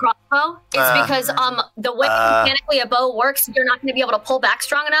back on the crossbow. It's because the way mechanically a bow works, you're not going to be able to pull back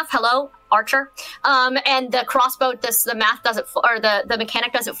strong enough. Hello, archer. And the crossbow, the math does it, or the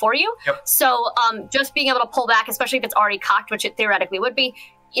mechanic does it for you. Yep. So just being able to pull back, especially if it's already cocked, which it theoretically would be,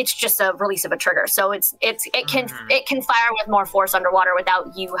 it's just a release of a trigger. So it can fire with more force underwater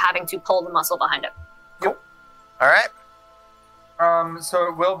without you having to pull the muscle behind it. All right. So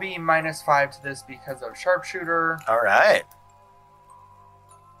it will be -5 to this because of sharpshooter. All right.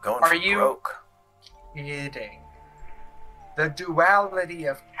 Going Are for you- broke. Kidding. The duality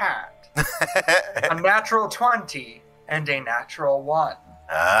of cat. A natural 20 and a natural 1.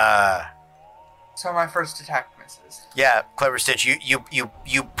 Ah. So my first attack misses. Yeah, Clever Stitch,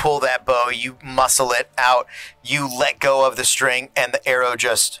 you pull that bow, you muscle it out, you let go of the string, and the arrow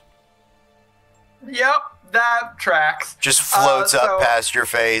just Yep, that tracks. floats up past your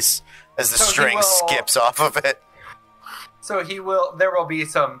face as the string skips off of it. So there will be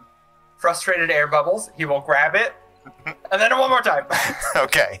some frustrated air bubbles. He will grab it, and then one more time.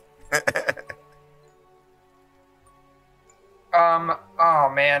 Okay. Oh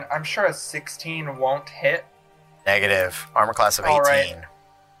man, I'm sure a 16 won't hit. Negative. Armor class of 18. All right.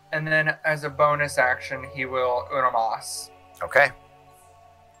 And then as a bonus action, he will Unamas. Okay.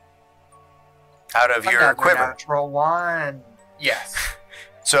 Out of your quiver. Natural 1. Yes.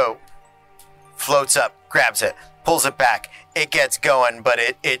 So, floats up, grabs it, pulls it back. It gets going, but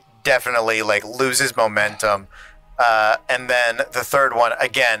it definitely like loses momentum. And then the third one,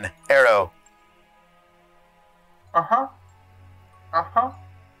 again, arrow. Uh-huh.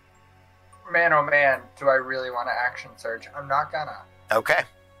 Man, oh man, do I really want to action surge? I'm not gonna. Okay.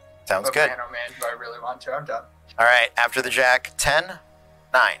 Sounds But good. Man, oh man, do I really want to? I'm done. All right, after the jack, 10,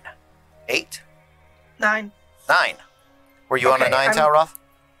 9, 8, 9. 9. Were you on a Okay, 9, I'm- Talroth?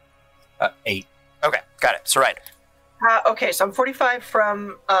 8. Okay, got it. So right. Okay, so I'm 45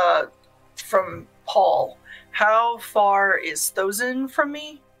 from Paul. How far is Thosin from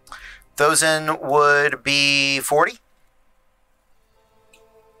me? Thosin would be 40.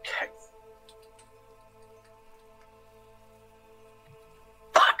 Okay.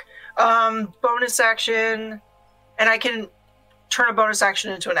 Fuck. Bonus action, and I can turn a bonus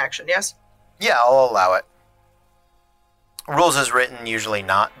action into an action. Yes. Yeah, I'll allow it. Rules as written, usually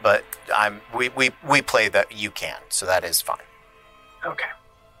not, but we play that you can, so that is fine. Okay.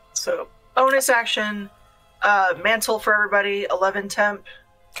 So bonus action, mantle for everybody, 11 temp.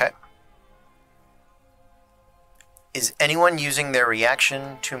 Okay. Is anyone using their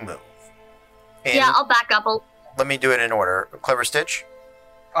reaction to move? Yeah, I'll back up. Let me do it in order. Clever Stitch?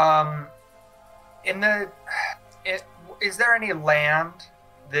 Is there any land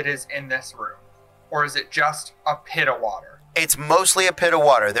that is in this room? Or is it just a pit of water? It's mostly a pit of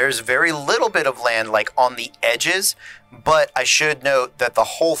water. There's very little bit of land like on the edges, but I should note that the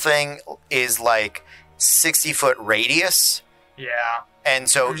whole thing is like 60-foot radius. Yeah. And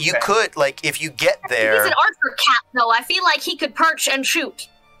so you Okay. could, like, if you get He's there... an archer cat, though. I feel like he could perch and shoot.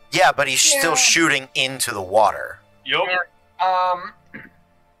 Yeah, but he's Yeah. still shooting into the water. Yup.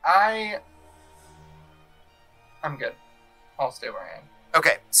 I'm good. I'll stay where I am.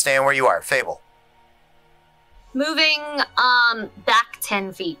 Okay, staying where you are. Fable. Moving back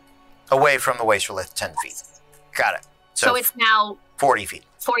 10 feet. Away from the Wastrelith, 10 feet. Got it. So it's now 40 feet.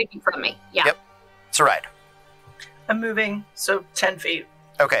 40 feet from me. Yeah. Yep. It's a ride. I'm moving, so 10 feet.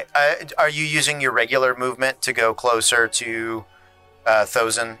 Okay, are you using your regular movement to go closer to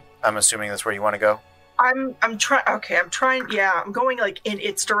Thosin? I'm assuming that's where you want to go. I'm trying. Okay, I'm trying. Yeah, I'm going like in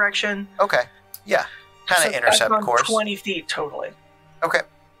its direction. Okay, yeah. Kind of So intercept I've gone course. 20 feet totally. Okay,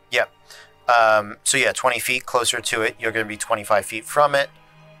 yep. So yeah, 20 feet closer to it. You're going to be 25 feet from it.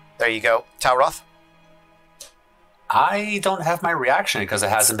 There you go. Talroth? I don't have my reaction because it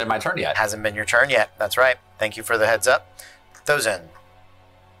hasn't been my turn yet. Hasn't been your turn yet. That's right. Thank you for the heads up. Thosin.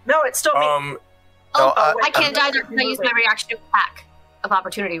 No, it's still me. No, I can't either because I use my reaction to attack of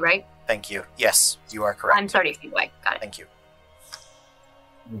opportunity, right? Thank you. Yes, you are correct. I'm 30 feet away. Got it. Thank you.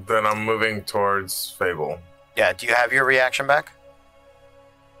 Then I'm moving towards Fable. Yeah, do you have your reaction back?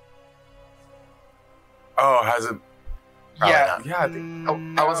 Oh, has it? Probably yeah. not. Yeah, I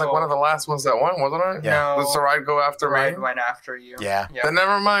think I was like one of the last ones that went, wasn't I? Yeah. No. Did Sarai go after Ride me? went after you. Yeah. Yep. Then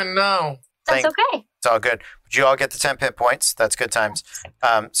never mind. No. That's Thank- okay. It's all good. But you all get the 10 hit points. That's good times.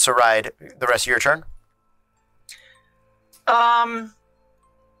 Saride, the rest of your turn? I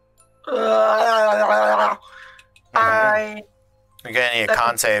You're going to need a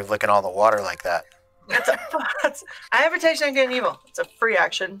con save licking all the water like that. I have protection on good and evil. It's a free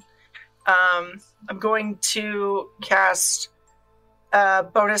action. I'm going to cast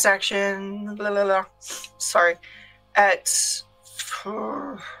bonus action. Sorry, at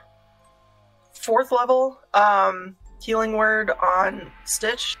 4th level. Healing word on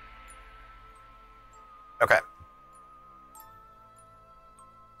Stitch. Okay.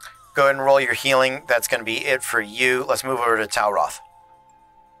 Go ahead and roll your healing. That's going to be it for you. Let's move over to Talroth.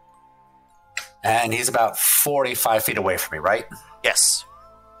 And he's about 45 feet away from me, right? Yes.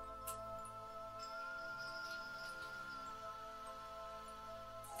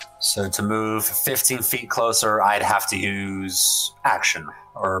 So to move 15 feet closer, I'd have to use action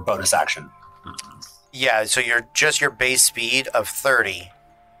or bonus action. Yeah, so you're just your base speed of 30.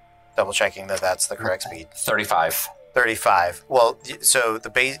 Double checking that that's the correct speed. 35. 35. Well, so the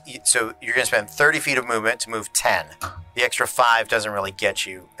base. So you're going to spend 30 feet of movement to move 10. The extra 5 doesn't really get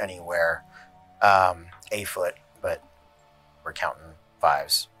you anywhere. A foot, but we're counting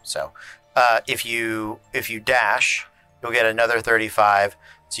 5s. So if you dash, you'll get another 35.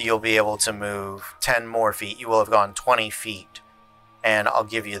 So you'll be able to move 10 more feet. You will have gone 20 feet, and I'll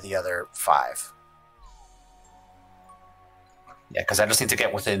give you the other 5. Yeah, because I just need to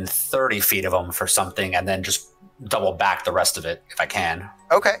get within 30 feet of them for something, and then just double back the rest of it if I can.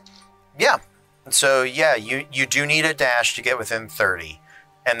 Okay. Yeah. So yeah, you do need a dash to get within 30,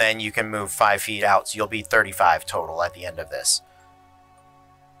 and then you can move 5 feet out, so you'll be 35 total at the end of this.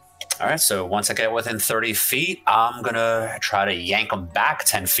 All right, so once I get within 30 feet, I'm going to try to yank them back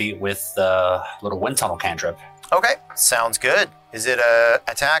 10 feet with the little wind tunnel cantrip. Okay, sounds good. Is it a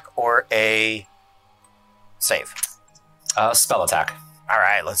attack or a save? Spell attack. All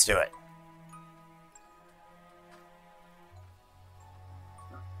right, let's do it.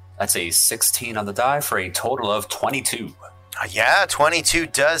 That's a 16 on the die for a total of 22. Yeah, 22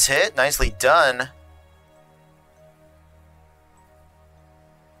 does hit. Nicely done.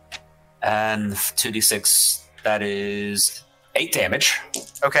 And 2d6, that is 8 damage.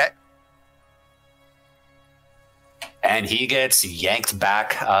 Okay. And he gets yanked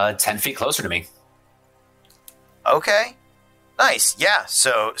back 10 feet closer to me. Okay. Nice. Yeah.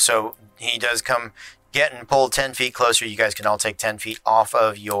 So he does come get and pull 10 feet closer. You guys can all take 10 feet off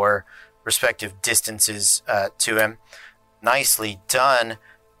of your respective distances to him. Nicely done.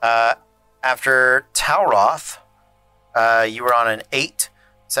 After Talroth, you were on an 8,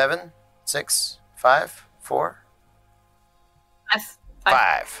 7, 6, 5, 4?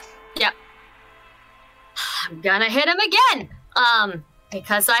 5. Yep. I'm gonna hit him again.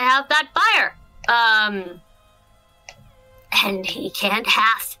 Because I have that fire. And he can't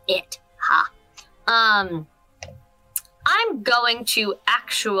half it. Ha. I'm going to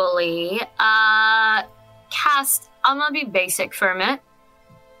actually cast. I'm gonna be basic for a minute.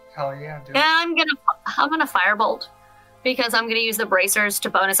 Hell yeah, dude. And I'm gonna firebolt because I'm gonna use the bracers to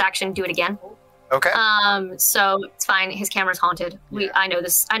bonus action do it again. Okay. So it's fine. His camera's haunted. Yeah. I know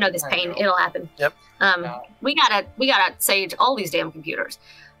this pain. know. It'll happen. Yep. We gotta sage all these damn computers.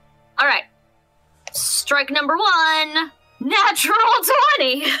 All right. Strike number 1. Natural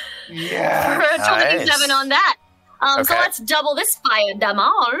 20. Yeah. For a 27 Nice. on that. So Okay. let's double this fire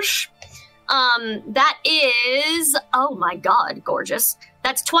damage. That is, oh my god, gorgeous.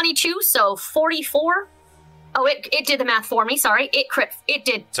 That's 22, so 44. Oh, it did the math for me, sorry. It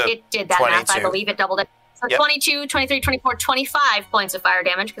did that math, I 22. believe. It doubled it. So Yep. 22, 23, 24, 25 points of fire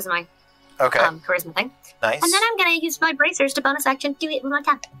damage because of my Okay. charisma thing. Nice. And then I'm going to use my bracers to bonus action do it one more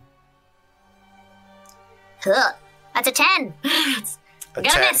time. Huh. That's a 10. A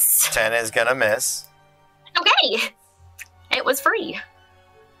Gonna miss. 10 is gonna miss. Okay. It was free.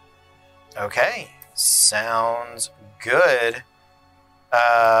 Okay. Sounds good.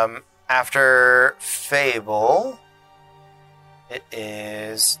 After Fable, it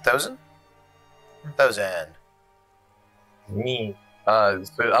is Thozen? Thozen. Me.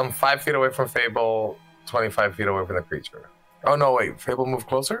 So I'm 5 feet away from Fable, 25 feet away from the creature. Oh no, wait. Fable moved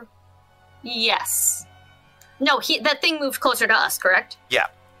closer? Yes. No, that thing moved closer to us, correct? Yeah.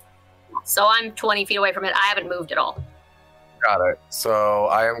 So I'm 20 feet away from it. I haven't moved at all. Got it. So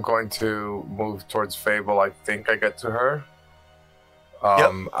I am going to move towards Fable. I think I get to her.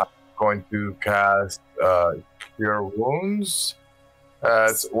 I'm going to cast Cure Wounds.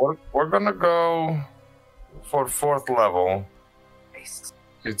 We're gonna go for 4th level.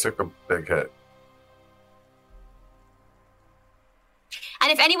 You took a big hit.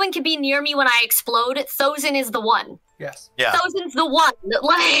 And if anyone can be near me when I explode, Thozen is the one. Yes. Yeah. Thozen's the one.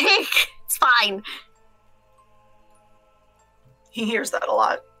 Like, it's fine. He hears that a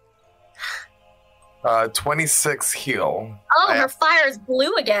lot. 26 heal. Oh, her fire is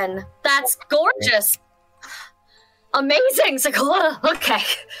blue again. That's gorgeous. Amazing, Sequoia. Okay.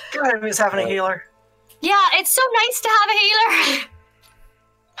 God, I miss having a healer. Yeah, it's so nice to have a healer.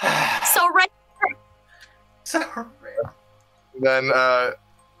 So right. So Then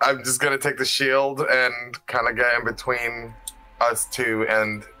I'm just gonna take the shield and kind of get in between us two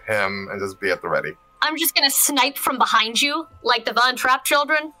and him and just be at the ready. I'm just gonna snipe from behind you, like the Von Trapp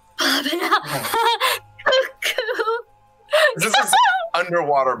children. This is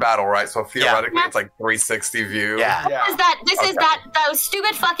underwater battle, right? So theoretically, it's like 360 view. Yeah. This is those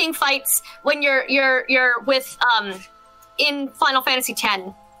stupid fucking fights when you're with in Final Fantasy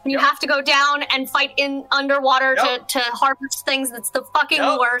X. When you have to go down and fight in underwater to harvest things. That's the fucking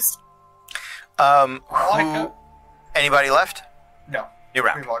worst. Anybody left? No. You're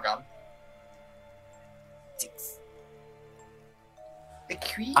We've out. all gone. The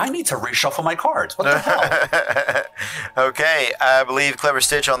queen. I need to reshuffle my cards. What the hell? Okay, I believe Clever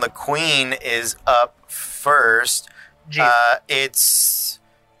Stitch on the queen is up first. It's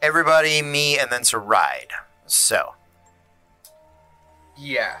everybody, me, and then Saride. So.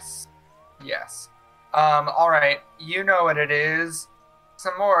 Yes. All right. You know what it is.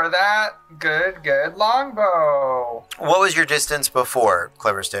 Some more of that. Good longbow. What was your distance before,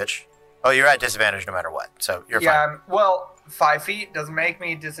 Clever Stitch? Oh, you're at disadvantage no matter what, so you're fine. Yeah, well, 5 feet doesn't make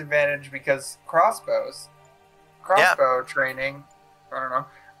me disadvantaged because crossbow training. I don't know.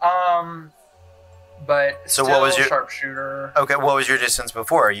 But so still what was your sharpshooter? Okay, what was your distance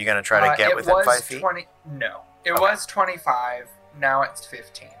before? Are you going to try to get within 5 feet? No, it was 25. Now it's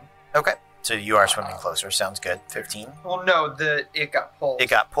 15. Okay, so you are swimming closer. Sounds good. 15. Well, no, it got pulled. It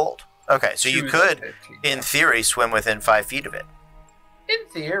got pulled. Okay, so you could, in theory, swim within 5 feet of it. In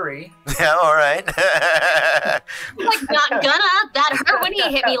theory. Yeah, all right. Like, not gonna. That hurt when he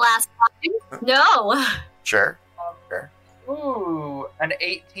hit me last time. No. Sure. Ooh, an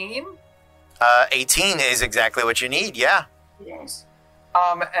 18? 18 is exactly what you need, yeah. Yes.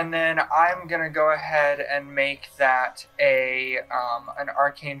 And then I'm gonna go ahead and make that an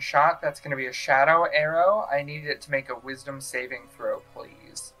arcane shot. That's gonna be a shadow arrow. I need it to make a wisdom saving throw,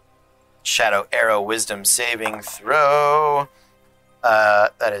 please. Shadow arrow wisdom saving throw.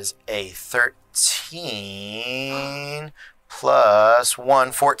 That is a 13 plus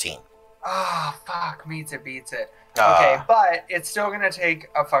 1, 14. Oh, fuck. Beats it. Okay, but it's still going to take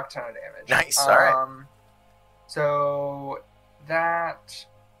a fuck ton of damage. Nice, all right. So that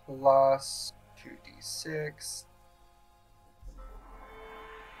plus 2d6.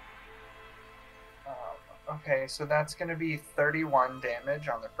 Okay, so that's going to be 31 damage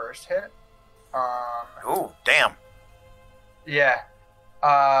on the first hit. Ooh, damn. Yeah.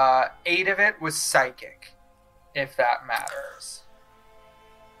 8 of it was psychic, if that matters.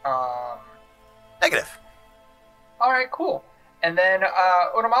 Negative. All right, cool. And then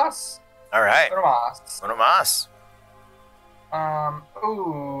Unamas. All right. Unamas.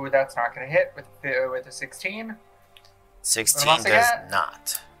 Ooh, that's not going to hit with a 16. 16 does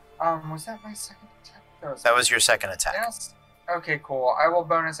not. Was that my second attack? That was your second attack. Yes. Okay, cool. I will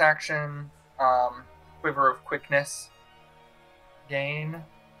bonus action Quiver of Quickness gain.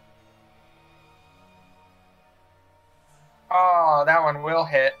 Oh, that one will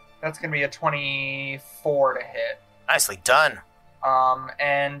hit. That's going to be a 24 to hit. Nicely done.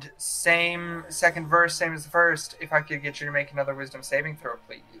 And same second verse, same as the first. If I could get you to make another wisdom saving throw,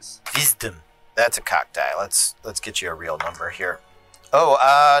 please. Wisdom. That's a cock die. Let's get you a real number here.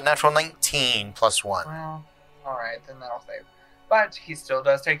 Oh, natural 19 plus 1. Well, all right, then that'll save. But he still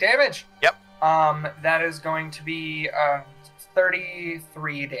does take damage. Yep. That is going to be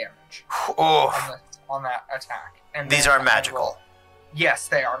 33 damage on that attack. And these are magical. Yes,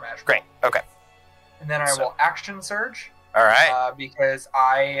 they are magical. Great. Okay. And then I will action surge. All right. Because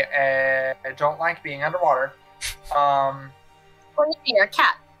I don't like being underwater. Well, you're a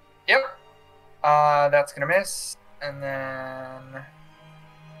cat. Yep. That's gonna miss, and then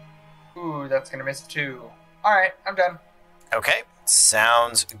ooh, that's gonna miss too. All right, I'm done. Okay,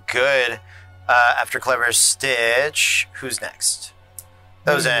 sounds good. After Clever Stitch, who's next?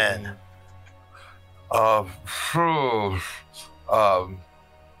 Those in. Okay,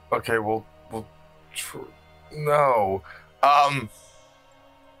 we'll no.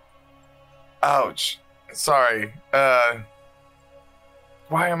 Ouch. Sorry.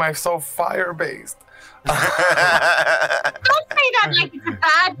 Why am I so fire-based? Don't say that like it's a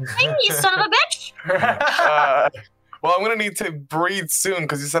bad thing, you son of a bitch! Well, I'm gonna need to breathe soon,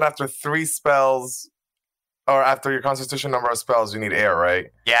 because you said after 3 spells, or after your constitution number of spells, you need air, right?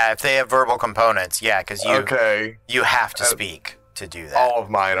 Yeah, if they have verbal components, yeah, because you have to speak to do that. All of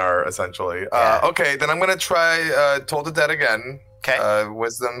mine are, essentially. Yeah. Okay, then I'm gonna try Toll the Dead again. Okay.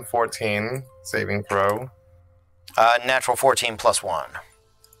 Wisdom 14, saving throw. Natural 14 plus 1.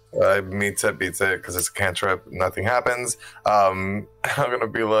 Beats it, because it's a cantrip. Nothing happens. I'm gonna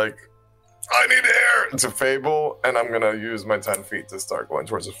be like, I need air! It's a fable, and I'm gonna use my 10 feet to start going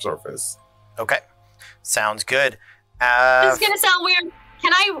towards the surface. Okay. Sounds good. This is gonna sound weird.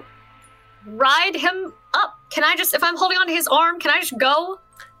 Can I ride him up? Can I just, if I'm holding onto his arm, can I just go?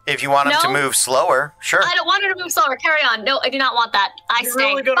 If you want him to move slower, sure. I don't want him to move slower. Carry on. No, I do not want that. You're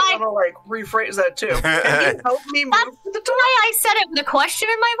really gonna want to rephrase that too. Can you help me move to the top? That's why I said it with a question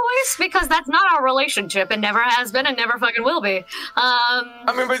in my voice, because that's not our relationship. It never has been and never fucking will be.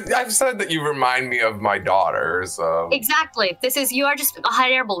 I mean, but I've said that you remind me of my daughter, so. Exactly. You are just a hot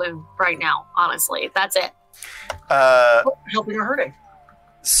air balloon right now, honestly. That's it. Helping or hurting.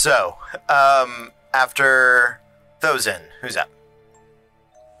 So, after those in, who's up?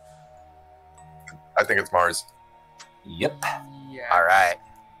 I think it's Mars. Yep. Yeah. All right.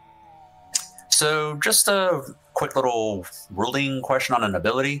 So just a quick little ruling question on an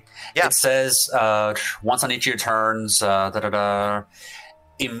ability. Yeah. It says once on each of your turns,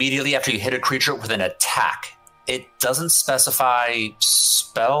 immediately after you hit a creature with an attack. It doesn't specify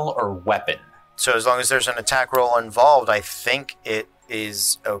spell or weapon. So as long as there's an attack roll involved, I think it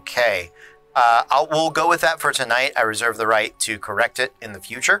is okay. We'll go with that for tonight. I reserve the right to correct it in the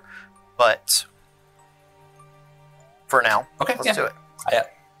future, but for now, okay, let's do it.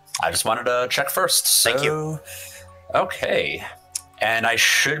 I just wanted to check first. So, Thank you. Okay. And I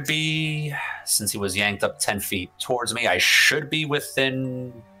should be, since he was yanked up 10 feet towards me, I should be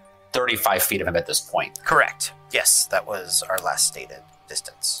within 35 feet of him at this point. Correct. Yes, that was our last stated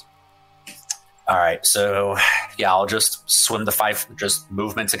distance. All right, so yeah, I'll just swim just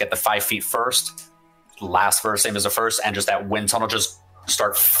movement to get the 5 feet first. Last verse, same as the first, and just that wind tunnel, just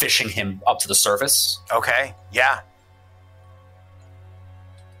start fishing him up to the surface. Okay, yeah.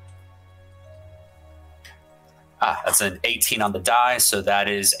 That's an 18 on the die, so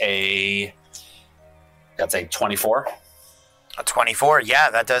that's a 24. A 24,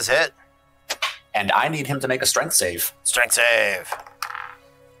 yeah, that does hit. And I need him to make a strength save. Strength save.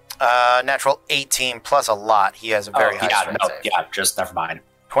 Natural 18 plus a lot. He has a very high strength save. Yeah, just never mind.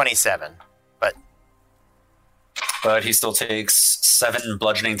 27, But he still takes 7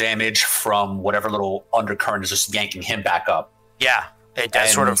 bludgeoning damage from whatever little undercurrent is just yanking him back up. Yeah, it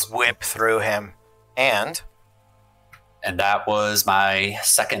does sort of whip through him. And that was my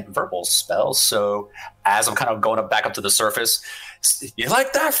second verbal spell. So as I'm kind of going back up to the surface, you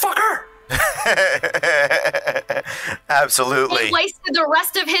like that, fucker? Absolutely. He wasted the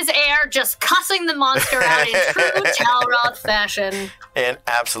rest of his air just cussing the monster out in true Talroth fashion. In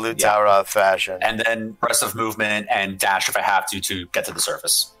absolute Talroth fashion. And then rest of movement and dash if I have to get to the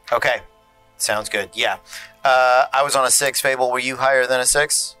surface. Okay. Sounds good. Yeah. I was on a 6, Fable. Were you higher than a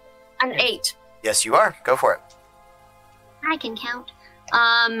 6? An 8. Yes, you are. Go for it. I can count.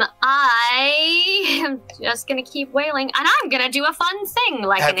 I am just gonna keep wailing, and I'm gonna do a fun thing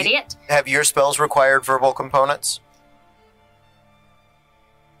like an idiot. Have your spells required verbal components?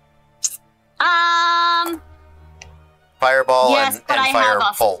 Fireball yes, and but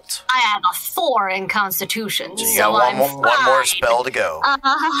Firebolt. I have a 4 in Constitution, So you so got I'm one more spell to go. I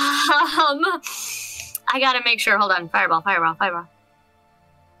gotta make sure. Hold on. Fireball.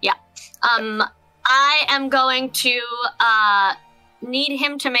 Yeah. I am going to need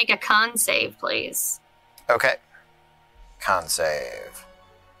him to make a con save, please. Okay. Con save.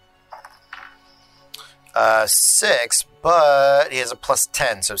 6, but he has a plus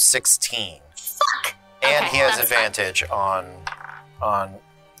 10, so 16. Fuck! And Okay, he has that's advantage on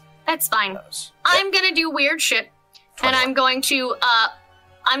That's fine. those. I'm gonna do weird shit, and 21. I'm going to,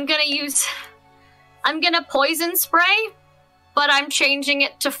 I'm gonna poison spray, but I'm changing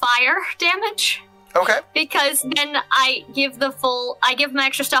it to fire damage. Okay. Because then I give him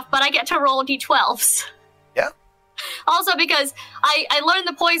extra stuff, but I get to roll d12s. Yeah. Also because I learned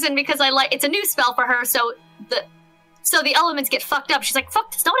the poison because it's a new spell for her, so the elements get fucked up. She's like,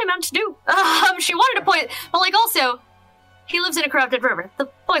 fuck, that's not what I meant to do. She wanted to poison, but also, he lives in a corrupted river. The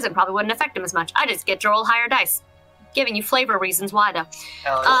poison probably wouldn't affect him as much. I just get to roll higher dice. Giving you flavor reasons why, though.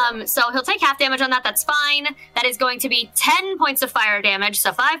 So he'll take half damage on that, that's fine. That is going to be 10 points of fire damage,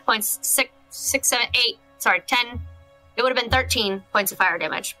 so 5 points, 6, 7, 8, sorry, 10. It would have been 13 points of fire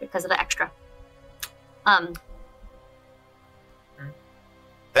damage because of the extra.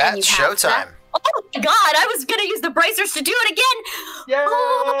 That's showtime. That. Oh my god, I was gonna use the bracers to do it again! Yay!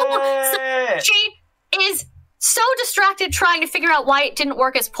 So she is so distracted trying to figure out why it didn't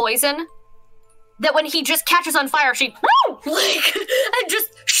work as poison that when he just catches on fire, she and just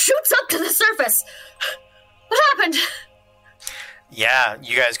shoots up to the surface. What happened? Yeah,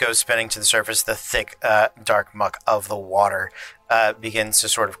 you guys go spinning to the surface. The thick, dark muck of the water begins to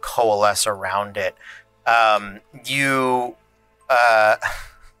sort of coalesce around it. You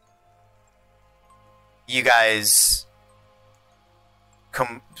guys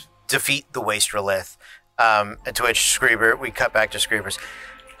defeat the Wastrelith, to which Screeber, we cut back to Screeber's.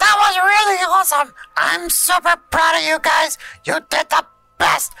 That was really awesome. I'm super proud of you guys. You did the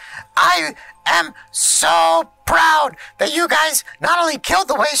best. I am so proud that you guys not only killed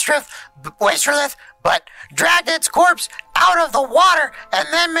the Wastrelith, but dragged its corpse out of the water and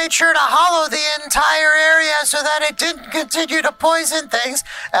then made sure to hollow the entire area so that it didn't continue to poison things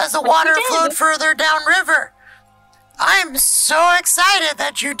as the water flowed further downriver. I'm so excited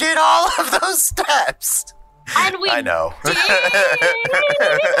that you did all of those steps. And we I know.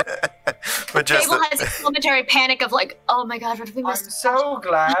 But just Fable has a momentary panic of like, oh my god, what have we I'm missed? so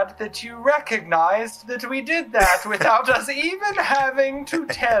glad that you recognized that we did that without us even having to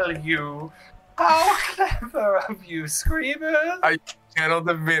tell you. How clever of you, Screamers! I channel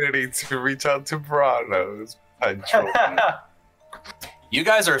divinity to reach out to Branos. You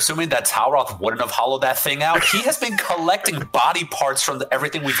guys are assuming that Talroth wouldn't have hollowed that thing out. He has been collecting body parts from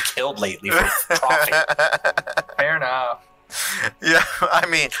everything we've killed lately for profit. Fair enough. Yeah, I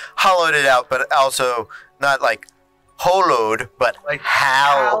mean, hollowed it out, but also not like hollowed, but Like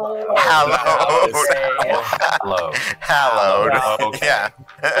hallowed. Hallowed. Yeah.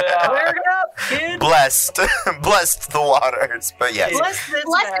 Clear it up, kid. Blessed the waters. But yes. Bless this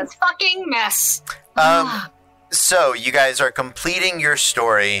Bless mess. this fucking mess. So you guys are completing your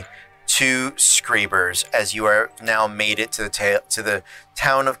story to Screebers as you are now made it to the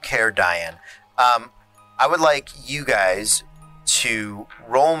town of Caerdion. I would like you guys to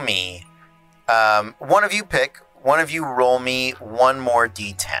roll me. One of you roll me one more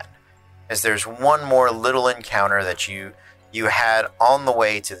d10, as there's one more little encounter that you had on the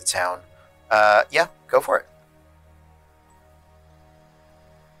way to the town. Yeah, go for it.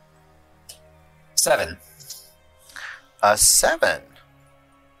 7. A 7.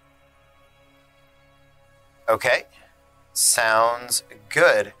 Okay. Sounds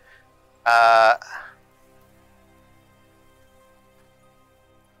good.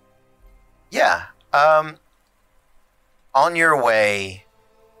 Yeah. On your way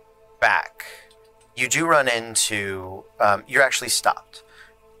back, you do run into. You're actually stopped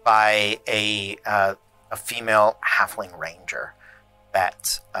by a female halfling ranger.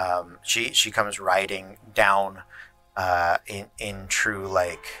 That she comes riding down in true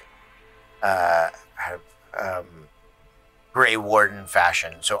Grey Warden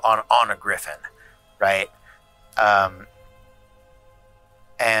fashion. So on a griffin, right?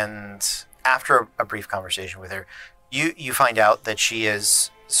 And after a brief conversation with her, you find out that she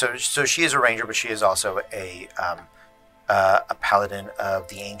is so she is a ranger, but she is also a paladin of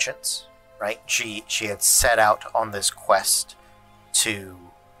the ancients, right? She had set out on this quest to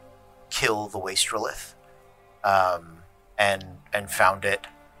kill the Wastrelith, and found it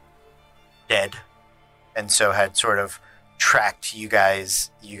dead, and so had sort of tracked you guys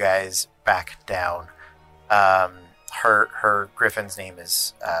back down. Her griffin's name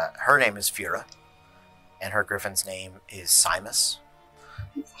is Fura, and her griffin's name is Simus.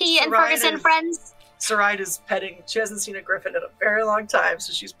 He and Ferguson friends. Saride is petting. She hasn't seen a griffin in a very long time,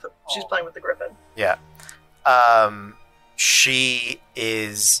 so she's playing with the griffin. Yeah. She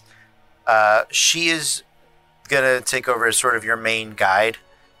is gonna take over as sort of your main guide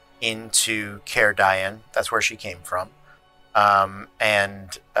into Caerdion. That's where she came from.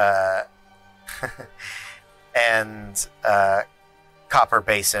 And Copper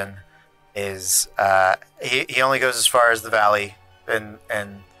Basin is he only goes as far as the valley, and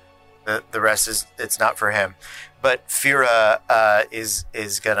the rest it's not for him. But Fura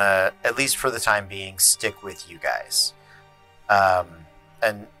is gonna, at least for the time being, stick with you guys,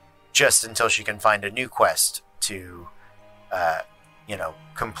 and just until she can find a new quest to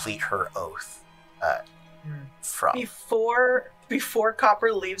complete her oath from. Before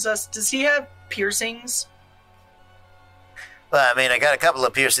Copper leaves us, does he have piercings? Well, I mean, I got a couple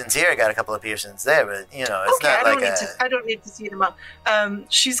of piercings here, I got a couple of piercings there, but it's okay, not I don't need to see them up.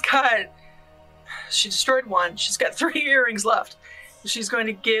 She destroyed one. She's got 3 earrings left. She's going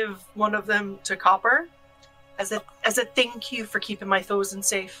to give one of them to Copper as a thank you for keeping my Thousand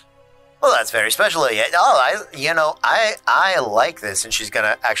safe. Well, that's very special. I like this, and she's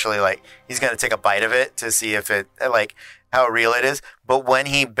gonna actually he's gonna take a bite of it to see if it how real it is. But when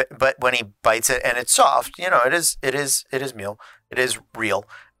he bites it and it's soft, it is meal. It is real,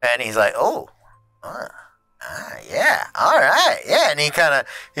 and he's like, yeah, all right, yeah, and he kind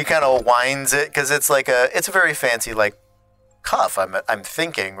of winds it because it's it's a very fancy cuff. I'm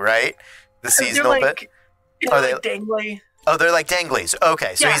thinking, right, the seasonal bit. Are they dangly? Oh, they're like danglies.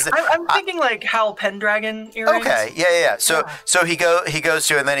 Okay, so I'm thinking Hal Pendragon earrings. Okay, yeah. So he goes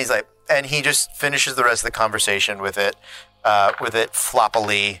to, and then he's like, and he just finishes the rest of the conversation with it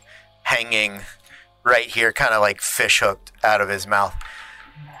floppily hanging right here, kind of like fish hooked out of his mouth.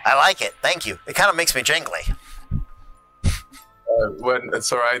 I like it. Thank you. It kind of makes me jingly. When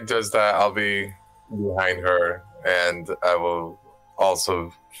Saride does that, I'll be behind her, and I will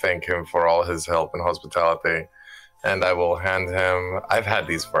also thank him for all his help and hospitality. And I will hand him, I've had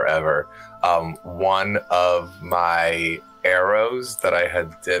these forever, one of my arrows that I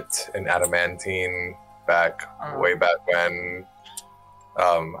had dipped in adamantine way back when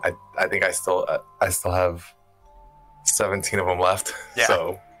I think I still have 17 of them left. Yeah.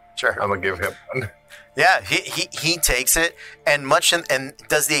 So Sure. I'm gonna give him one. Yeah, he takes it and and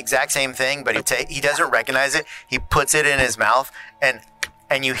does the exact same thing, but he doesn't recognize it. He puts it in his mouth, and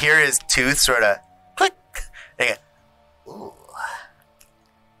you hear his tooth sort of click. And you go, ooh,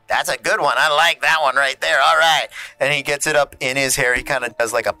 that's a good one. I like that one right there. All right, and he gets it up in his hair. He kind of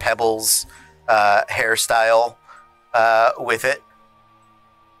does like a Pebbles hairstyle with it.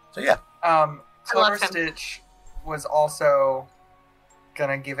 So yeah. Clever Stitch was also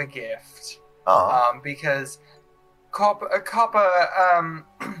gonna give a gift. Because Coppa,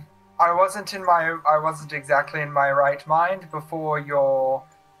 I wasn't exactly in my right mind before your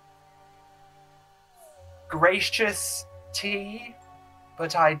gracious tea,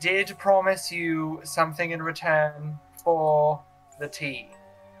 but I did promise you something in return for the tea.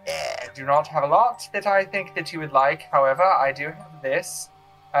 I do not have a lot that I think that you would like, however, I do have this.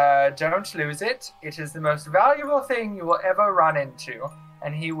 Don't lose it. It is the most valuable thing you will ever run into.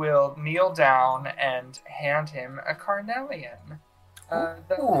 And he will kneel down and hand him a carnelian.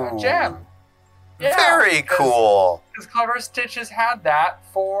 The gem. Yeah, very cool. Because Clever Stitch has had that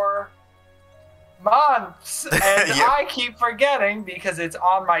for months. And Yeah. I keep forgetting because it's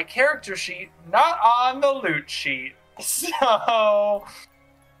on my character sheet, not on the loot sheet. So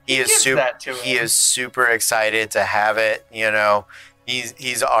He is gives super. that to He him. is super excited to have it. You know,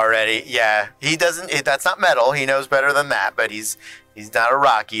 he's already. Yeah, he doesn't. That's not metal. He knows better than that. But he's not a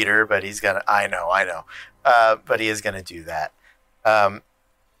rock eater. But he's gonna. I know. But he is gonna do that. And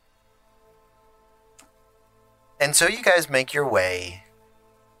so you guys make your way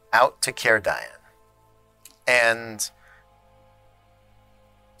out to Cairdian, and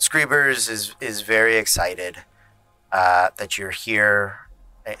Screebers is very excited that you're here.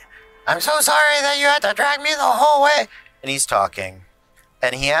 I'm so sorry that you had to drag me the whole way. And he's talking,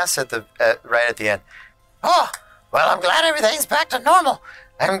 and he asks right at the end, "Oh, well, I'm glad everything's back to normal.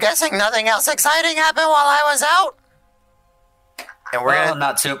 I'm guessing nothing else exciting happened while I was out." And we're gonna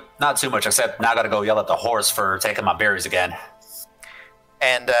not too much, except now I gotta go yell at the horse for taking my berries again.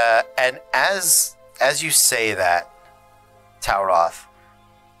 and as you say that, Tauroth,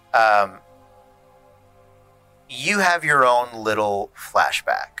 you have your own little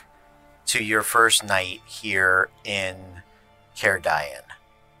flashback to your first night here in Cairdian.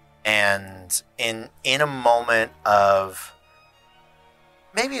 And in a moment of,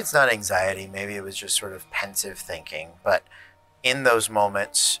 maybe it's not anxiety, maybe it was just sort of pensive thinking, but in those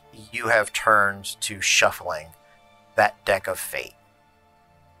moments, you have turned to shuffling that deck of fate.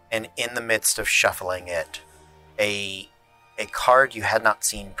 And in the midst of shuffling it, a card you had not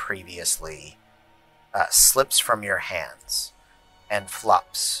seen previously slips from your hands and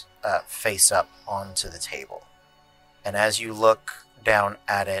flops face up onto the table. And as you look down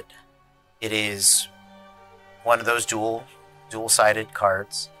at it, it is one of those dual-sided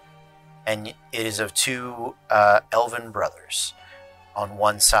cards, and it is of two elven brothers. On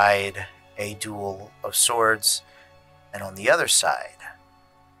one side, a duel of swords, and on the other side,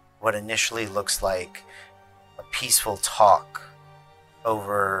 what initially looks like a peaceful talk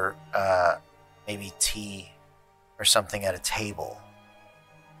over maybe tea or something at a table.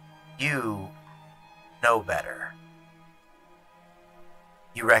 You know better.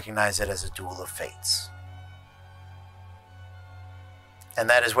 You recognize it as a duel of fates. And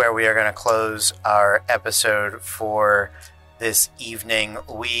that is where we are going to close our episode for this evening.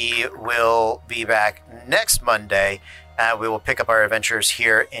 We will be back next Monday. We will pick up our adventures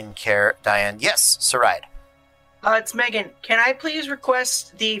here in Cairdian. Yes, Saride. It's Megan. Can I please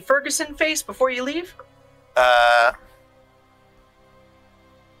request the Ferguson face before you leave?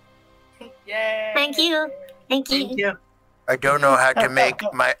 Yay! Thank you. Thank you. I don't know how to make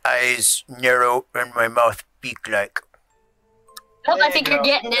my eyes narrow and my mouth beak-like. Well, There I think you you're go.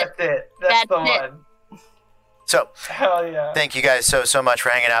 getting it. That's it. That's the That's it. one. So, Hell yeah. thank you guys so much for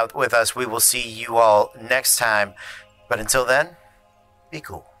hanging out with us. We will see you all next time. But until then, be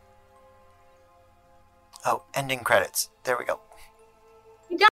cool. Oh, ending credits. There we go.